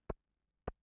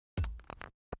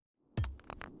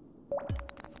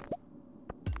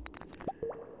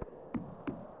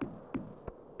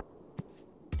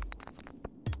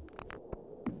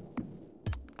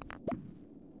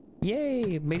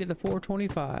 Yay! Made it to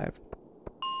 425.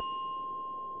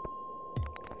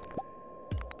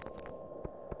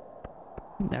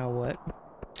 Now what?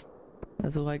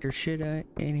 Doesn't look like there's shit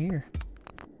in here.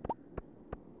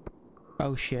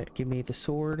 Oh shit, give me the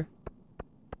sword.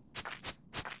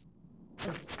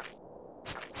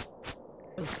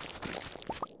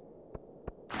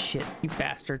 Shit, you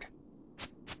bastard.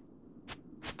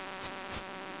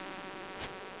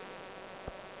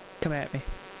 Come at me.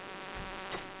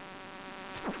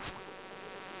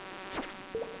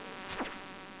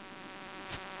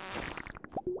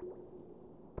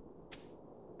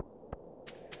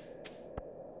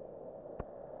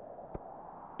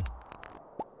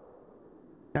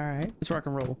 Alright, let's rock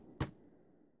and roll.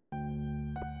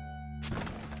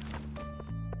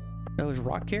 Those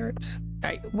rock carrots?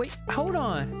 Wait, hold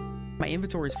on. My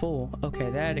inventory's full. Okay,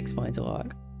 that explains a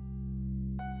lot.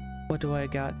 What do I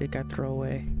got that I throw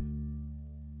away?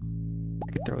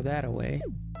 I could throw that away.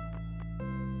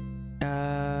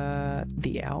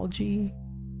 The algae?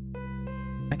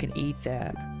 I can eat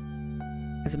that.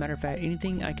 As a matter of fact,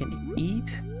 anything I can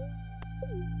eat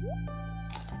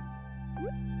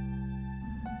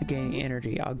to gain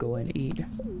energy, I'll go and eat.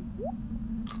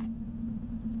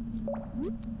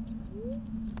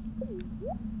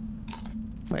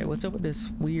 Wait, what's up with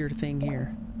this weird thing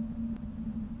here?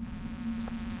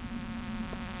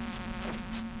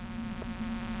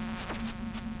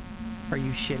 Are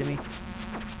you shitting me?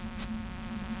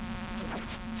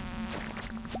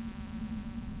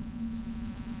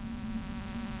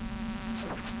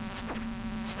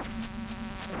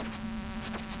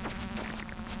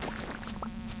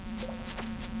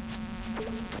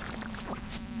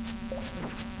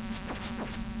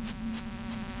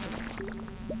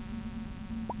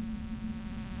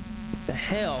 The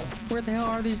hell? Where the hell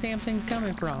are these damn things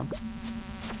coming from?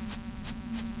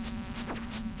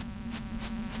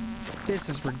 This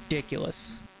is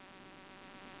ridiculous.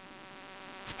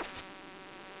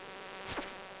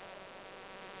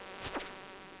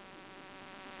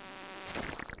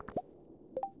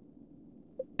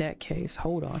 That case,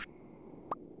 hold on.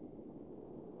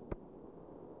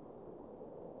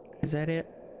 Is that it?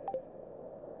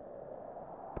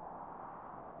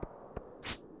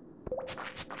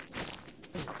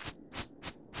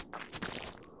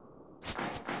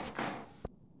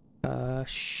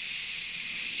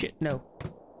 Shit, no.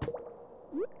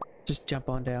 Just jump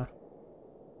on down.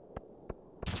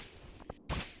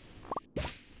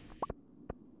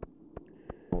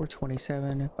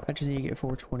 $427. I just need to get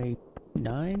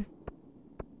 $429.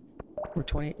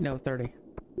 $420. No, 30.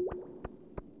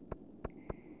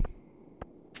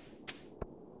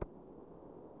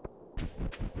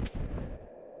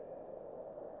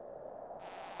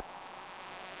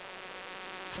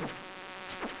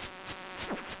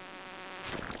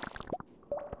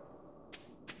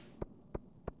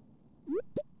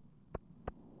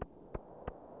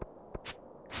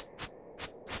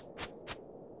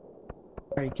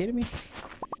 Are you kidding me?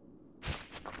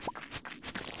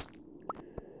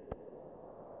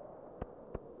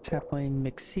 Sapling,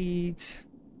 mixed seeds.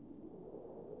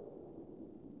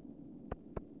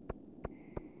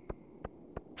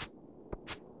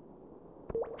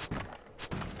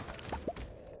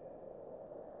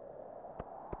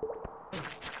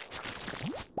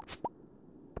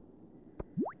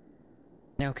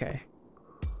 Okay.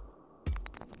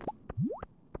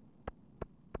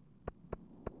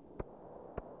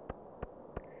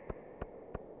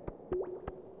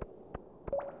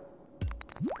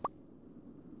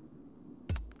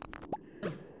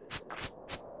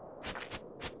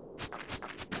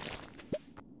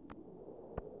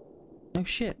 Oh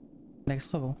shit.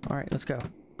 Next level. Alright, let's go.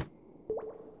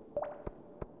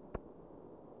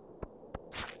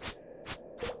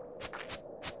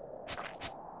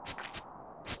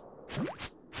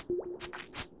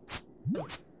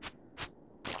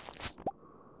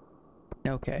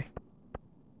 Okay.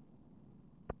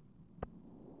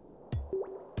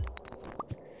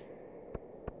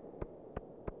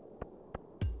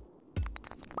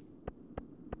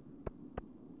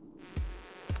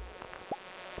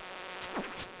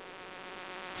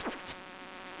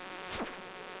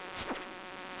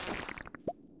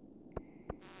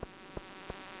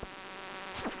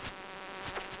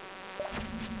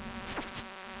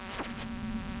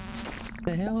 What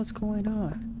the hell is going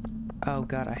on? Oh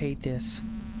god, I hate this.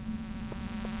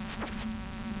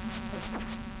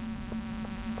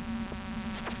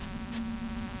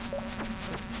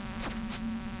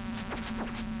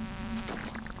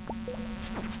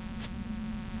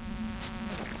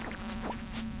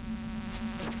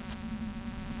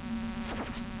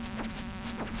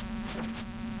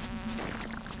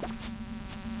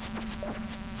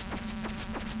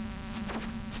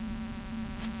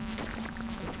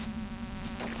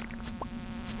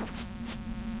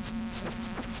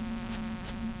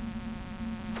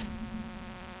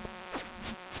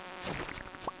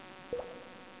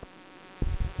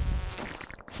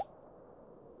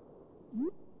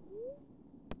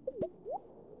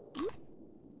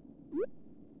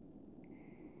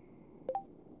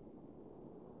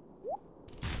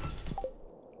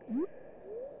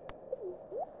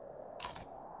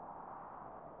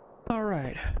 All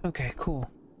right. Okay, cool.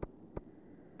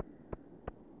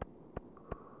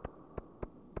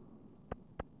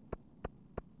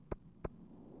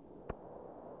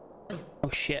 Oh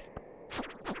shit.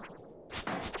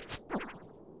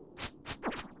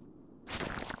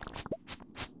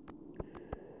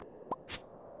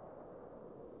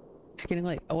 It's getting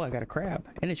late. Oh, I got a crab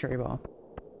and a cherry bomb.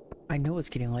 I know it's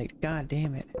getting late. God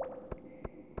damn it.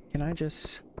 Can I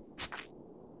just...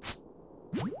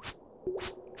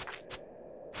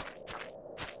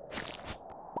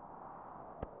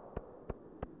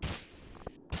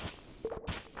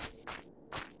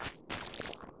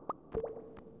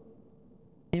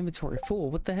 Inventory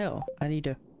full. What the hell? I need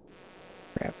to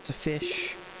grab a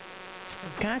fish.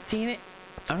 God damn it.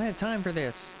 I don't have time for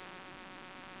this.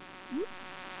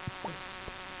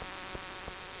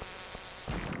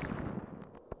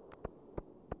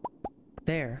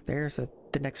 There's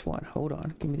the next one. Hold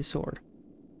on. Give me the sword.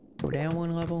 Go down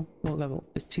one level. What level?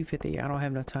 It's 250. I don't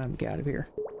have enough time to get out of here.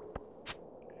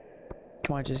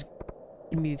 Come on, just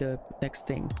give me the next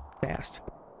thing fast.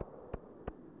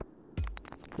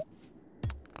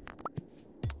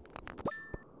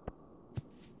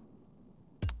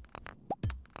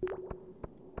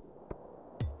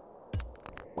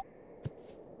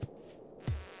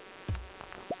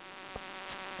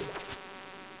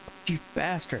 You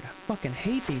bastard. I fucking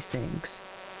hate these things.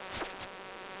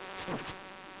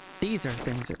 These are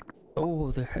things that...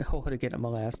 Oh, the hell to get on my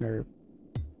last nerve.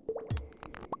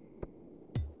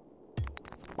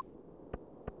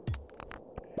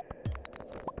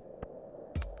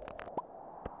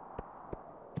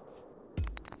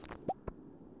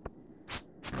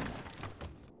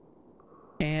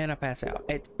 And I pass out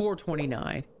at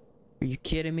 429. Are you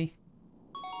kidding me?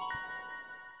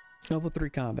 Level 3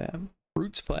 combat.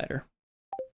 Root splatter.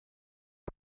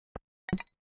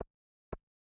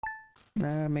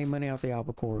 I made money off the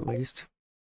albacore at least.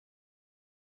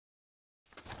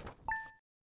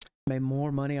 Made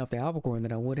more money off the albacore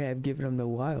than I would have given him to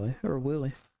Wiley or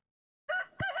Willie.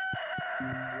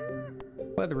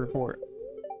 Weather report.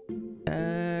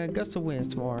 Gust of winds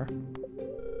tomorrow.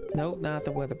 Nope, not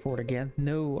the weather report again.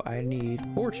 No, I need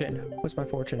fortune. What's my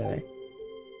fortune today?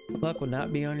 Luck will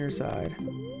not be on your side.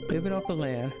 Living off the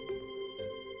land.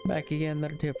 Back again,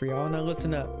 another tip for y'all. Now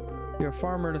listen up. You're a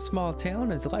farmer in a small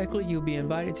town. It's likely you'll be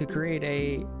invited to create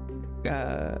a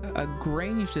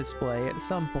grange display at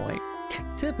some point.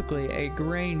 Typically, a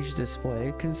grange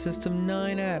display consists of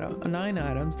 9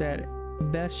 items that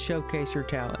best showcase your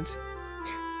talents.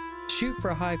 Shoot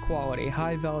for high quality,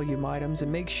 high volume items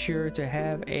and make sure to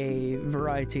have a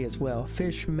variety as well.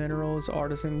 Fish, minerals,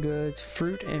 artisan goods,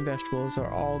 fruit, and vegetables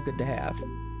are all good to have.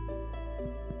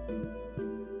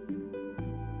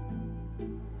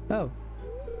 Oh,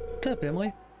 what's up,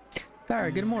 Emily?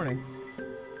 Alright, good morning.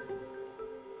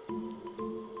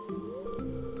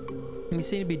 You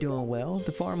seem to be doing well.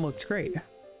 The farm looks great.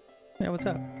 Yeah, what's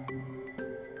up?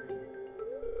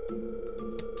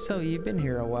 So, you've been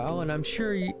here a while, and I'm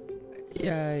sure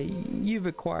you've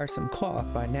acquired some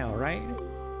cloth by now, right?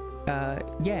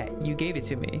 Yeah, you gave it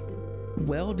to me.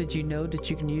 Well, did you know that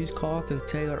you can use cloth to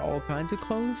tailor all kinds of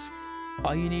clothes?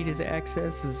 All you need is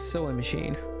access to a sewing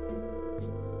machine.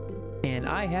 And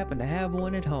I happen to have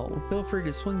one at home. Feel free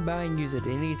to swing by and use it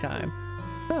at any time.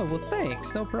 Oh, well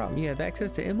thanks, no problem. You have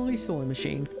access to Emily's sewing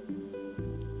machine.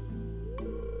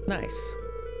 Nice.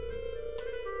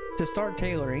 To start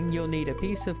tailoring, you'll need a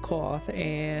piece of cloth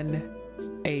and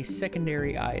a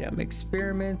secondary item.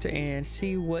 Experiment and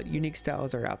see what unique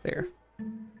styles are out there.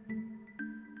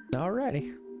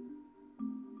 Alrighty.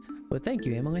 Well, thank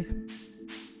you, Emily.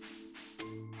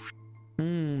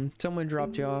 Someone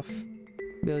dropped you off.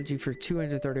 Billed you for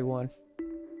 231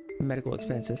 medical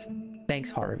expenses.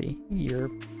 Thanks, Harvey.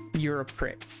 You're a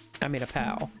prick. I mean a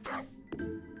pal.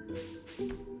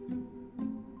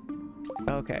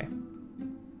 Okay.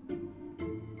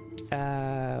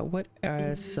 What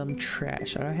some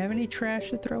trash? I don't have any trash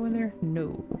to throw in there?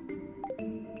 No.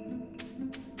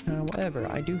 However,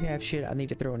 I do have shit I need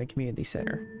to throw in a community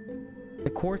center. The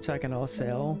quartz I can all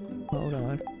sell. Hold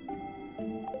on.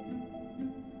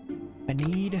 I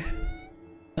need...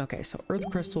 Okay, so earth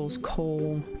crystals,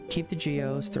 coal, keep the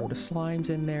geos, throw the slimes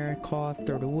in there, cloth,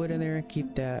 throw the wood in there,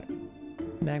 keep that.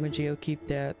 Magma geo, keep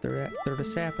that. Throw the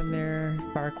sap in there,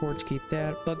 fire quartz, keep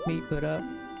that. Bug meat, put up.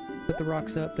 Put the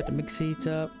rocks up, put the mixed seeds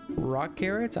up. Rock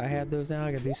carrots, I have those now,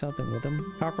 I gotta do something with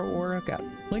them. Copper ore, I've got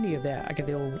plenty of that. I could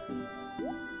do...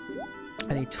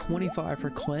 I need 25 for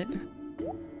Clint.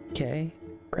 Okay.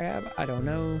 Crab, I don't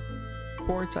know.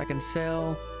 Quartz, I can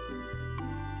sell.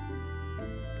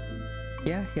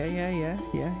 Yeah.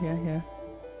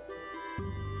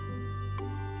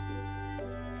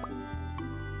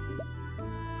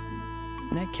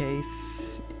 In that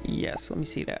case, yes, let me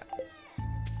see that.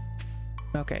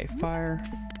 Okay, fire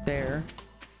there.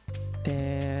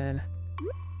 Then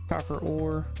copper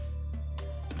ore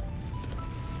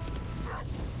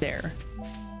there.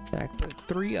 Then I put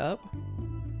 3 up.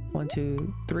 1,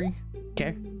 2, 3.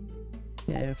 Okay.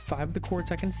 And 5 of the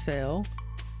quartz I can sell.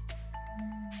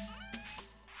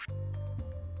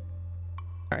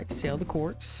 Alright, sell the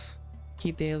quartz.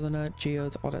 Keep the hazelnut,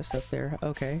 geodes, all that stuff there.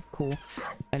 Okay, cool.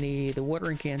 I need the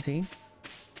watering canteen.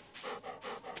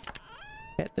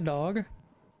 Pet the dog.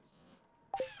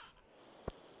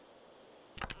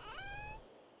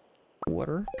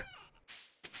 Water.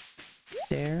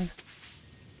 There.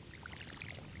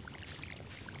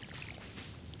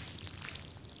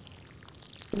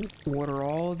 Water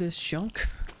all this junk.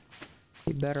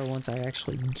 Be better once I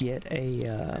actually get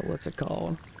a, what's it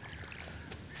called?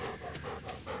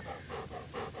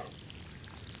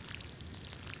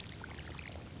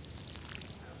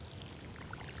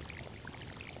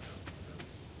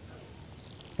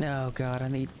 Oh god, I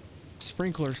need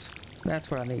sprinklers.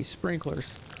 That's what I need,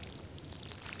 sprinklers.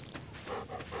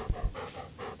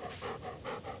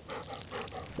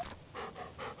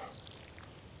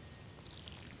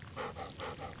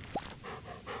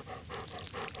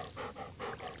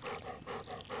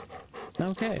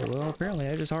 Okay, well apparently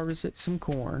I just harvested some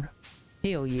corn.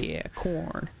 Hell yeah,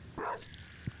 corn.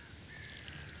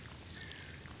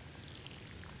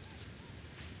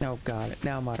 Oh god,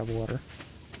 now I'm out of water.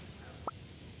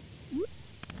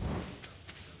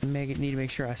 Need to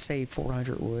make sure I save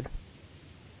 400 wood.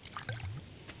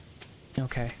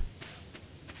 Okay.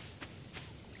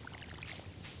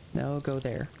 No, go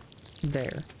there.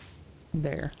 There.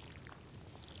 There.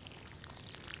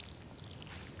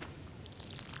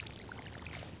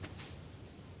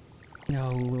 Oh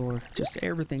lord, just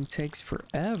everything takes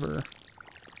forever.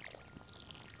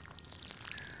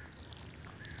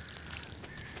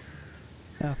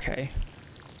 Okay.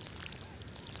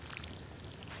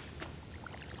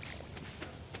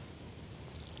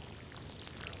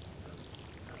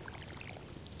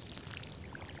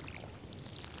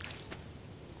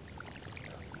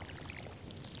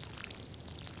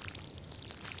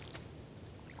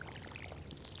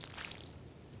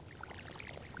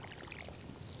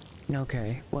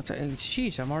 Okay, what's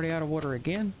sheesh, I'm already out of water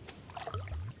again.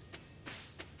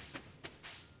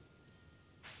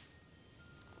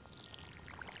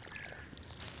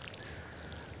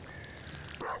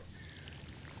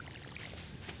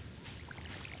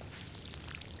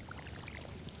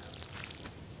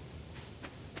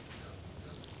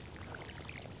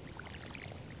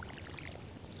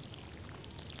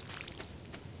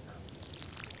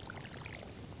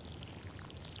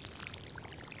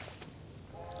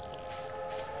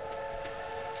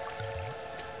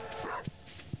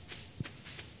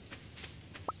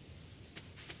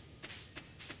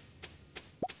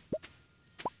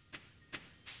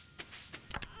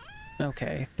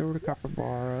 Okay, throw the copper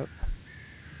bar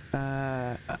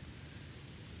up.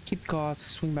 Keep the cost,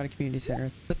 swing by the community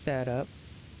center. Put that up.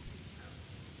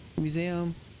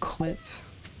 Museum, Clint.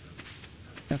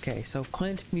 Okay, so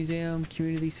Clint, museum,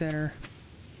 community center.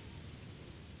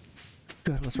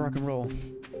 Good, let's rock and roll.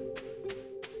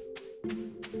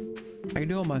 I can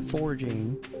do all my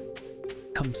foraging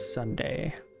come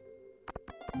Sunday.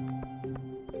 I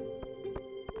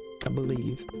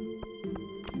believe.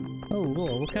 Oh,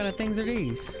 whoa, what kind of things are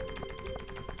these?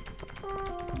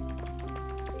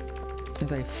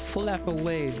 As I flap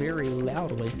away very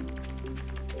loudly.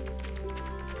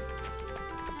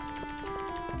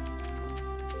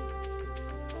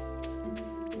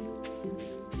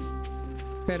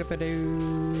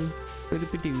 Ba-da-ba-doo.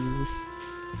 Ba-da-ba-doo.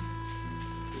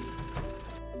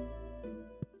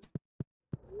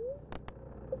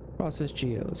 Process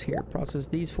geos. Here, process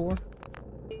these 4.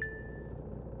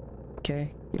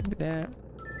 Okay, give me that.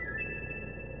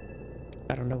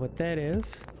 I don't know what that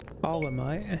is. All of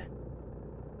my.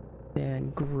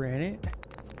 And granite.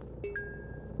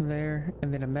 there,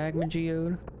 and then a magma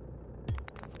geode.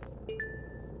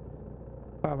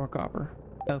 5 more copper.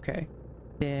 Okay.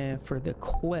 Then for the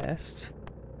quest.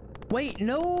 Wait,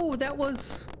 no, that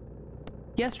was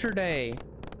yesterday.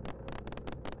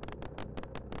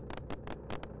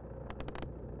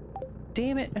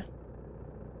 Damn it.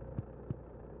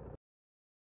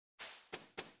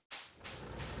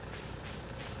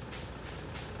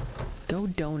 Go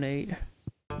donate.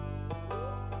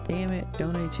 Damn it,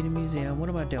 donate to the museum. What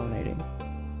am I donating?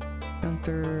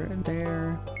 Enter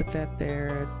there, put that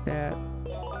there, that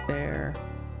there.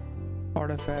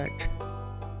 Artifact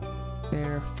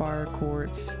there, fire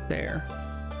quartz there.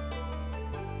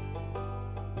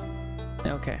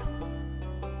 Okay.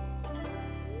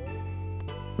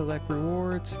 Collect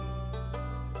rewards.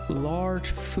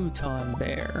 Large futon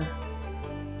bear.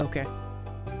 Okay.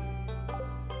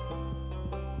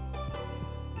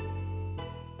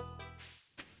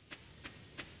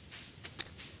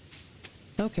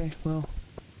 Okay, well,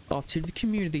 off to the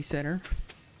community center.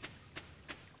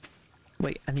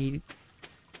 Wait, I need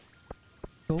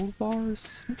gold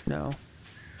bars? No.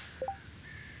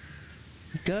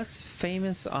 Gus'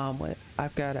 famous omelet.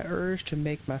 I've got an urge to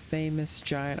make my famous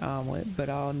giant omelet, but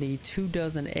I'll need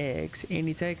 24 eggs.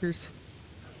 Any takers?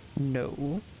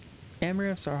 No.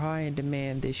 Amaranths are high in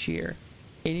demand this year.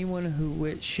 Anyone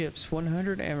who ships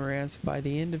 100 amaranths by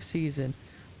the end of season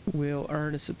will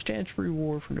earn a substantial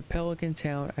reward from the Pelican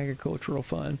Town Agricultural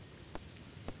Fund.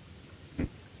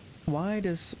 Why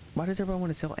does everyone want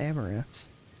to sell amaranths?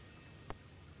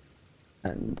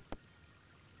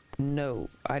 No,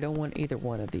 I don't want either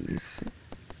one of these.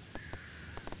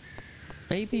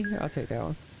 Maybe I'll take that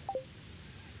one.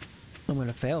 I'm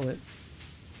gonna fail it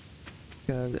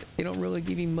because they don't really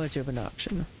give you much of an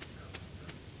option.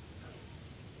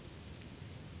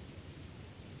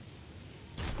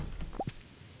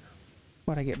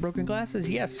 What, I get broken glasses?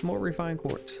 Yes, more refined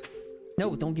quartz.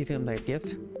 No, don't give him that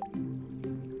gift.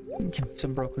 Give him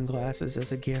some broken glasses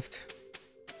as a gift.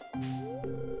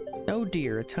 Oh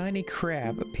dear, a tiny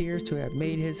crab appears to have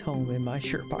made his home in my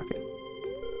shirt pocket.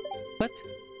 What?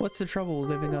 What's the trouble with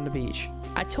living on the beach?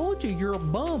 I told you, you're a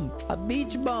bum! A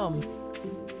beach bum!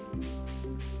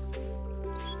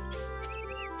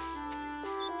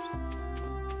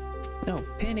 Oh,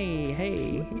 Penny,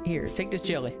 hey, here, take this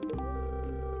jelly.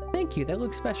 Thank you, that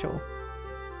looks special.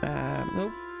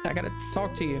 Nope, I gotta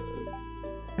talk to you.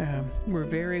 We're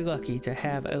very lucky to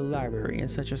have a library in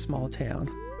such a small town.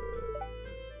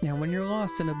 Now, when you're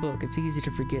lost in a book, it's easy to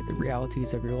forget the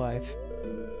realities of your life.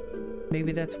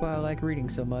 Maybe that's why I like reading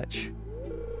so much.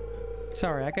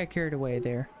 Sorry, I got carried away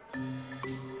there.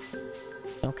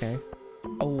 Okay.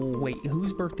 Oh, wait,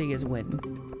 whose birthday is when?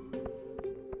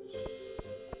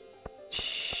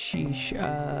 Sheesh,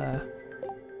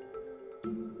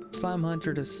 Slime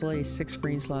hunter to slay 6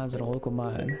 green slimes in a local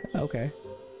mine. Okay.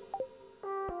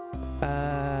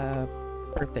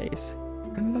 Birthdays.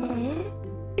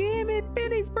 Damn it,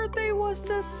 Benny's birthday was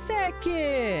the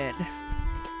 2nd!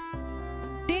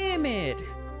 Damn it!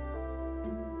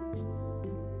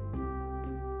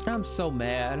 I'm so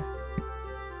mad.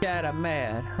 Chat, I'm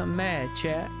mad. I'm mad,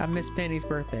 chat. I missed Penny's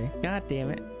birthday. God damn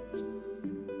it.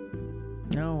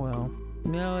 Oh well.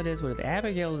 No, it is what it is.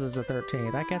 Abigail's is the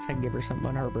 13th. I guess I can give her something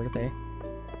on her birthday.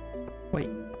 Wait.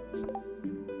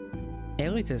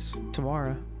 Haley's is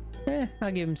tomorrow.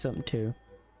 I'll give him something too.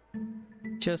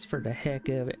 Just for the heck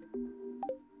of it.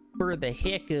 For the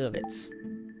heck of it.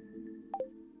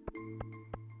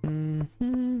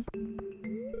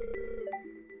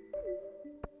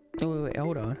 Oh wait,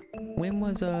 hold on. When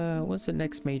was what's the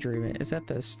next major event? Is that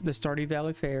the Stardew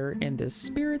Valley Fair and the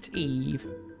Spirits Eve?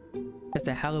 That's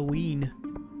the Halloween.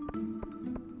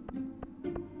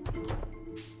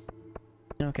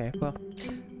 Okay, well,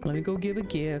 let me go give a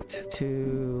gift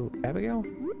to Abigail.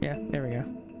 Yeah, there we go.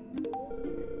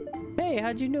 Hey,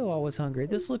 how'd you know I was hungry?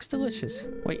 This looks delicious.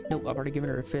 Wait, nope, I've already given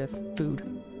her a 5th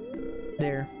food.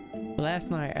 There. Last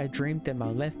night I dreamed that my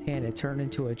left hand had turned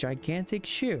into a gigantic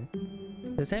shoe.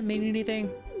 Does that mean anything?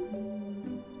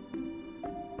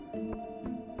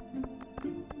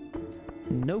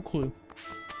 No clue.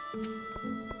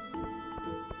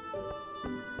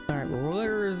 Alright,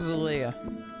 where is Leia?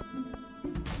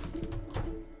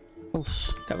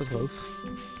 Oof, that was close.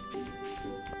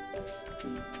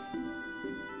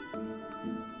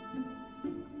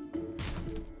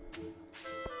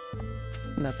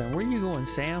 Nothing. Where are you going,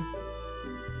 Sam?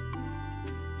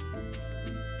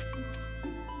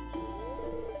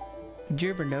 Did you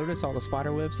ever notice all the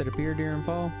spider webs that appear during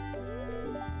fall?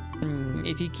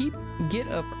 If you get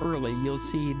up early, you'll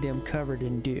see them covered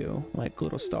in dew, like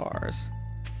little stars.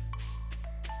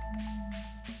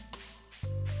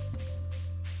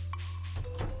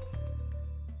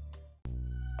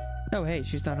 Oh, hey,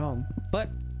 she's not home. But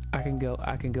I can go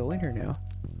in here now.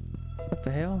 What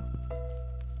the hell?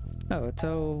 Oh, it's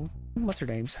what's her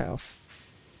name's house?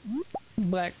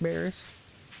 Blackberries.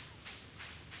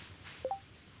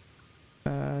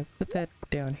 Put that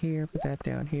down here, put that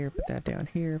down here, put that down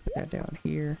here, put that down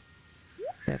here,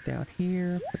 put that down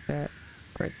here, put that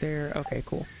right there. Okay,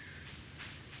 cool.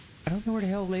 I don't know where the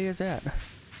hell Leia's at.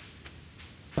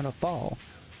 On a fall.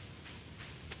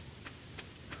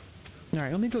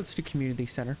 Alright, let me go to the community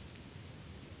center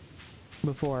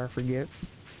before I forget.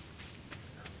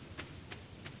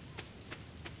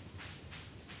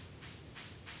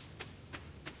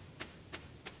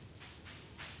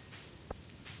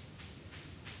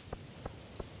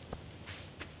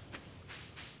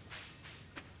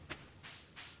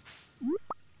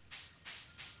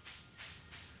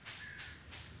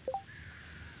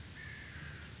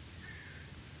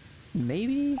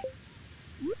 Maybe?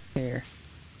 Here.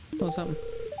 Little something.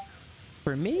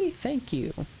 For me? Thank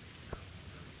you.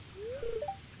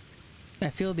 I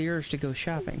feel the urge to go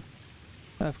shopping.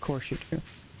 Of course you do.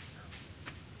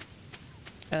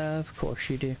 Of course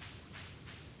you do.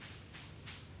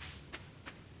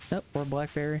 Oh, or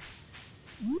blackberry.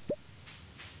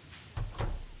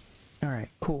 Alright,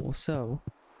 cool. So,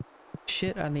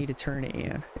 shit I need to turn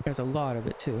in. There's a lot of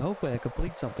it too. Hopefully I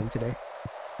complete something today.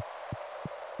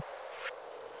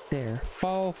 There.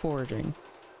 Fall foraging.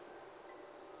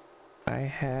 I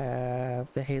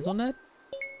have the hazelnut.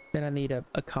 Then I need a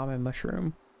common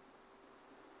mushroom.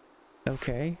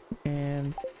 Okay.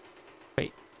 And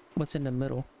wait, what's in the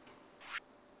middle?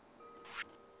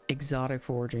 Exotic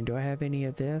foraging. Do I have any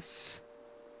of this?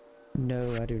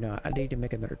 No, I do not. I need to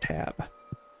make another tab.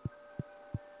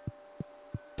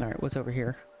 Alright, what's over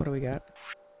here? What do we got?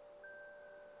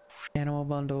 Animal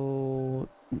bundle.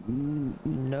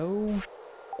 No.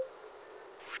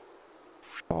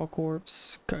 Fall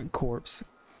corpse. Corpse.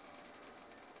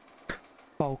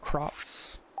 Fall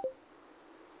crops.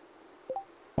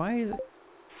 Why is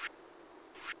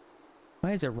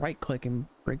it right click and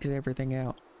breaks everything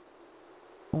out?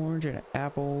 Orange and an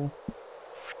apple.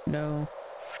 No.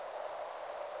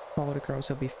 Fall across,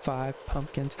 there'll be 5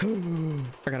 pumpkins.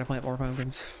 I gotta plant more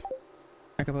pumpkins.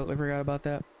 I completely forgot about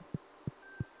that.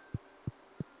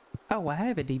 Oh, I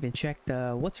haven't even checked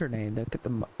what's her name? The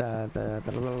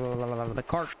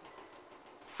cart.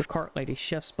 The cart lady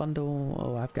chef's bundle.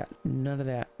 Oh, I've got none of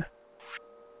that.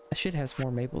 I should have some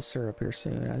more maple syrup here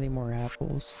soon. I need more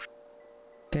apples.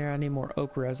 There, I need more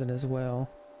oak resin as well.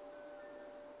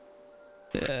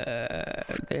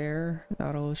 There.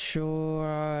 Not all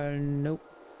sure. Nope.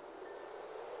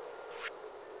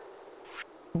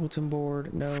 Bulletin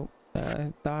board. No.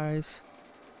 Thighs.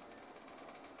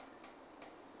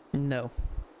 No.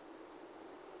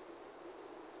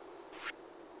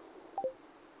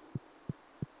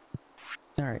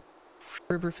 Alright.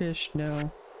 River fish,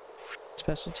 no.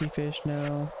 Specialty fish,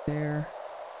 no. There.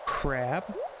 Crab.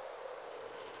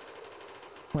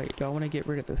 Wait, do I want to get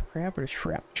rid of the crab or the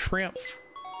shrimp? Shrimp.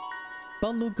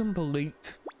 Bundle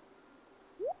complete.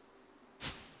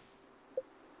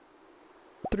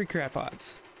 3 crab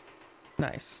pots.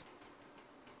 Nice.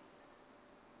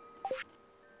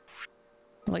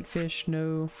 Like fish,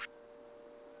 no.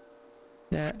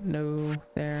 That, no.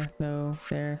 There, no.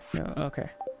 There, no. Okay.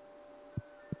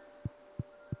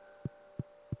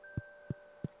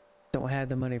 Don't have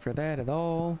the money for that at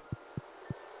all.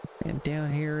 And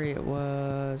down here it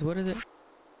was, what is it?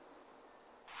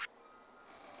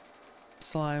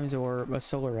 Slimes or a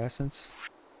solar essence.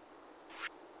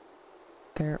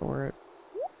 There, or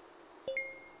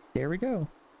there we go.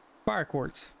 Fire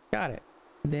quartz. Got it.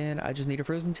 Then I just need a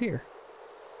frozen tear.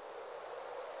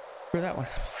 For that one.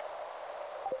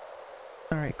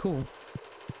 Alright, cool.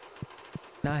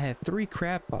 Now I have 3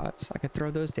 crab pots. I could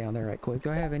throw those down there right quick. Do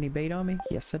I have any bait on me?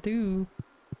 Yes, I do.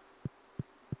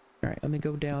 Alright, let me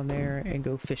go down there and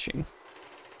go fishing.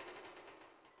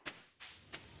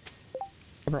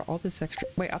 I brought all this extra...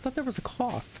 Wait, I thought there was a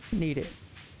cloth needed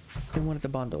in one of the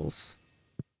bundles.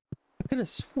 I could have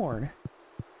sworn.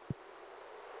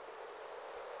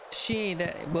 She ain't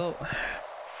that... Well...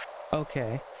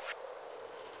 Okay.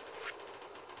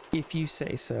 If you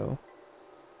say so.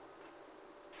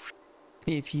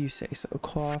 If you say so.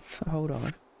 Cloth. Hold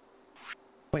on.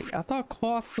 Wait, I thought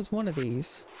cloth was one of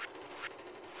these.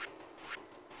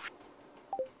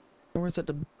 Or is it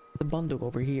the bundle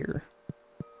over here?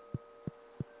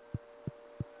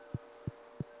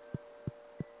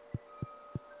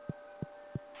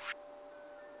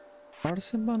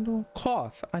 Artisan bundle?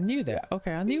 Cloth. I knew that.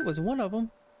 Okay, I knew it was one of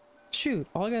them. Shoot,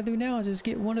 all I gotta do now is just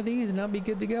get one of these and I'll be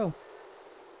good to go.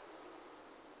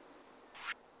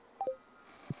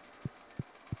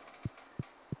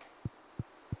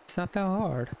 It's not that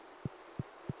hard.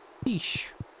 Yeesh.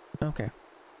 Okay.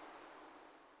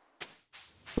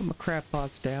 Put my crab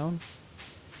pots down.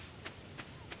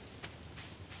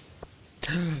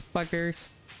 Blackberries.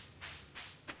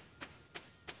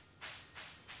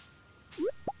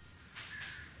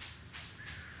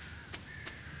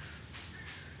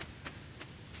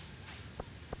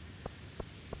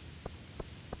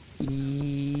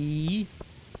 Yee.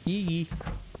 Yee.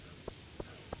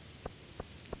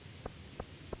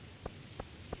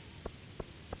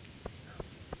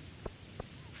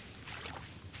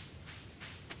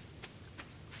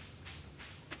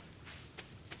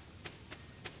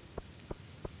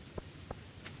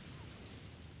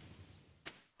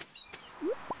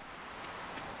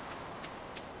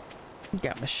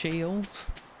 Got my shells.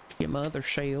 Get my other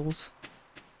shells.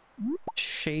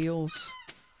 Shells.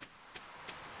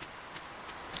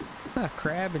 Ah,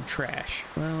 crab and trash.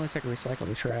 Well, looks like recycle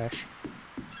the trash.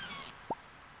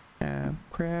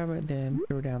 Crab, and then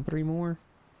throw down 3 more.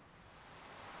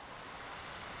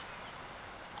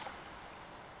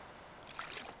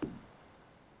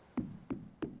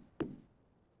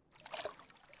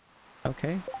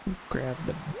 Okay, grab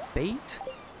the bait.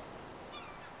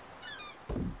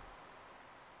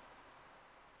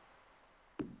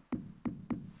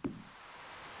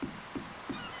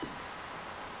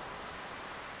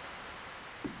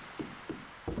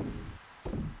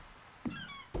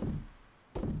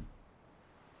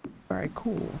 Alright,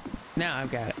 cool. Now I've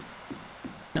got it.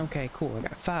 Okay, cool. I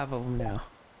got 5 of them now.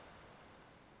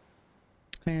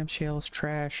 Clam shells,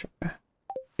 trash.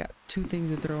 Got 2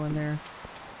 things to throw in there.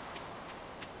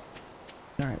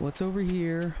 Alright, what's over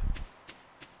here?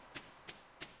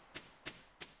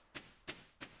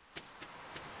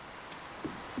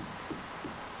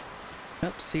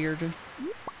 Oh, sea urchin.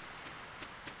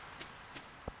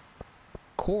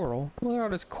 Coral? Look at all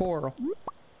this coral.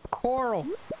 Coral!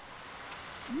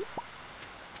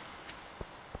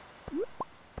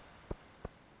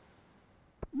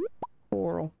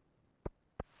 Coral.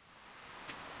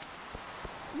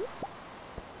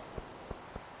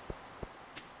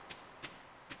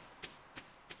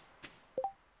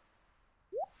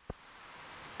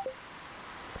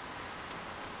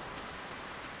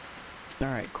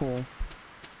 Alright, cool.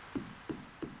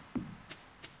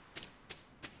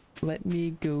 Let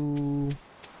me go.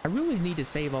 I really need to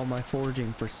save all my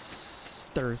foraging for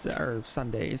Thursday or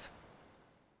Sundays.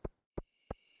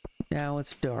 Now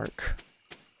it's dark.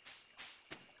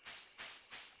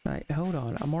 Alright, hold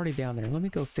on. I'm already down there. Let me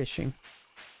go fishing.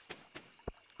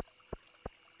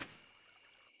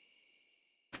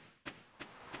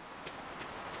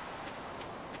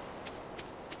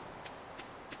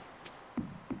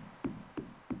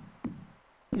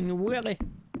 Willie!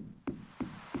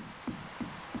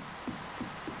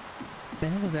 The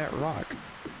hell was that rock?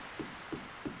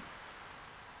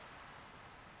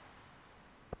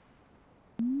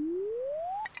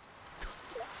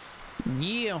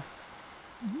 Yeah!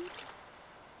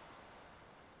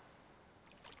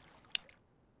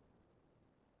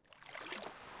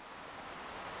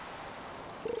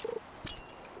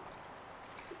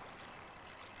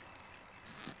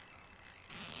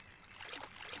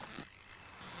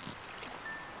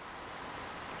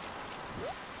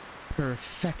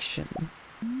 Perfection.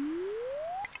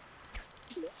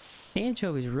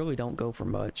 Anchovies really don't go for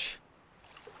much.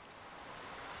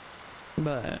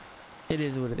 But it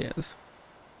is what it is.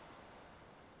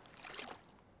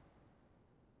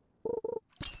 Oh,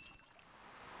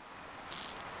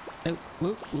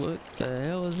 what the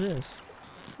hell is this?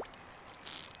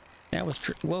 That was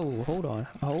whoa, hold on.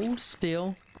 Hold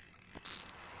still.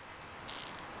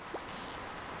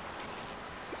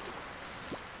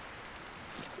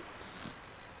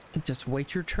 Just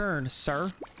wait your turn,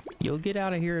 sir. You'll get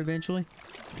out of here eventually.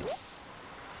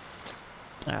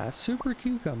 Super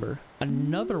cucumber.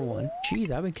 Another one. Jeez,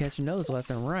 I've been catching those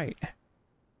left and right.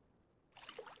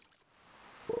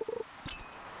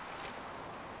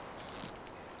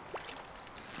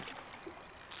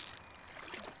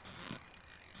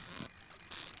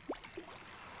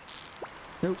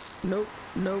 Nope, nope,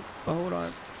 nope. Hold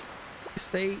on.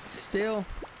 Stay still.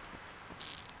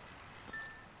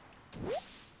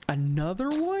 Another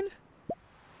one?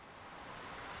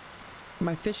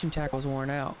 My fishing tackle's worn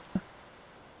out.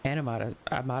 And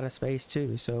I'm out of space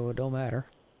too, so it don't matter.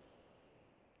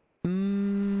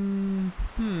 You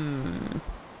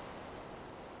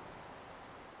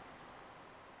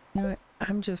know what?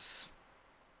 I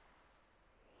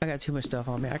got too much stuff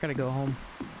on me. I gotta go home.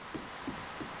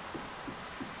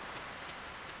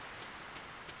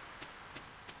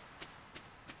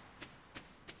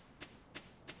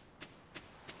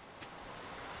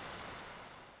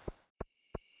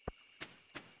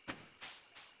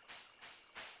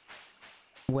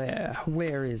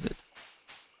 Where is it?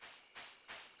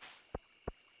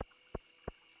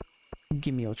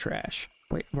 Give me your trash.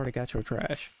 Wait, I've already got your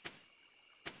trash.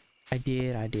 I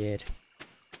did.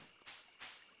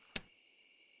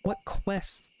 What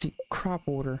quest do crop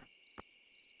order?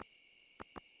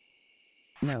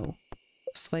 No.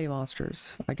 Slay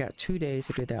monsters. I got 2 days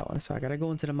to do that one, so I gotta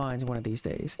go into the mines one of these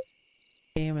days.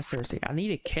 Damn, it's thirsty. I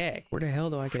need a keg. Where the hell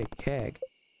do I get a keg?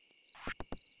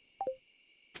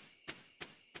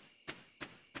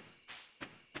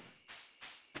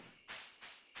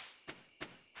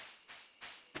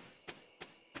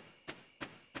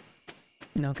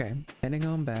 Okay, heading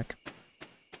on back.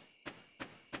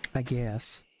 I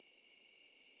guess.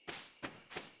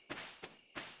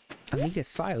 I need a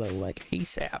silo, like,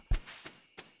 ASAP.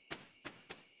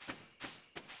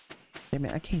 Damn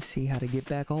it, I can't see how to get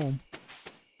back home.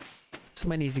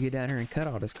 Somebody needs to get down here and cut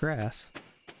all this grass.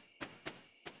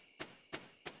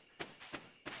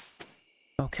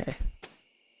 Okay.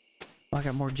 Oh, I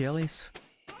got more jellies.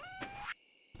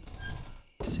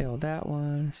 Sell that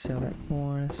one, sell that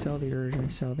corn, sell the urchin,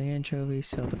 sell the anchovy,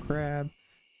 sell the crab,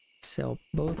 sell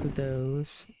both of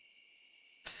those,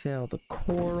 sell the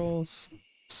corals,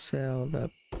 sell the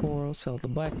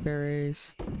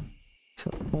blackberries,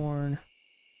 sell the corn,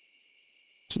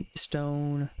 keep the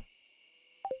stone,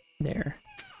 there.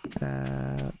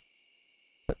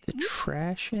 Put the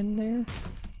trash in there,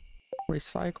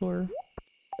 recycler,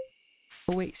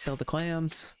 oh wait, sell the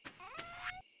clams.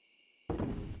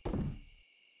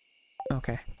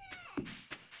 Okay.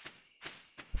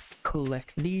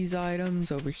 Collect these items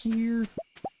over here.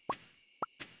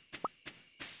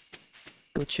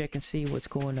 Go check and see what's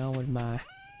going on with my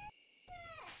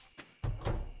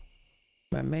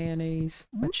mayonnaise,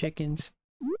 my chickens.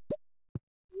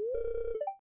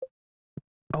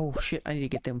 Oh shit, I need to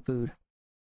get them food.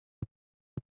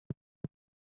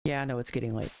 Yeah, I know it's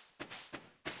getting late.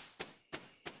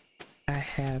 I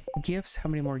have gifts. How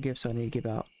many more gifts do I need to give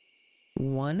out?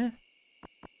 One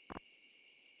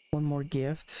more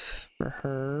gift for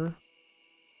her.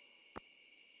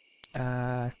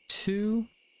 2,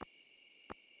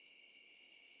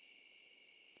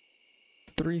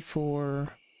 3, 4,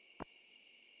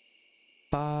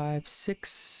 5, 6,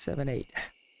 7, 8.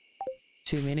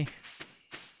 Too many.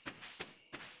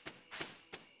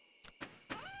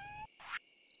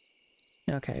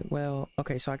 Okay, well,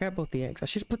 okay, so I got both the eggs. I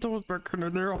should put those back in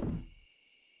there.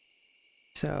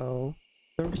 So,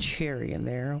 throw the cherry in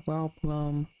there. Wild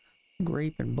plum,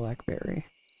 grape, and blackberry.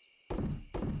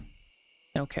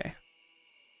 Okay.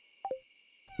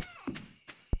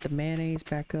 Put the mayonnaise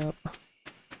back up.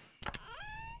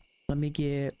 Let me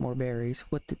get more berries.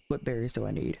 What berries do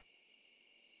I need?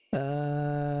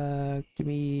 Give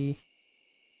me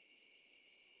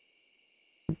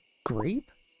grape?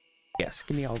 Yes,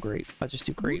 give me all grape. I'll just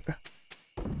do grape.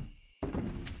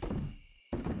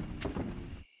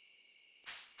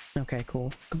 Okay,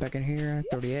 cool. Go back in here,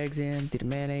 throw the eggs in, do the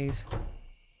mayonnaise.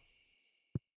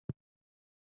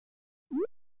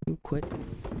 Ooh, quit.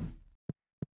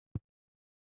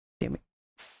 Damn it.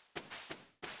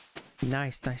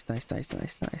 Nice.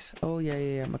 Oh,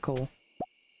 yeah, my coal.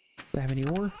 Do I have any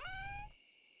ore?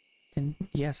 And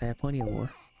yes, I have plenty of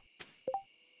ore.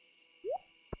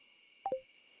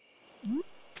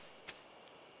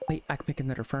 Wait, I can make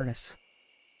another furnace.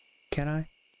 Can I?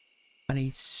 I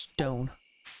need stone.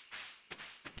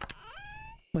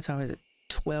 What time is it?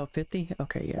 12:50?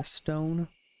 Okay, yeah, stone.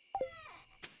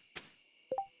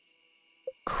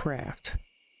 Craft.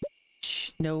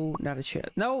 No, not a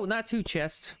chest. No, not 2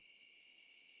 chests.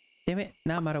 Damn it,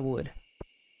 now I'm out of wood.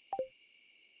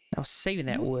 I was saving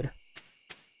that wood.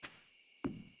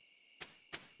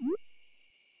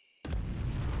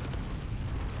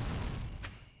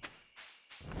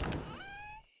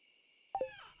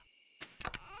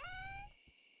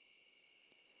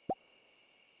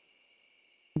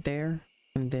 There.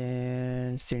 And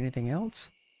then, is there anything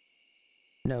else?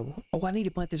 No. Oh, I need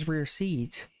to plant this rare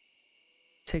seeds.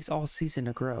 It takes all season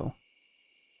to grow.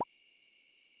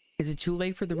 Is it too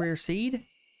late for the rare seed?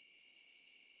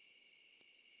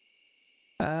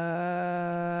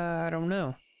 I don't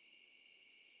know.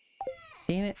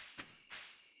 Damn it.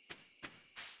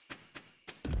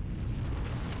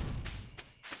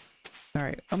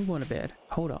 Alright, I'm going to bed.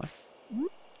 Hold on.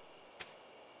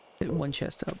 Get 1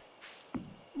 chest up.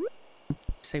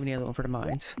 Saving the other one for the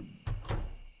mines.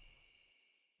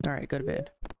 Alright, go to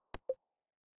bed.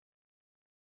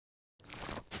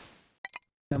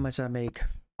 How much did I make?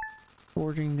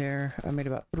 Forging there. I made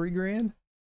about 3 grand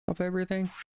off everything.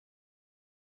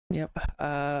 Yep.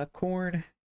 Corn,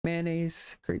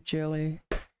 mayonnaise, grape jelly,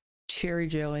 cherry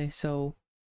jelly. So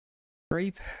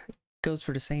grape goes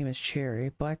for the same as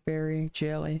cherry. Blackberry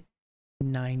jelly,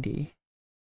 90.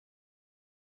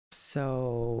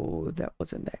 So that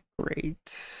wasn't that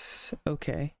great.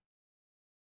 Okay.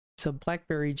 So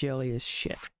blackberry jelly is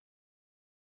shit.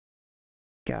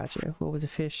 Gotcha. What was a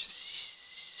fish?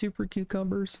 Super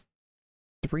cucumbers,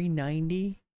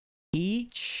 390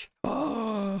 each.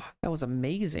 Oh, that was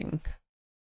amazing.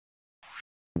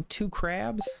 2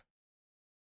 crabs.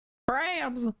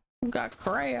 Crabs! We've got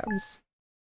crabs.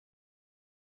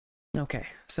 Okay,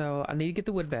 so I need to get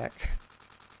the wood back.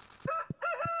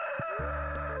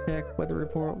 Check weather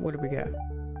report. What do we got?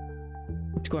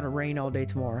 It's going to rain all day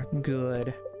tomorrow.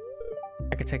 Good.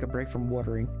 I could take a break from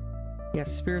watering.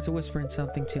 Yes, spirits are whispering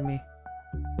something to me.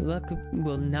 Luck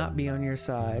will not be on your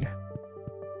side.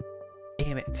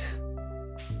 Damn it.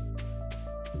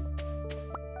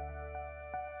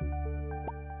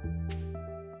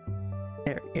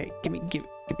 There, yeah, give me.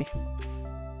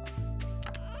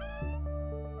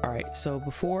 Alright, so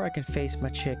before I can face my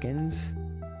chickens...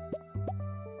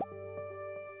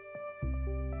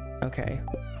 Okay,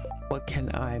 what can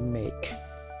I make?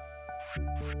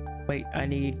 Wait, I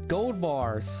need gold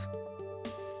bars.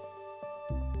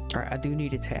 Alright, I do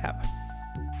need a tap.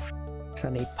 So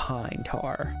I need pine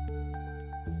tar.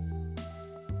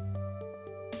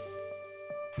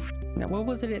 Now, what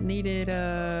was it needed?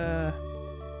 The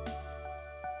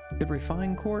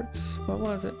refined quartz? What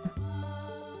was it?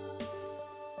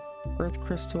 Earth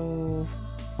crystal,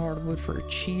 hardwood for a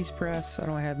cheese press. I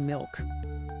don't have milk.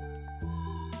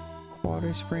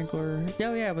 Water sprinkler.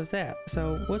 Oh yeah, it was that.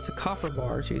 So what's the copper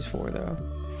bars used for though?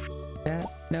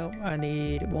 That? Nope, I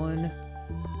need 1.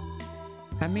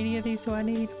 How many of these do I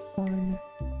need? 1,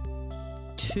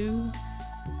 2.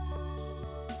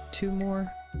 2 more.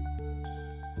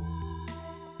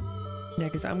 Yeah,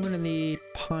 because I'm gonna need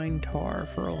pine tar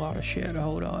for a lot of shit.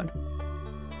 Hold on.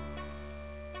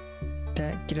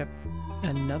 That get up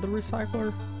another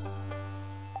recycler?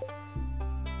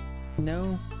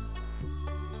 No.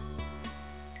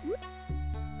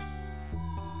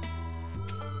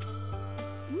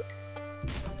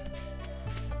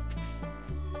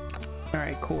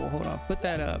 Alright, cool. Hold on. Put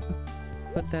that up.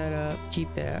 Put that up.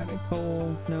 Keep that.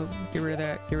 Coal. Nope. Get rid of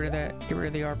that. Get rid of that. Get rid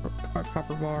of the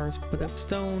copper bars. Put up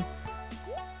stone.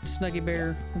 Snuggy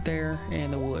bear there.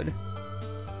 And the wood.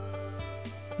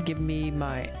 Give me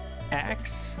my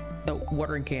axe. No,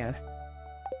 watering can.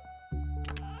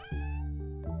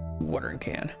 Watering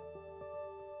can.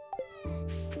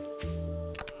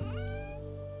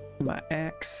 My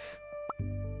axe.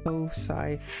 Oh,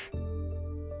 scythe.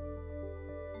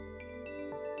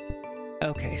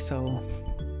 Okay, so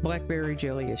blackberry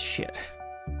jelly is shit.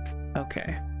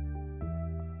 Okay.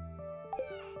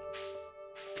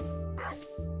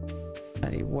 I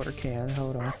need water can.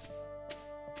 Hold on.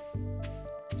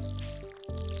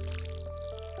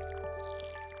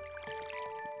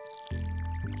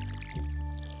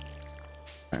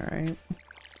 Alright.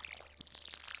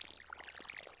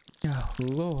 Oh,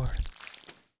 Lord.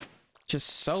 Just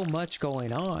so much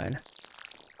going on.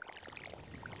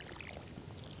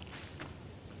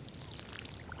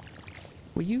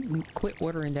 Will you quit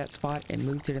watering that spot and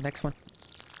move to the next one?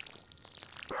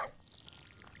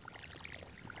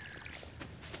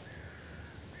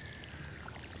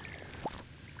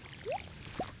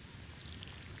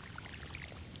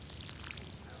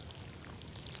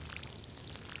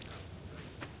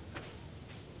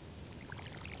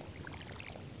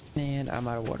 And I'm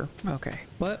out of water. Okay.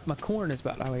 But my corn is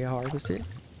about to be harvested.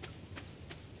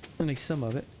 Only some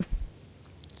of it.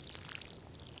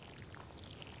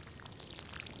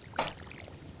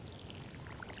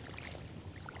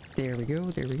 There we go,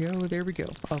 there we go, there we go.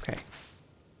 Okay.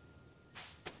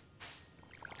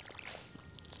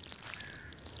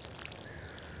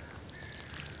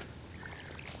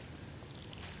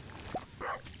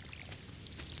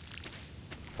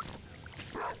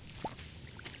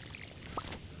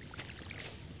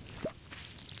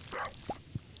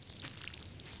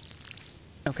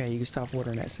 Okay, you can stop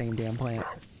watering that same damn plant.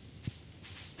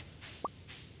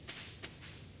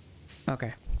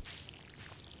 Okay.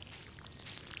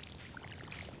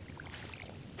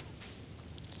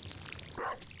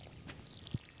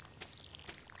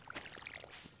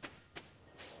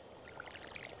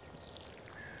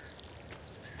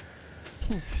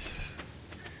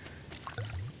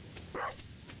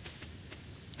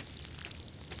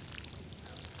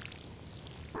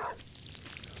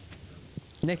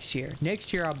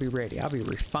 Next year I'll be ready. I'll be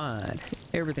refined.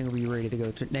 Everything will be ready to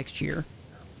go to next year.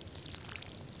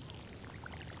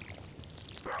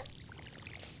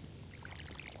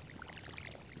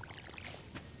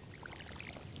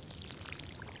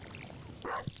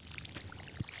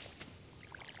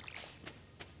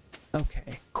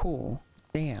 Cool.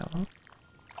 Damn.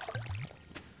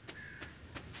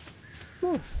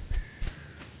 Whew.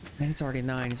 Man, it's already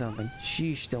 9 something.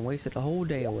 Sheesh, done wasted the whole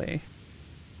day away.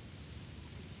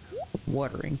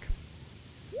 Watering.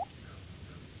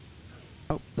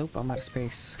 Oh, nope, I'm out of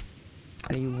space.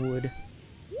 I need wood.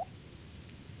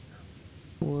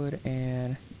 Wood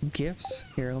and gifts.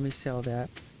 Here, let me sell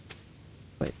that.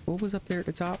 Wait, what was up there at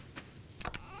the top?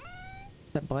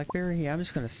 That blackberry? Yeah, I'm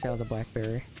just gonna sell the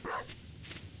blackberry.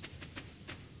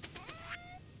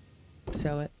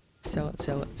 Sell it, sell it,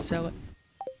 sell it, sell it.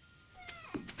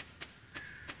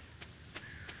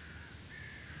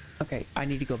 Okay, I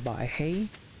need to go buy hay.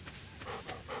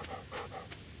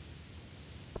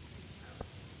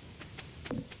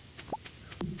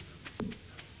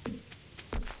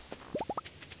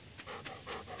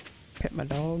 Pet my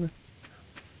dog.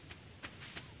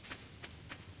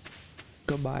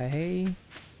 Go buy hay.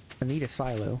 I need a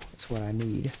silo. That's what I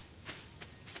need.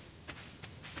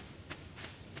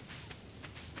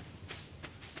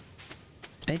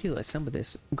 I need to let some of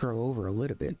this grow over a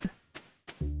little bit.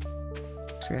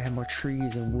 Just gotta have more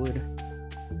trees and wood.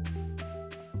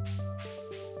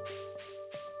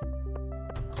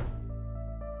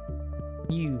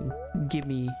 You give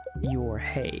me your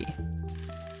hay.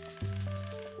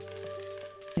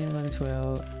 10, 11,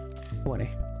 12, 20.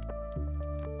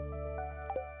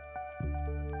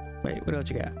 Wait, what else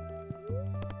you got?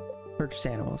 Purchase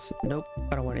animals. Nope,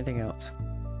 I don't want anything else.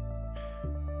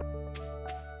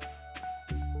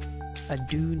 I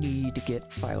do need to get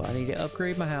a silo. I need to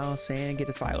upgrade my house and get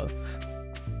a silo.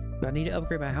 Do I need to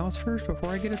upgrade my house first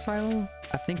before I get a silo?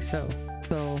 I think so.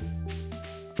 So,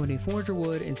 we need 400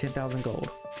 wood and 10,000 gold.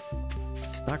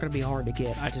 It's not going to be hard to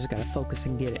get. I just got to focus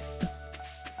and get it.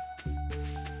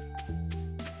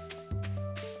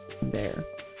 There.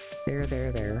 There,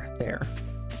 there, there, there.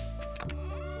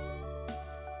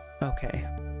 Okay.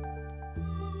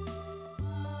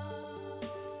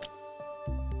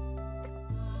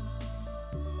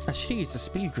 I should use the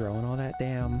speed grow and all that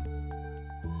damn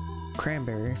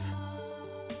cranberries.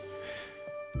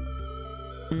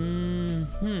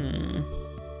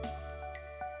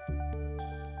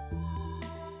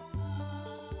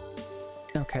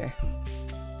 Okay.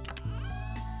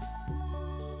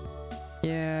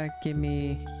 Yeah, give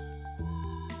me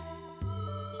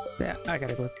that. I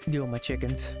gotta go deal with my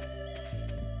chickens.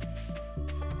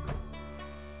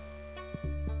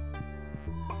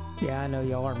 Yeah, I know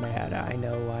y'all are mad. I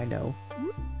know, I know.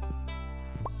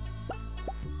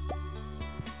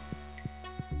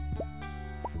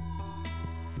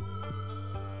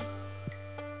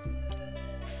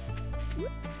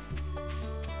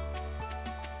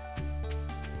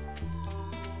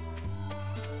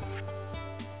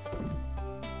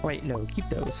 Wait, no, keep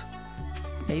those.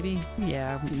 Maybe?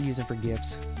 Yeah, I'm using for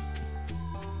gifts.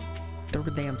 Throw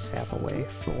the damn sap away,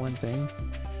 for one thing.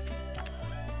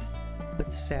 Put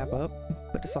the sap up.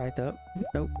 Put the scythe up.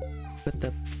 Nope. Put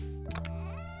the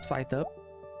scythe up.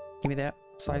 Give me that.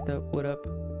 Scythe up. Wood up.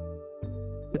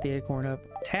 Put the acorn up.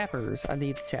 Tappers. I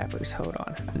need the tappers. Hold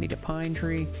on. I need a pine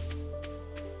tree.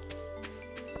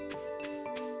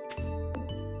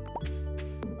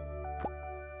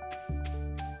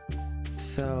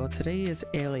 So today is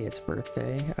Elliot's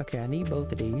birthday. Okay, I need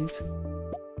both of these.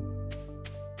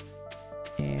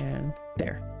 And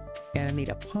there. And I need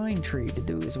a pine tree to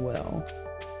do as well.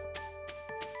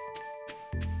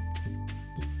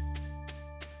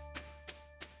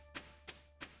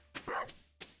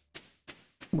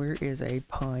 Where is a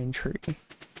pine tree?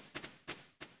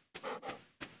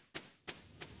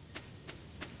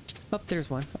 Oh, there's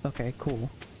one. Okay, cool.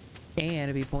 And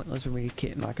it'd be pointless for me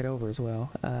to knock it over as well.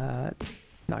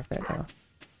 Knock that down.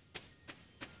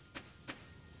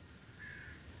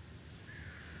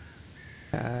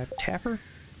 Tapper?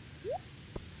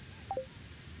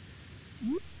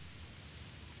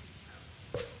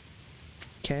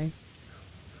 Okay.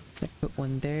 Put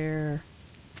one there.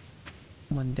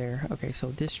 One there. Okay,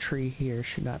 so this tree here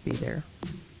should not be there.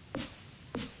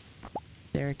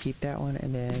 There, keep that one,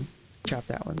 and then chop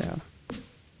that one down.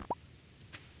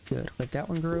 Good. Let that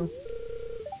one grow.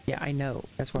 Yeah, I know.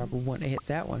 That's why I want to hit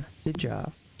that one. Good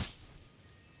job.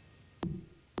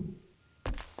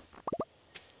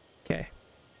 Okay.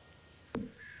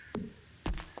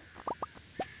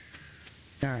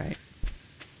 Alright.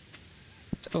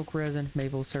 It's oak resin,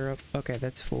 maple syrup. Okay,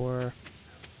 that's for...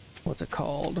 what's it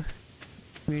called?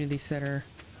 Community center.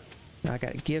 Now I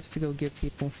got gifts to go give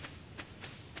people.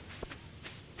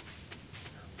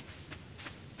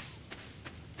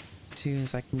 As soon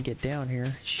as I can get down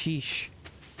here. Sheesh.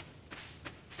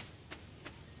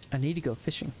 I need to go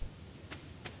fishing.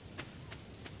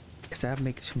 Because Because I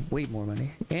make way more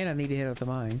money. And I need to hit up the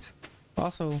mines.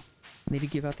 Also, I need to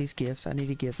give out these gifts. I need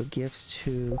to give a gifts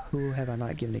to... Who have I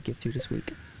not given a gift to this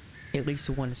week? At least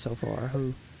one so far.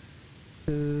 Who?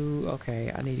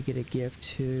 Okay, I need to get a gift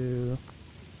to...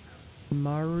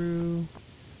 Maru,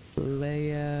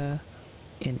 Leia,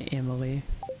 and Emily.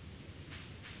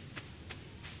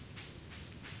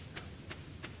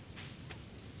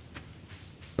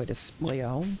 Wait, is Leia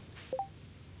home?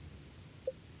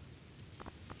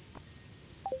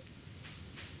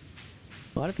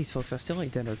 A lot of these folks I still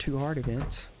ain't done are 2 hard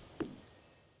events.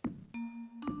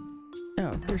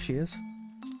 Oh, there she is.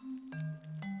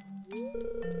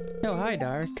 Oh, hi,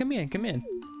 Dyer. Come in, come in.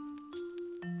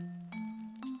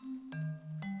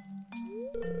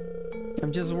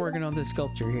 I'm just working on this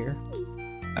sculpture here.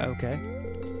 Okay.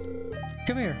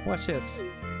 Come here, watch this.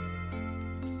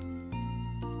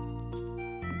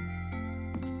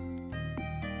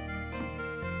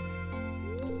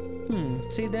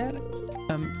 See that?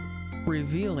 I'm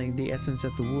revealing the essence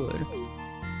of the wood.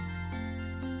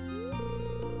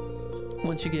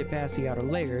 Once you get past the outer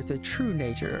layers, the true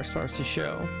nature starts to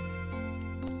show.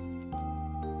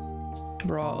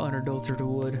 Raw, unadulterated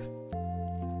wood.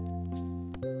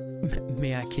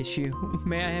 May I kiss you?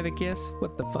 May I have a kiss?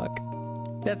 What the fuck?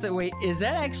 That's it. Wait, is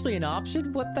that actually an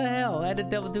option? What the hell? I had to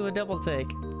do a double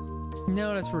take.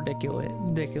 No, that's ridiculous.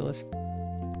 Ridiculous.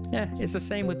 Yeah, it's the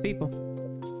same with people.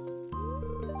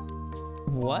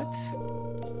 What?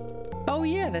 Oh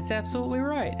yeah, that's absolutely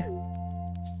right.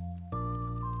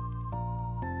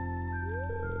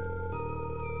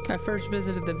 I first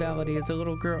visited the valley as a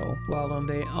little girl while on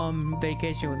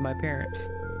vacation with my parents.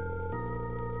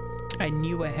 I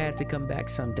knew I had to come back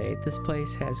someday. This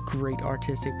place has great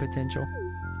artistic potential.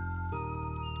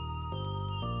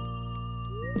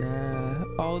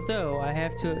 Although I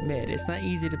have to admit, it's not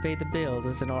easy to pay the bills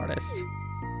as an artist.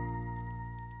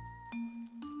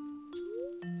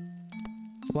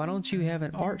 Why don't you have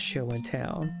an art show in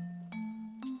town?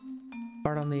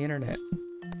 Art on the internet.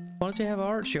 Why don't you have an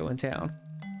art show in town?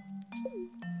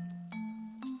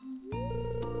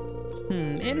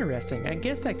 Interesting. I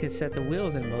guess that could set the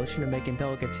wheels in motion of making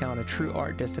Pelican Town a true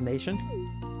art destination.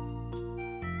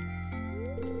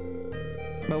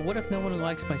 But what if no one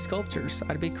likes my sculptures?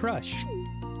 I'd be crushed.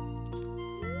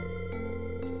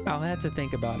 I'll have to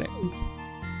think about it.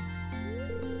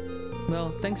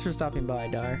 Well, thanks for stopping by,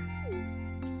 Dyer.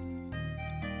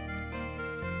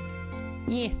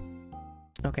 Yeah.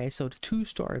 Okay, so the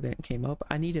 2-star event came up.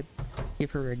 I need to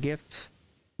give her a gift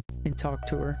and talk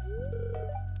to her.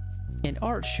 An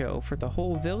art show for the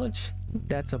whole village?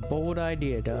 That's a bold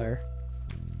idea, Dyer.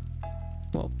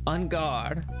 Well, on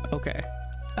guard. Okay.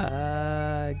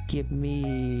 Give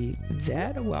me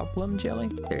that? Wow, plum jelly.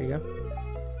 There you go.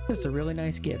 This is a really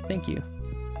nice gift. Thank you.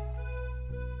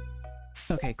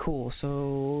 Okay, cool.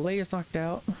 So Leia's knocked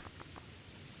out.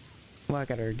 Well, I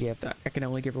got her a gift. I can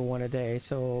only give her one a day.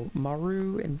 So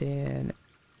Maru and then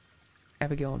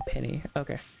Abigail and Penny.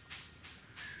 Okay.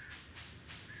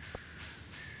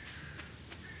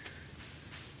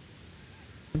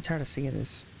 I'm tired of seeing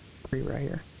this tree right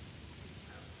here.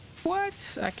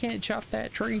 What? I can't chop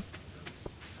that tree?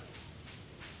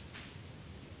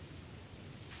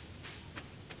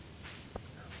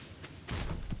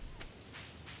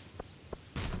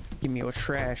 Give me your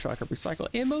trash so I can recycle.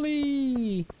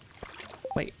 Emily!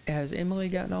 Wait, has Emily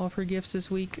gotten all of her gifts this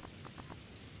week?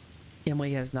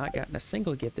 Emily has not gotten a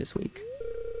single gift this week.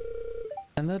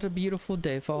 Another beautiful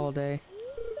day, fall day.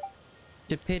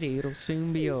 It's a pity, it'll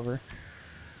soon be over.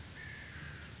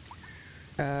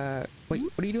 Wait,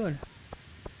 what are you doing?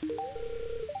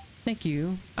 Thank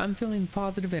you. I'm feeling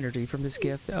positive energy from this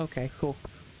gift. Okay, cool.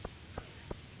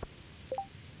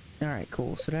 Alright,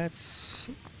 cool. So that's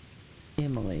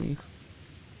Emily.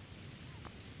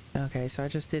 Okay, so I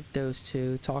just did those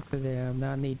two. Talk to them.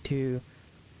 Now I need to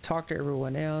talk to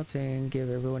everyone else and give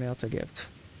everyone else a gift.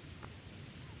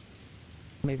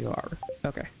 Maybe Laura.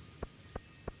 Okay.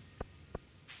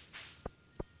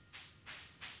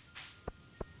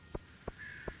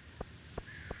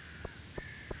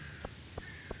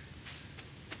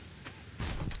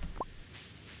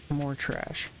 More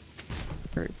trash.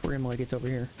 All right, before Emily gets over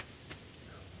here.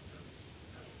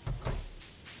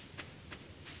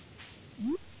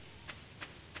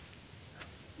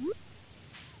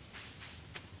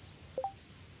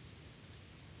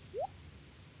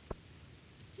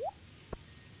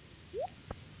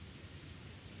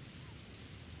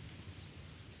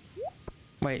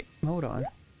 Wait, hold on.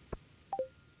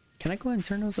 Can I go ahead and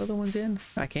turn those other ones in?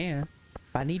 I can.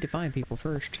 I need to find people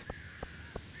first.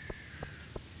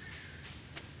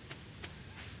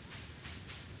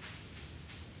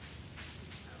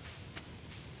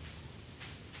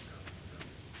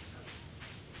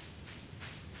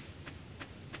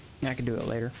 I can do it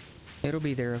later. It'll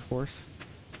be there, of course.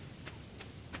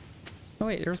 Oh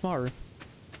wait, there's Maru.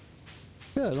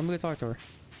 Good, let me go talk to her.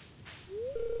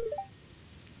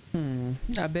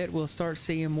 I bet we'll start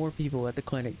seeing more people at the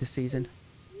clinic this season.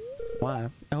 Why?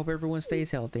 I hope everyone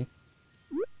stays healthy.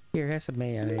 Here, have some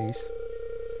mayonnaise.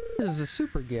 This is a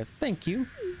super gift, thank you.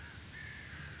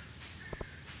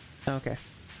 Okay.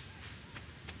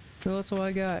 Well, that's all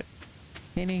I got.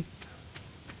 Any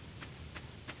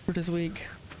for this week?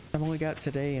 I've only got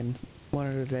today and one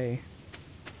other day.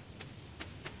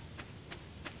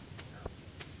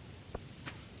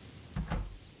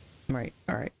 Right,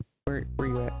 alright. Where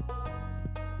you at?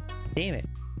 Damn it.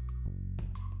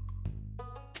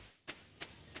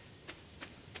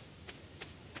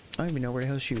 I don't even know where the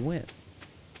hell she went.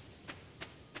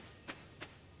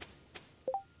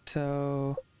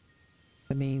 So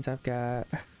that means I've got...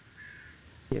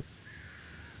 Yep.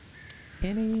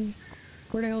 Penny?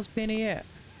 Where the hell's Penny at?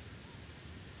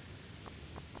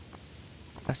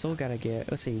 I still gotta get,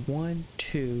 let's see, 1,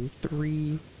 2,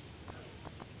 3,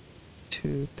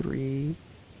 2, 3,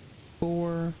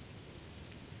 4,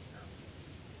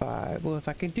 5. Well, if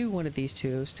I can do one of these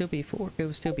two, it would still be 4. It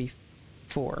would still be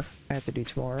 4. I have to do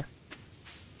tomorrow.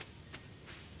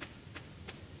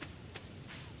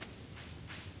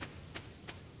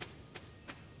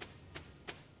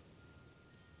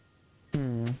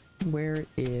 Where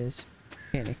is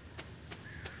Penny?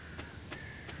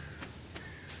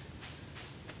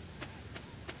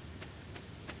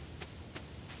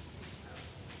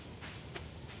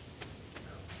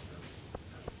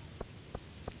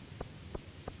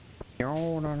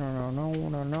 No, no, no, no, no,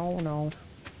 no, no, no.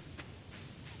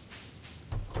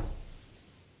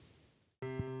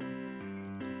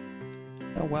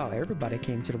 Oh wow, everybody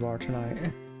came to the bar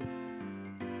tonight.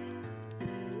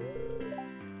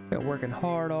 Been working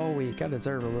hard all week. I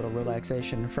deserve a little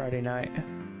relaxation Friday night.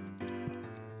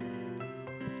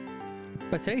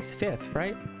 But today's 5th,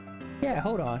 right? Yeah,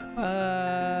 hold on.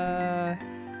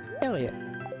 Elliot.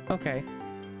 Okay.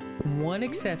 One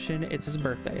exception, it's his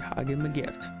birthday. I'll give him a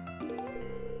gift.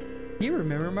 You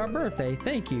remember my birthday.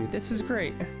 Thank you. This is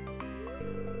great.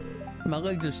 My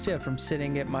legs are stiff from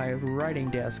sitting at my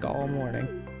writing desk all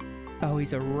morning. Oh,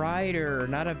 he's a writer,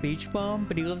 not a beach bum,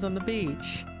 but he lives on the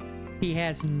beach. He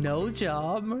has no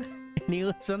job, and he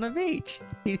lives on the beach.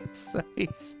 He's a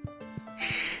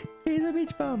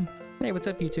beach bum. Hey, what's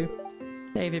up, you two?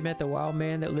 Hey, have you met the wild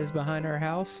man that lives behind our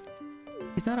house?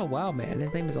 He's not a wild man.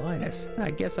 His name is Linus. I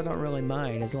guess I don't really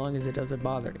mind as long as he doesn't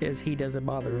bother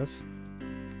us.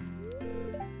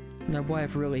 My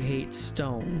wife really hates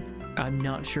stone. I'm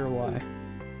not sure why.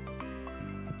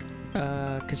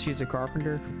 'Cause she's a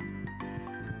carpenter.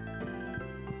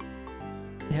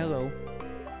 Hello.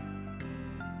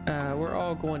 We're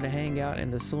all going to hang out in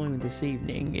the saloon this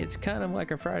evening. It's kind of like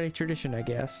a Friday tradition, I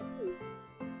guess.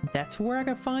 That's where I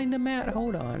can find them at.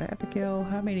 Hold on, Abigail,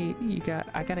 how many you got?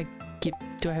 I gotta give.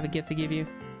 Do I have a gift to give you?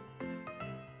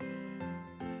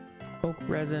 Oak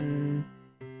resin,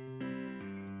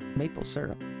 maple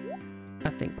syrup. I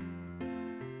think.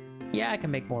 Yeah, I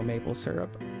can make more maple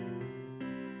syrup.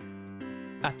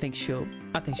 I think she'll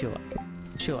like it.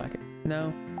 She'll like it.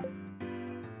 No?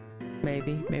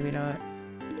 Maybe, maybe not.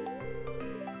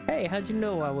 Hey, how'd you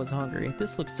know I was hungry?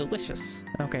 This looks delicious.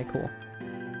 Okay, cool.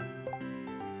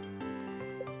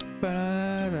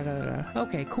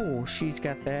 Okay, cool. She's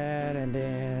got that, and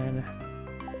then...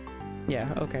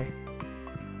 Yeah, okay.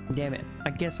 Damn it. I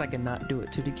guess I can not do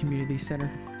it to the community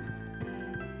center.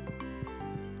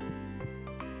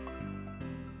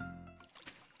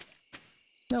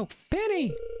 No,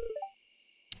 Penny!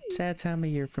 Sad time of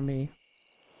year for me.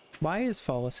 Why is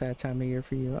fall a sad time of year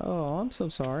for you? Oh, I'm so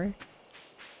sorry.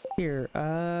 Here,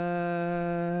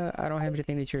 I don't have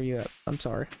anything to cheer you up. I'm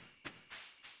sorry.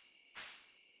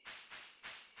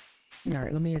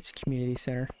 Alright, let me hit the community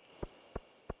center.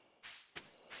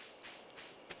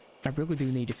 I really do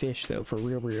need to fish, though, for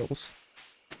reals.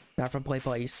 Not from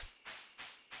plays.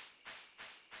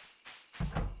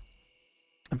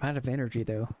 I'm out of energy,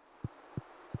 though.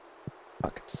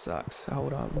 Fucking sucks.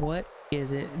 Hold on. What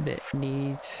is it that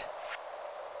needs...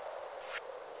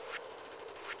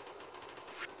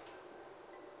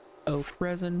 Oak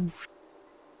resin?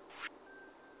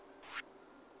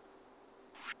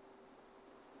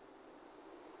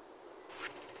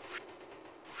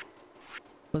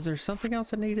 Was there something else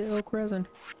that needed oak resin?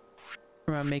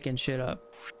 Or am I making shit up?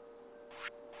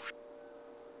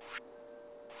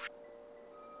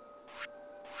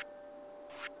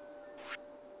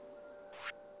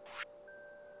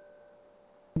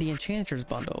 The Enchanter's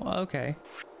bundle. Okay.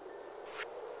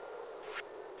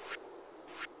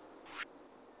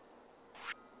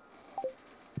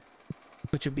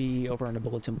 which will be over on the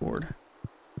bulletin board.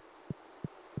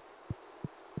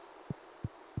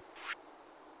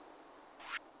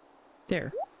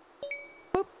 There.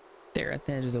 Boop. There. And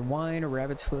then there's a wine, a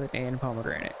rabbit's foot, and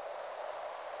pomegranate.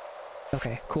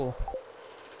 Okay, cool.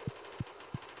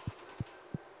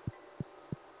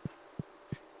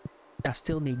 I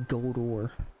still need gold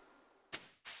ore.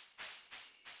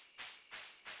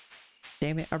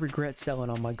 Damn it, I regret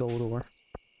selling all my gold ore.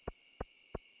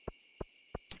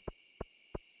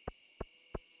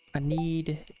 I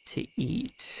need to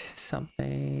eat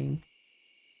something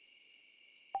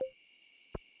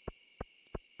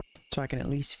so I can at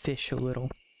least fish a little.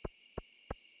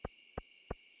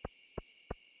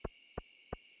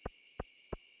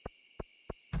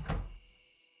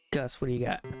 Gus, what do you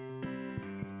got?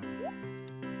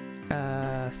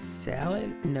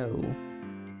 Salad? No.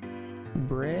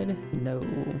 Bread? No.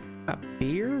 A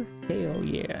beer? Hell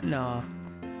yeah. Nah.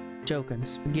 Joking.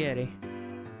 Spaghetti.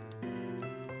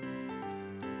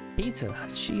 Pizza?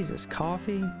 Jesus.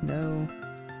 Coffee? No.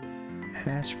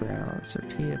 Hash browns.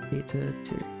 Tortilla pizza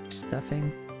to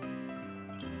stuffing.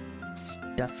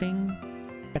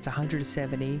 Stuffing? That's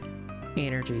 170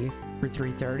 energy for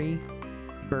 330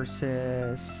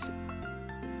 versus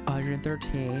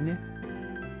 113.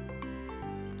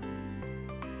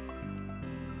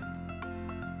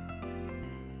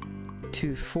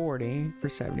 240 for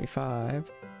 75.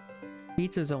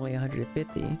 Pizza's only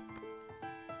 150.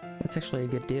 That's actually a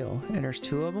good deal. And there's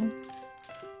 2 of them.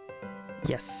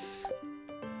 Yes.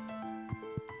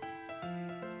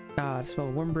 Ah, I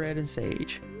smell warm bread and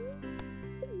sage.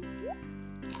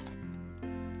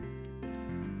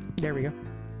 There we go.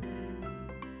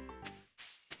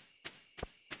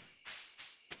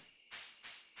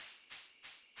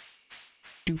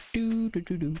 Do do do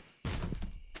do do.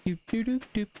 Do do do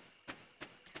do.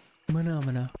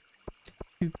 Phenomena.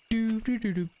 Doop doop doop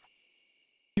doop doop.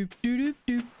 Doop doop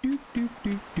doop doop doop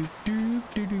doop doop doop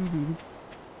doop doop doop.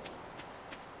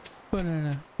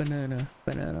 Banana, banana,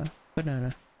 banana,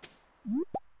 banana.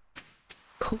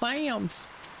 Clams!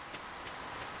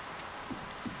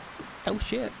 Oh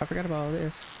shit, I forgot about all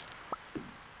this.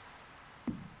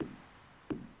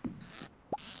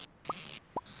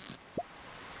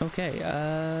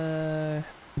 Okay,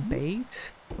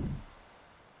 bait?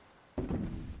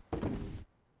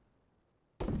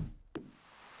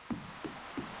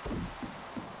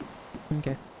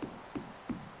 Okay.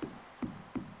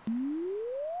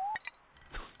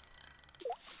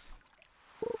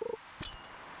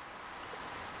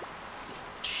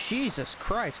 Jesus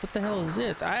Christ, what the hell is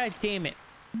this? Ah, damn it.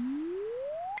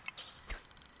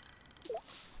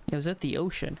 It was at the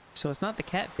ocean, so it's not the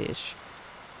catfish.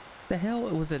 The hell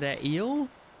was it, that eel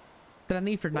that I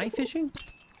need for night fishing?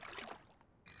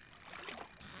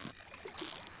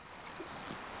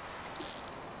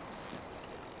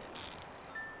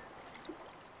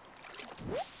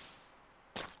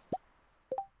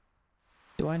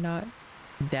 Do I not?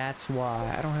 That's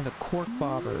why. I don't have a cork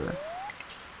bobber.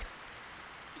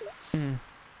 Hmm.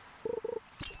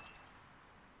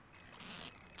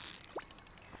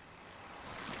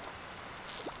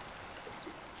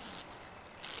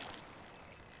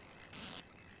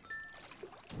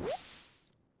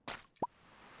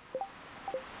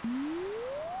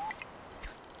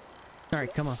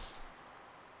 Alright, come on.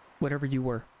 Whatever you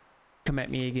were. Come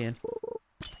at me again.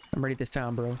 I'm ready this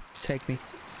time, bro. Take me.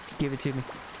 Give it to me.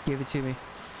 Give it to me.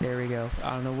 There we go.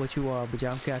 I don't know what you are, but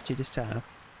I've got you this time.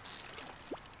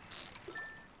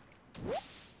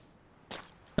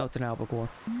 Oh, it's an albacore.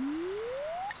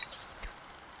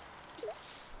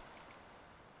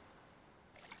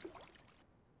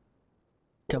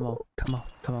 Come on. Come on.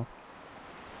 Come on.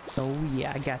 Oh,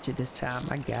 yeah. I got you this time.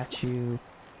 I got you.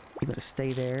 You're gonna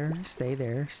stay there. Stay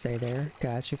there. Stay there.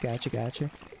 Gotcha. Gotcha.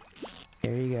 Gotcha.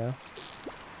 There you go.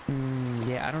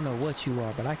 Yeah, I don't know what you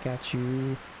are, but I got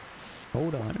you.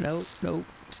 Hold on. Nope, nope.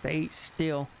 Stay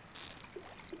still.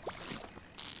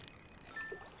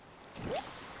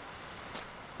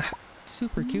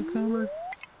 Super cucumber?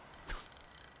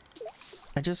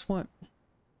 I just want...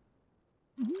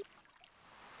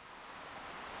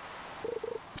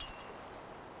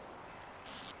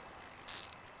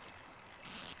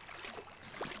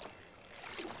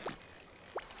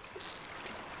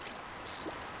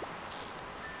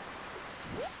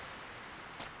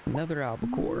 Another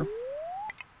albacore.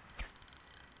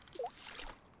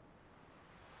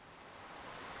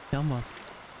 Come on.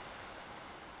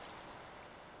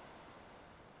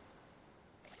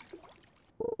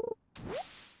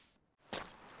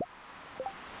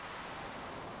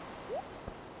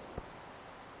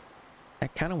 I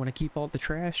kind of want to keep all the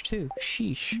trash too.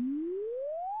 Sheesh.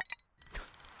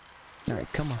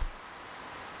 Alright, come on.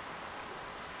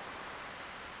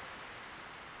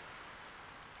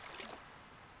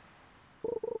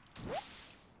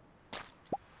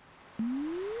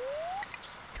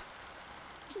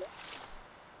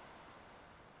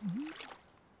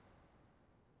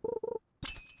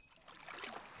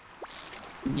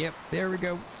 Yep, there we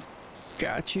go.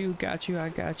 Got you, got you, I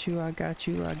got you, I got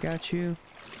you, I got you.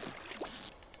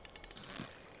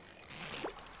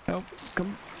 Oh,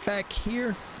 come back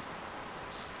here.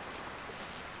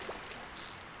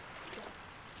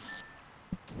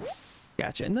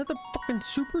 Gotcha. Another fucking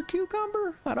super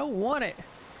cucumber? I don't want it.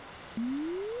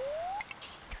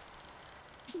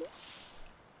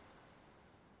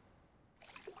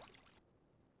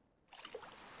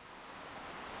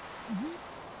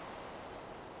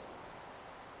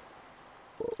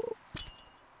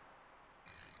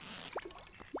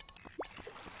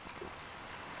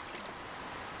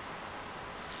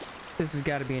 This has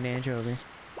got to be an anchovy.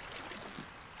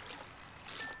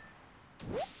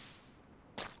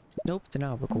 Nope, it's an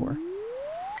albacore.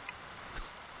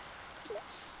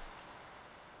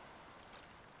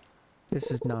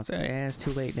 This is nonsense. It's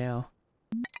too late now.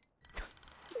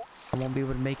 I won't be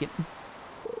able to make it.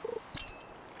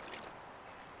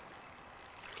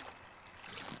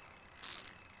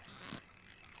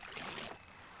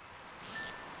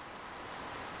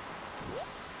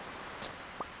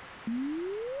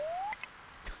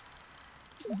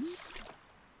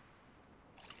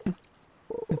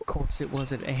 Of course it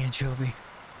wasn't anchovy.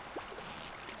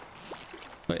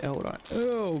 Wait, hold on.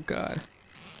 Oh, God.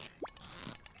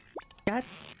 God,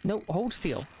 no, hold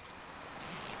still.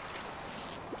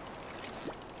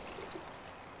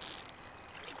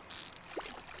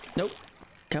 Nope.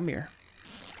 Come here.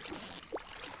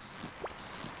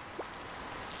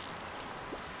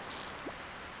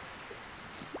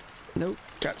 Nope.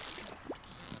 Got.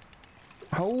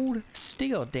 Hold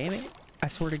still, damn it. I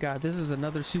swear to God, this is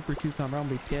another super cucumber. I'm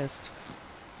gonna be pissed.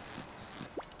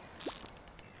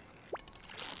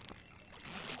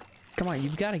 Come on,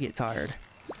 you've got to get tired.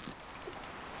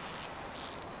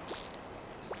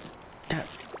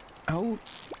 Oh.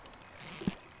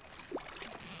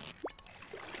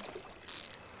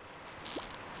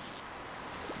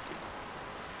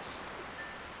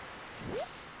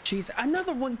 Jeez,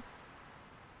 another one.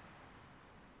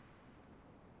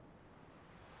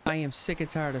 I am sick and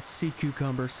tired of sea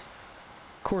cucumbers.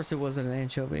 Of course it wasn't an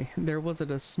anchovy. There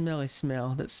wasn't a smelly smell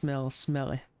that smells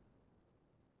smelly.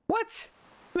 What?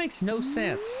 It makes no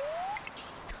sense.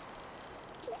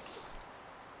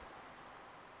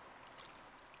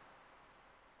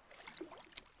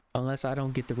 Unless I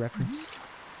don't get the reference.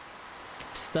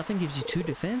 Stuffing gives you 2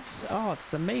 defense? Oh,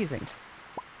 that's amazing.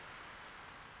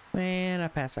 Man, I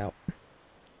pass out.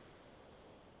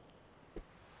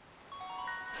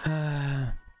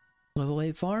 Level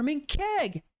 8 farming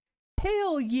keg!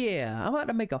 Hell yeah! I'm about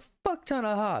to make a fuck ton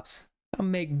of hops. I'll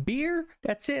make beer.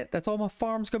 That's it. That's all my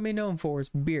farm's gonna be known for is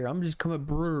beer. I'm just become a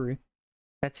brewery.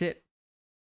 That's it.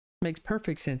 Makes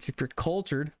perfect sense if you're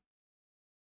cultured.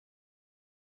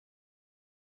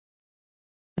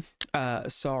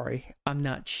 Sorry. I'm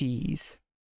not cheese.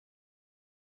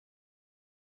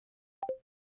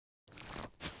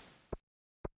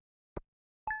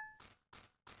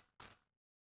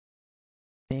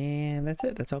 And that's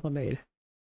it. That's all I made.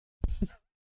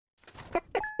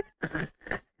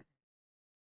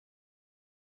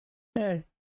 Hey.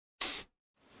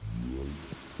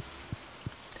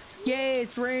 Yay,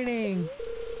 it's raining!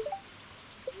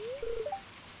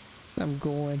 I'm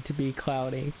going to be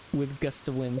cloudy with gusts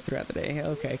of winds throughout the day.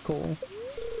 Okay, cool.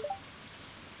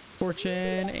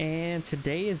 Fortune, and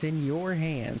today is in your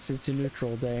hands. It's a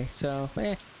neutral day, so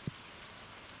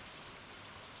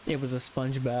It was a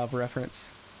SpongeBob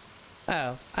reference.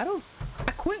 Oh, I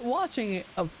quit watching it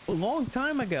a long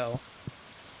time ago.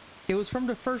 It was from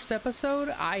the first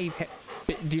episode.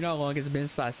 Do you know how long it's been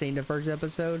since I've seen the first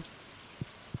episode?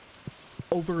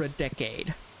 Over a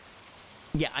decade.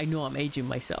 Yeah, I know I'm aging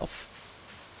myself.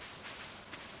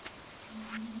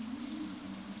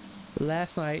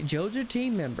 Last night, Jojo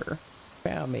team member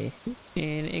found me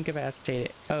and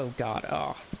incapacitated. Oh God,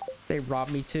 oh, they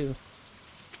robbed me too.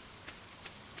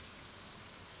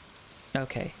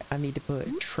 Okay, I need to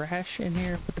put trash in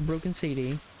here, put the broken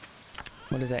CD.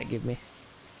 What does that give me?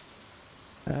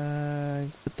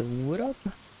 Put the wood up?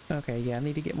 Okay, yeah, I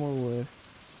need to get more wood.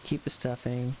 Keep the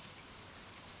stuffing.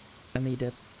 I need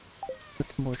to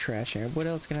put more trash in here. What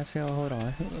else can I sell? Hold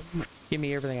on. Give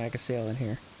me everything I can sell in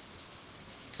here.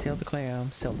 Sell the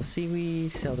clam, sell the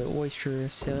seaweed, sell the oyster,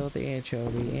 sell the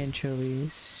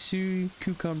anchovies,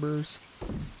 cucumbers,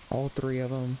 all 3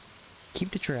 of them.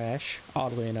 Keep the trash,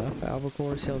 oddly enough.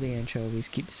 Albacore, sell the anchovies,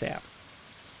 keep the sap.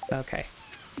 Okay.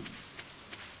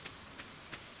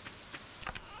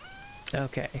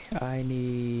 Okay, I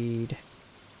need...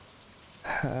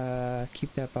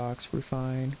 keep that box,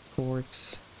 refine,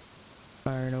 quartz.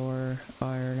 Iron ore,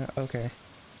 iron, okay.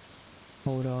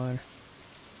 Hold on.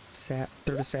 Sap,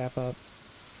 throw the sap up.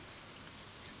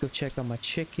 Go check on my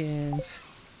chickens.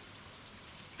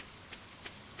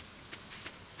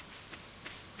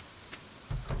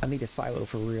 I need a silo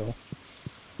for real.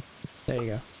 There you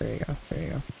go, there you go, there you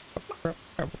go.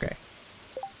 Oh, okay.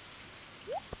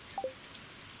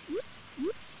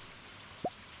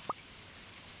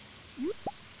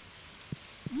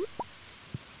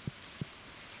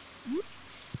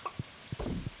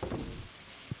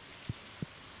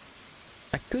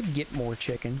 I could get more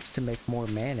chickens to make more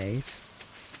mayonnaise.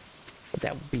 But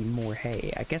that would be more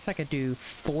hay. I guess I could do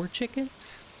 4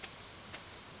 chickens,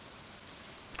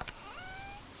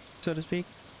 so to speak.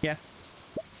 Yeah.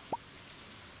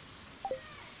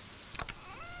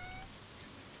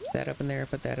 That up in there,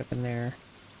 put that up in there.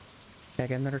 I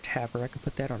got another tapper. I could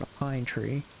put that on a pine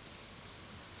tree.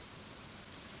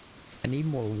 I need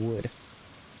more wood.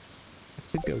 I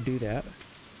could go do that.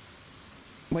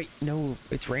 Wait, no,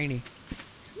 it's rainy.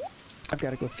 I've got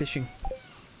to go fishing.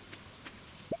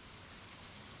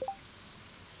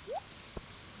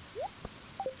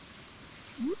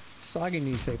 Soggy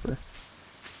newspaper.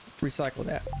 Recycle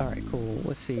that. Alright, cool.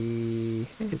 Let's see.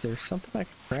 Is there something I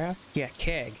can craft? Yeah,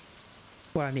 keg.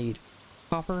 What I need.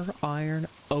 Copper, iron,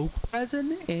 oak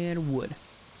resin, and wood.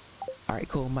 Alright,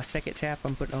 cool. My second tap,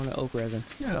 I'm putting on an oak resin.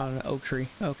 On an oak tree.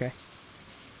 Okay.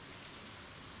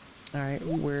 Alright,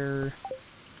 where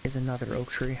is another oak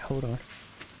tree? Hold on.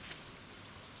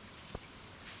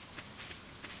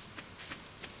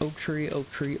 Oak tree, oak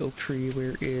tree, oak tree.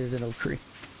 Where is an oak tree?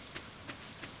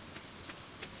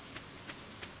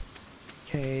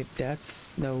 Okay,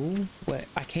 that's... No. What?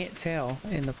 I can't tell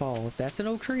in the fall. That's an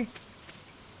oak tree?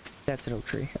 That's an oak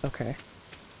tree. Okay.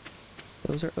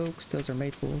 Those are oaks. Those are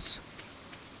maples.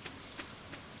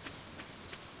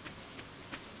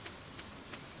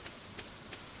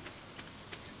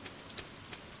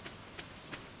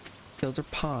 Those are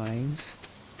pines.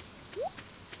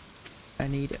 I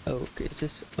need oak. Is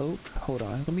this oak? Hold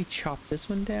on. Let me chop this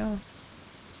one down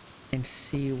and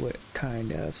see what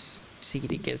kind of seed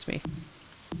it gives me.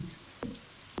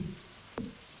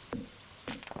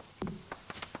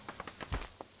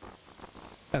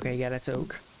 Okay, yeah, that's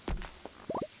oak.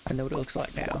 I know what it looks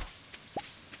like now.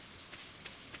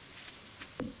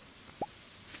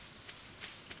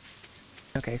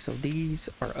 Okay, so these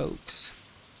are oaks.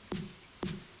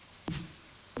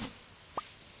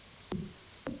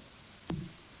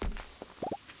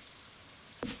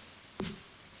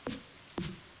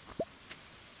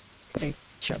 Okay,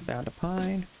 chop down to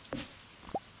pine.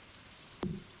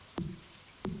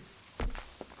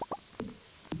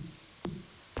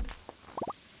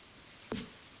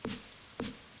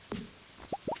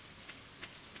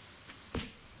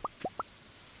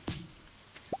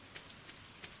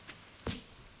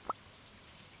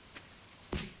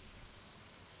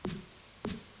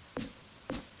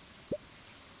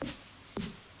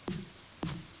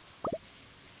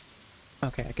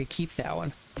 Okay, I could keep that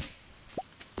one.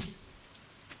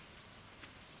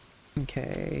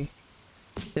 Okay.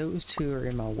 Those two are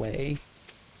in my way.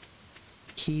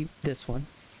 Keep this one.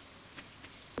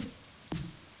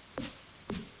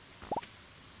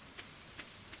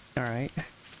 Alright.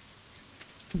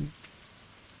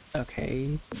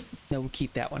 Okay. No, we'll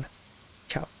keep that one.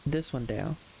 Chop this one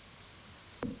down.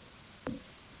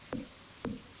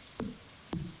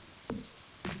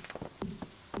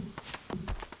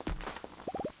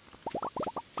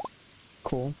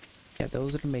 Cool. Yeah,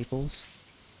 those are the maples.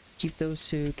 Keep those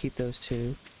two, keep those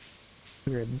two.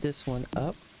 Grab this one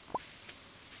up.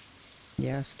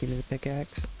 Yes, give me the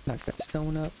pickaxe. Knock that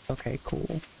stone up. Okay,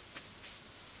 cool.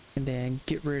 And then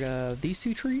get rid of these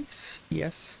 2 trees.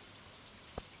 Yes.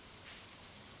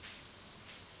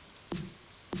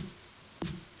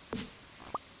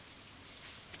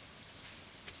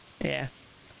 Yeah.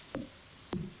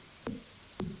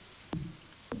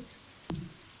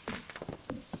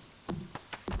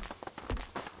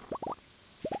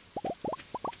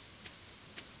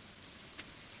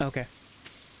 Okay.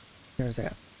 There's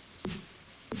that.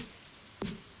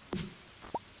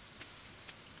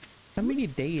 How many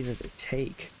days does it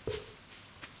take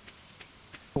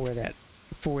for that,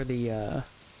 for the,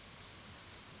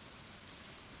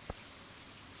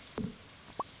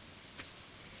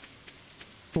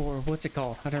 for, what's it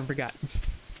called? I don't forgot.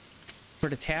 For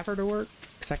the tapper to work?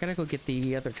 Because I gotta go get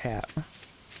the other tap.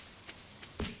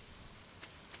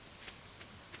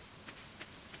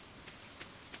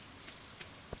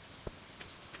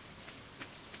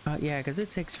 Yeah, because it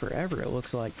takes forever, it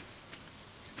looks like.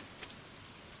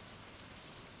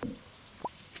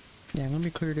 Yeah, let me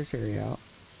clear this area out.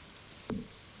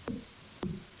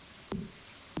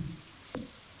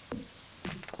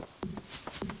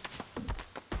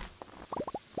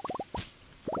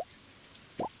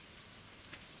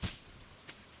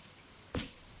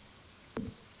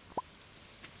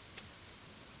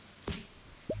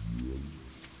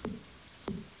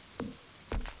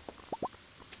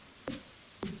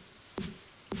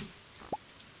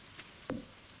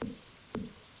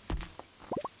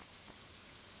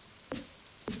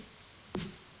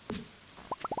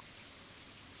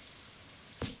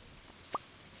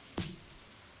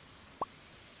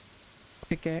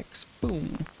 pickaxe.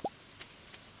 Boom.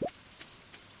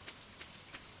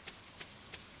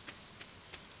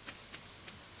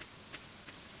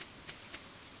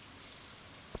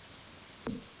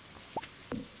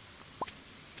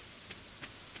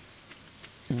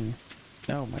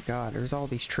 Oh my god, there's all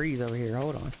these trees over here.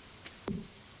 Hold on.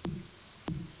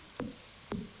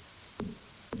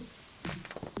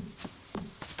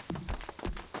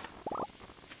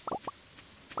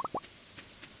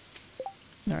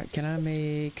 Alright, can I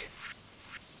make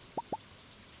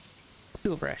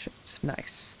fuel rations?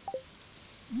 Nice.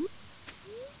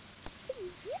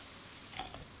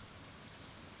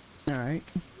 Alright.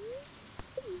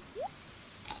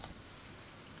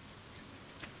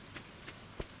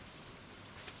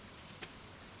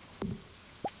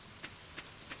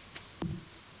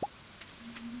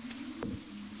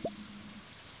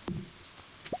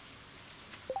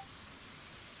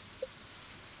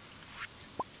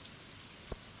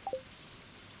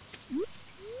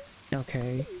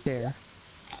 Okay, there.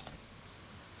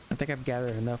 I think I've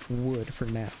gathered enough wood for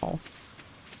now.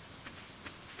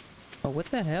 Oh, what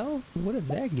the hell? What did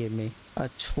that give me? A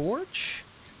torch?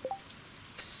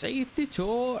 Safety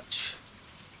torch!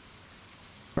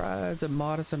 Provides a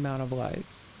modest amount of light.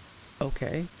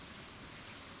 Okay.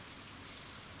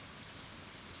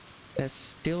 That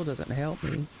still doesn't help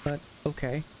me, but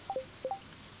okay.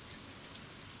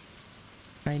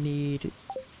 I need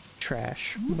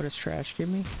trash. What does trash give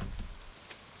me?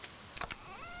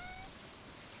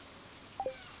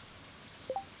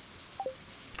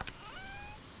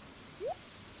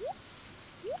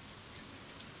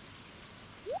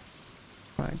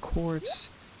 Fine, quartz,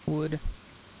 wood,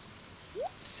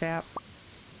 sap.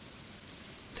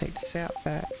 Take the sap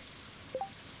back.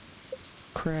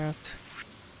 Craft.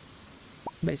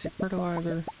 Basic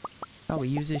fertilizer. I will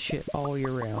use this shit all year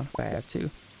round if I have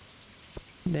to.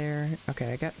 There.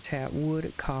 Okay, I got tap,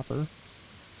 wood, copper.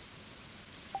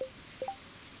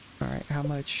 Alright, how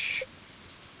much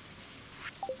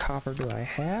copper do I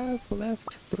have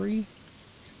left? 3.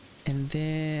 And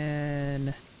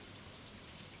then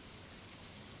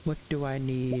what do I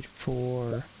need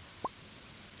for...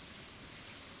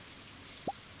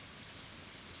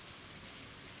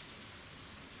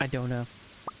 I don't know.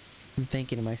 I'm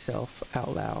thinking to myself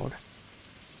out loud.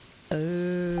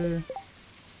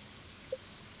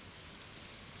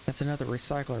 That's another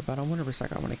recycler, but I don't want to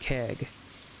recycle. I want a keg.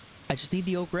 I just need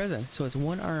the oak resin. So it's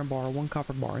 1 iron bar, 1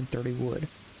 copper bar, and 30 wood.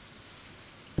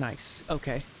 Nice.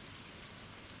 Okay.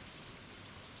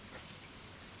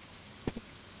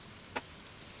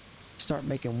 Start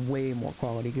making way more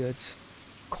quality goods.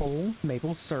 Coal,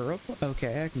 maple syrup.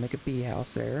 Okay, I can make a bee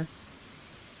house there.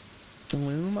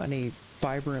 Loom, I need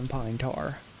fiber and pine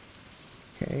tar.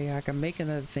 Okay, I can make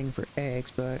another thing for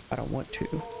eggs, but I don't want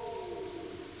to.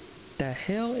 The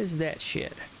hell is that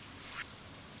shit?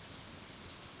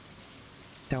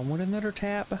 Do I want another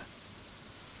tap?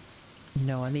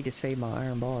 No, I need to save my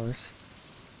iron bars.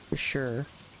 For sure.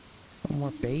 One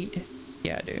more bait?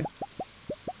 Yeah, I do.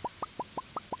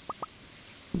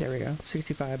 There we go.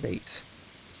 65 baits.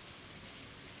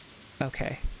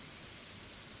 Okay.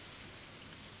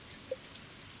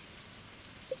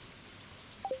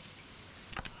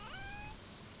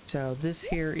 So this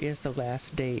here is the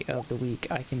last day of the week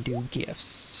I can do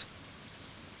gifts.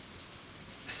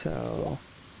 So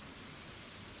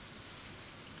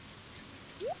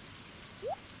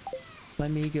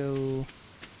let me go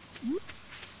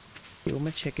kill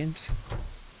my chickens.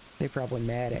 They're probably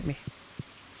mad at me.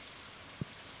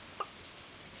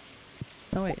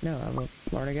 Oh wait, no,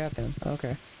 I've already got them.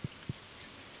 Okay.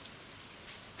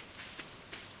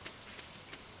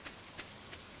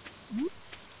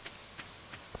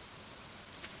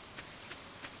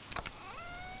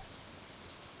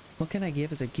 What can I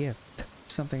give as a gift?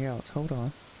 Something else. Hold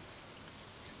on.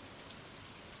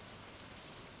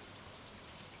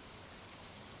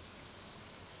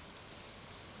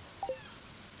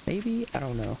 Maybe? I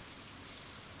don't know.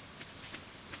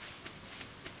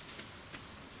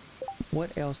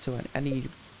 What else do I need?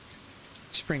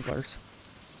 Sprinklers.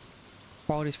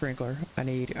 Quality sprinkler. I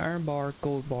need iron bar,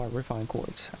 gold bar, refined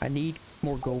quartz. I need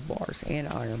more gold bars and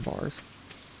iron bars.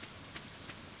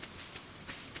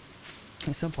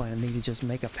 At some point I need to just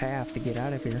make a path to get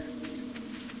out of here.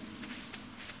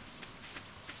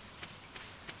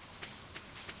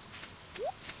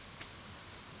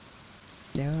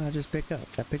 Yeah, I just pick up.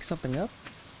 Did I pick something up?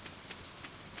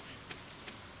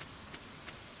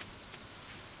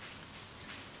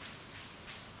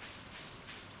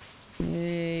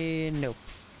 Nope.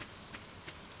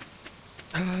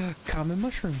 Common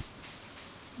mushroom.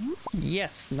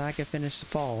 Yes, now I can finish the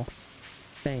fall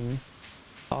thing.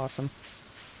 Awesome.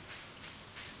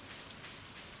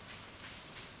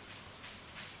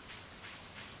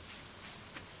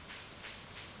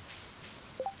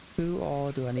 Who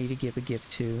all do I need to give a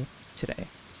gift to today?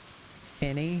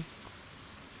 Penny,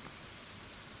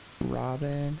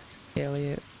 Robin,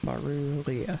 Elliot, Maru,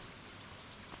 Leah,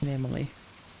 and Emily.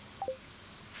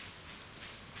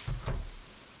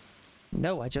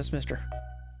 No, I just missed her.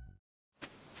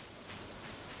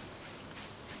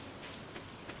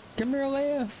 Come here,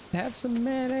 Leah. Have some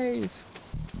mayonnaise.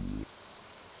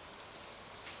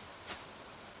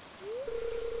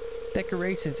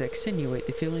 Decorations accentuate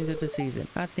the feelings of the season.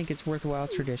 I think it's worthwhile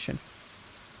tradition.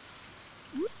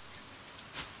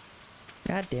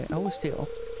 God damn it. Oh, still.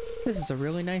 This is a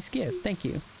really nice gift. Thank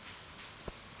you.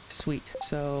 Sweet.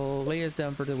 So, Leah's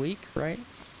done for the week, right?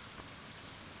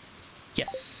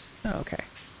 Yes. Okay.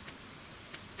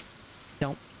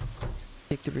 Don't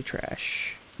dig through the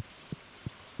trash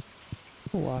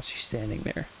while she's standing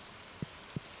there.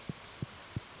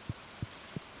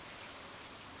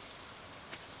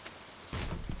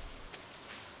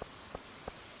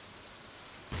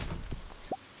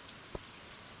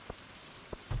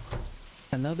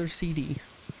 Another CD.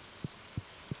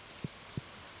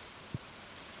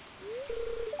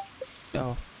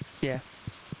 Oh, yeah.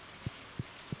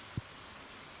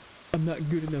 I'm not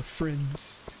good enough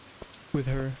friends with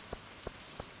her.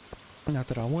 Not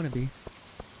that I want to be.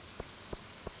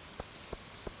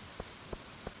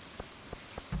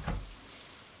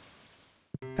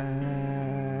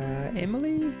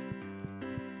 Emily?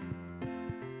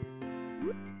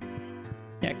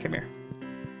 Yeah, come here.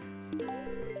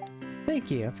 Thank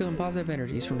you. I'm feeling positive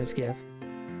energies from this gift.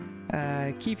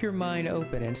 Keep your mind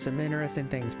open and some interesting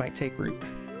things might take root.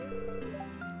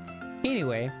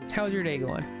 Anyway, how's your day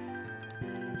going?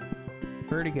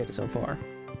 Pretty good so far.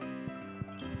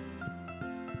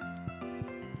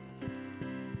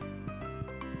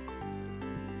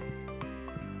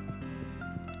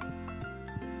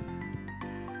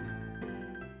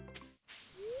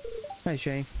 Hi,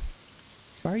 Shane.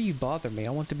 Why are you bothering me?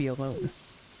 I want to be alone.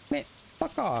 Man,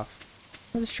 fuck off.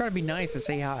 I'm just trying to be nice and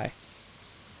say hi.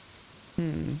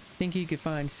 Think you could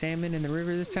find salmon in the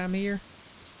river this time of year?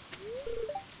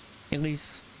 At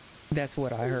least, that's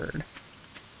what I heard.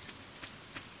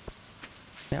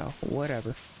 No,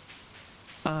 whatever.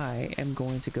 I am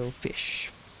going to go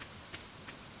fish.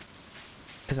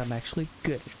 Because I'm actually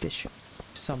good at fishing.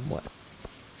 Somewhat.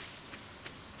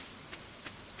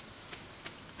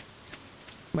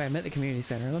 Wait, I'm at the community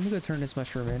center. Let me go turn this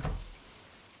mushroom in.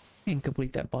 And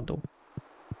complete that bundle.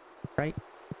 Right?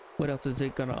 What else is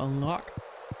it gonna unlock?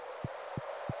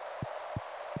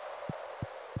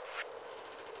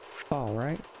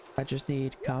 Alright. I just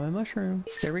need common mushroom.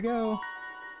 There we go.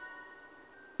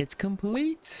 It's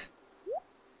complete.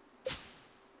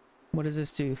 What does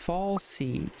this do? Fall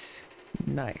seeds.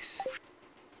 Nice.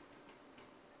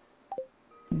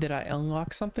 Did I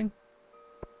unlock something?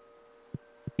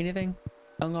 Anything?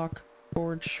 Unlock?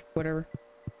 Forge? Whatever?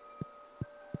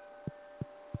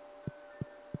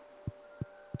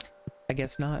 I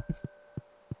guess not.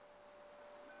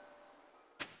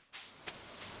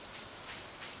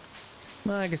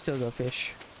 Well, I can still go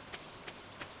fish.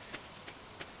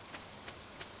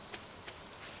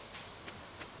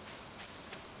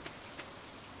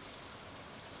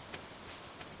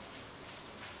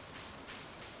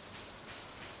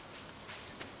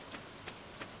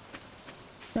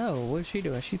 Oh, what's she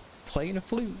doing? She's playing a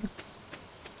flute.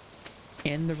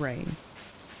 In the rain.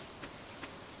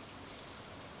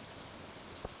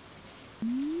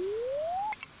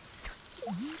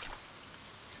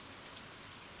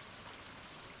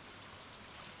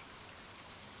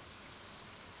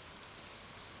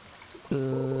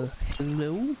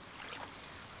 Hello?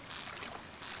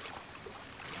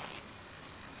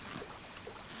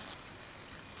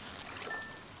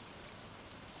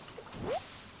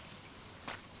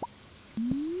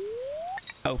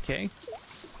 Okay.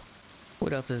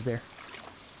 What else is there?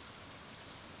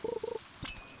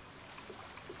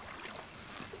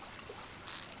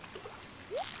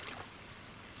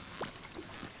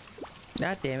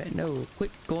 God damn it, no.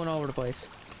 Quit going all over the place.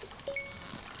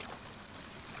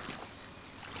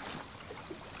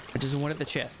 I just wanted the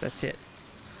chest, that's it.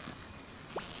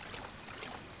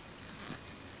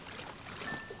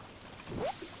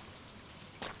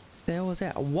 The hell was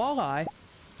that? A walleye?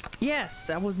 Yes!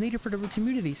 That was needed for the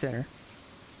community center.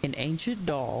 An ancient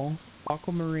doll,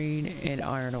 aquamarine, and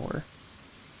iron ore.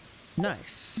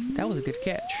 Nice. That was a good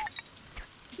catch.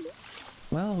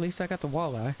 Well, at least I got the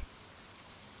walleye.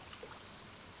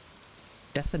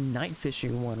 That's the night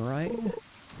fishing one, right?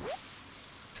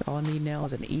 So all I need now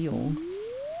is an eel.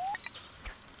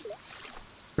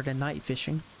 For the night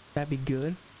fishing. That'd be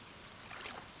good.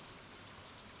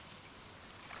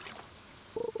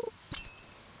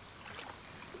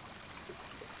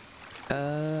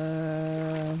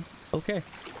 Okay.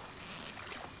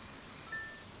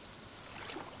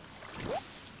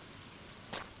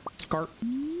 Cart.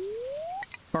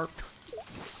 Cart.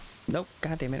 Nope,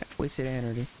 god damn it. Wasted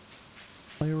energy.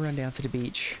 Let me run down to the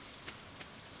beach.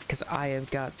 Because I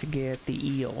have got to get the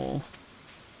eel.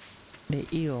 The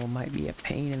eel might be a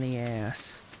pain in the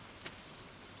ass.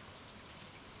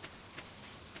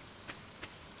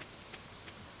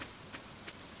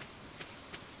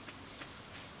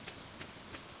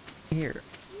 Here.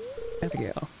 There we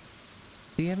go.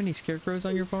 Do you have any scarecrows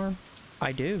on your farm?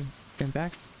 I do. In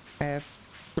fact, I have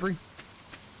 3.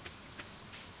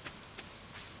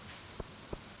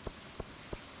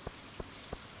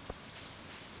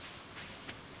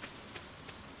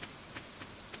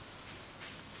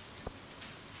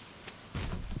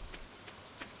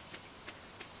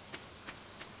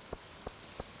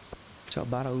 So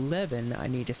about 11, I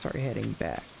need to start heading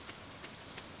back.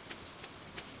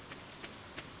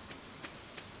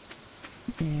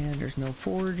 And there's no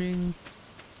foraging.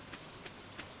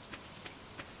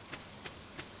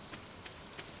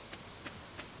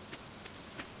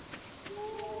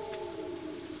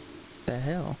 The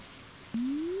hell?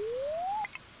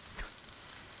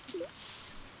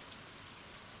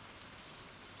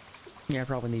 Yeah, I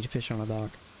probably need to fish on a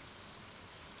dock.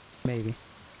 Maybe.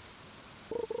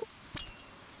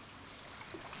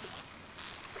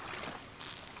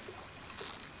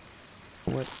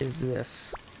 What is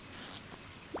this?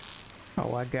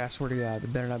 Oh, I guess, swear to God,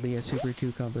 it better not be a super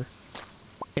cucumber.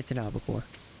 It's an albacore.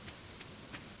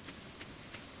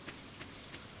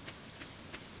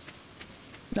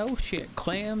 No shit,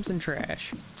 clams and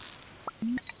trash.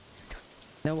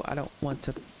 No, I don't want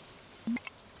to.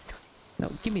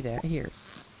 No, give me that, here.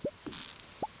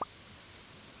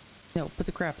 No, put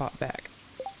the crab pot back.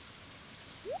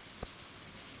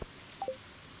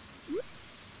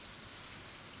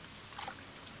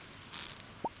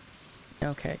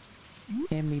 Okay.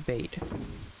 Hand me bait.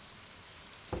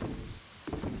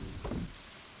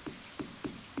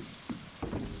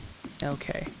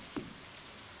 Okay.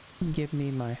 Give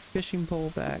me my fishing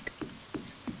pole back.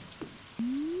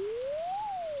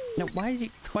 Now, why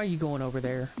are you going over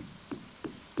there?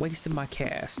 Wasting my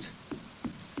cast.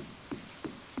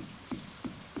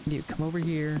 You come over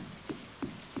here.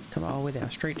 Come all the way down,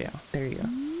 straight down. There you go.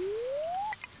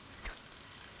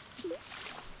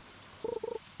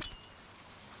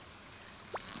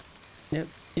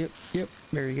 Yep.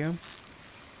 There you go.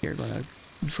 You're gonna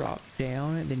drop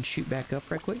down and then shoot back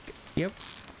up right quick. Yep.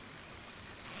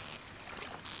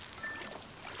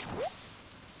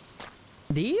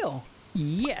 Deal.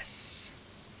 Yes.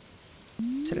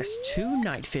 So that's 2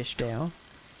 night fish down.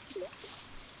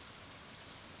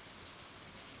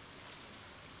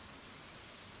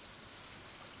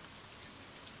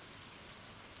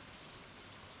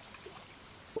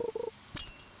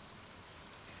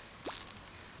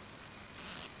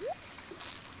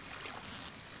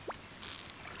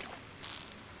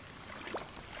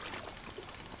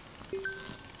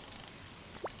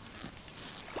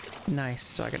 Nice.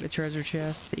 So I got the treasure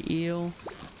chest, the eel,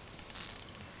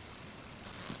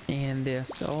 and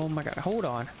this. Oh my god. Hold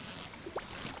on.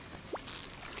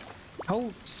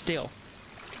 Hold still.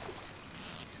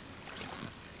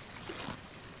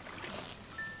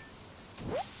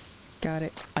 Got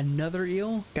it. Another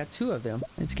eel? Got 2 of them.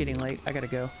 It's getting late. I gotta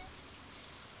go.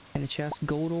 And a chest.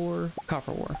 Gold ore.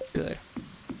 Copper ore. Good.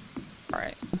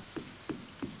 Alright.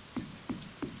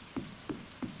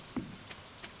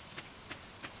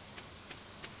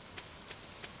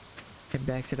 Head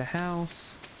back to the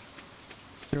house.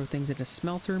 Throw things in the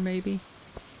smelter, maybe.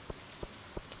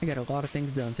 I got a lot of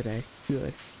things done today.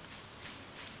 Good.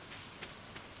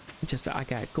 Just, I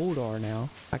got gold ore now.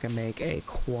 I can make a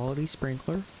quality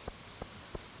sprinkler.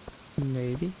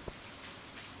 Maybe.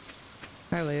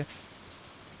 Hi, Leah.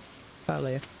 Bye,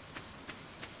 Leah.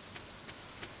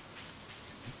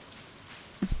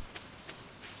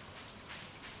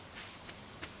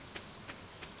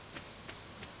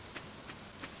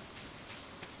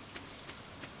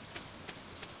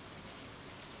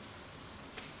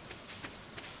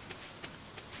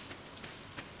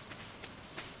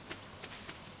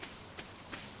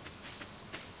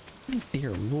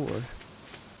 Dear Lord.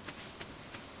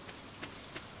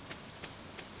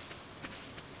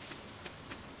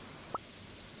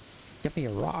 Give me a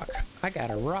rock. I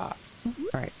got a rock.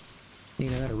 Alright.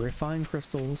 Need another refined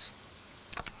crystals.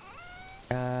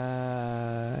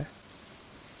 No,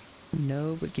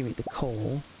 but give me the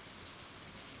coal.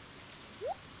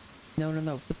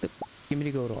 No. Give me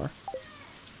the gold ore.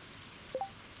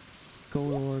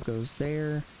 Gold ore goes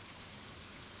there.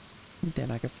 Then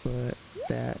I can put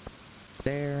that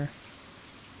there.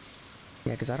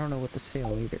 Yeah, because I don't know what to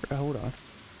sell either. Oh, hold on.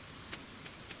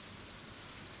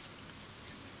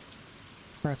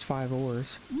 That's 5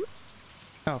 ores.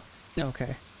 Oh,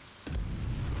 okay.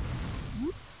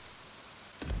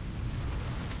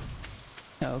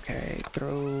 Okay,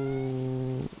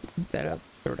 throw that up,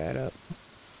 throw that up.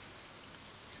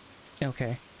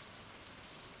 Okay.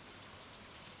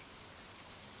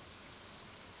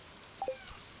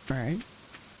 Alright.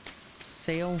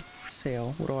 Sale,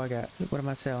 sale. What do I got? What am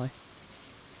I selling?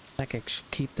 I can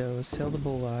keep those. Sell the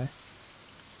bulleye.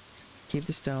 Keep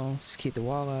the stones. Keep the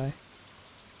walleye.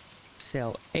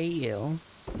 Sell AL.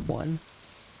 1.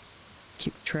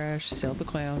 Keep the trash. Sell the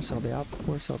clown. Sell the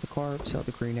albacore. Sell the carp. Sell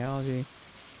the green algae.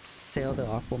 Sell the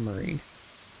aquamarine.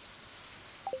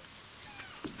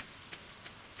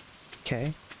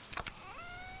 Okay.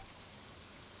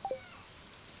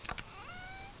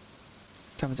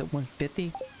 Time is it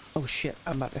 150? Oh shit,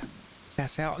 I'm about to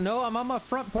pass out. No, I'm on my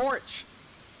front porch.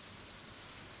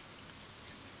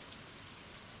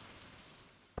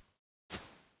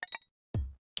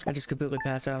 I just completely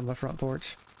passed out on my front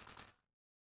porch.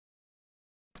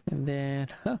 And then,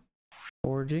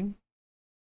 foraging.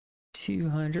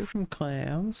 200 from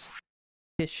clams.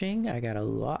 Fishing, I got a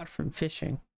lot from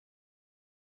fishing.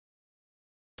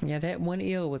 Yeah, that one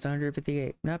eel was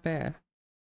 158. Not bad.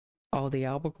 All the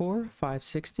albacore,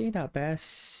 560. Not bad.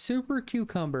 Super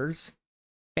cucumbers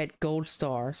at gold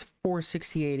stars,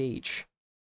 468 each.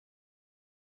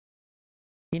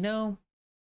 You know,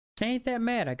 I ain't that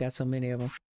mad I got so many of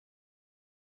them.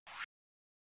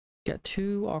 Got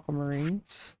 2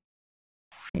 aquamarines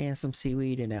and some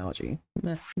seaweed and algae.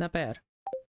 Meh, not bad.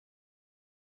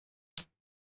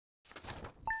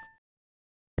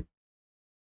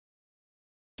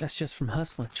 That's just from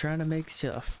hustling, trying to make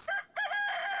stuff.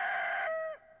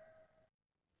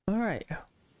 Alright.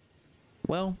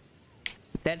 Well,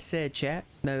 with that said, chat,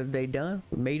 now that they done,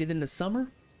 we made it into summer.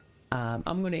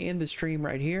 I'm going to end the stream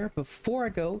right here. Before I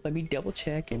go, let me double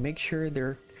check and make sure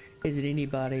there isn't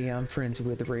anybody I'm friends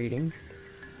with raiding.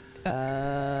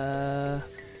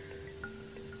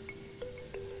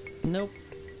 Nope,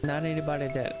 not anybody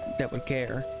that would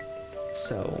care.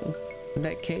 So in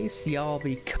that case, y'all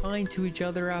be kind to each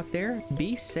other out there,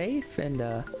 be safe,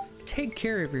 and take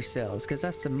care of yourselves, because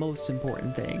that's the most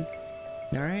important thing.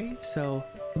 All right, so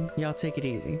y'all take it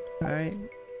easy. All right.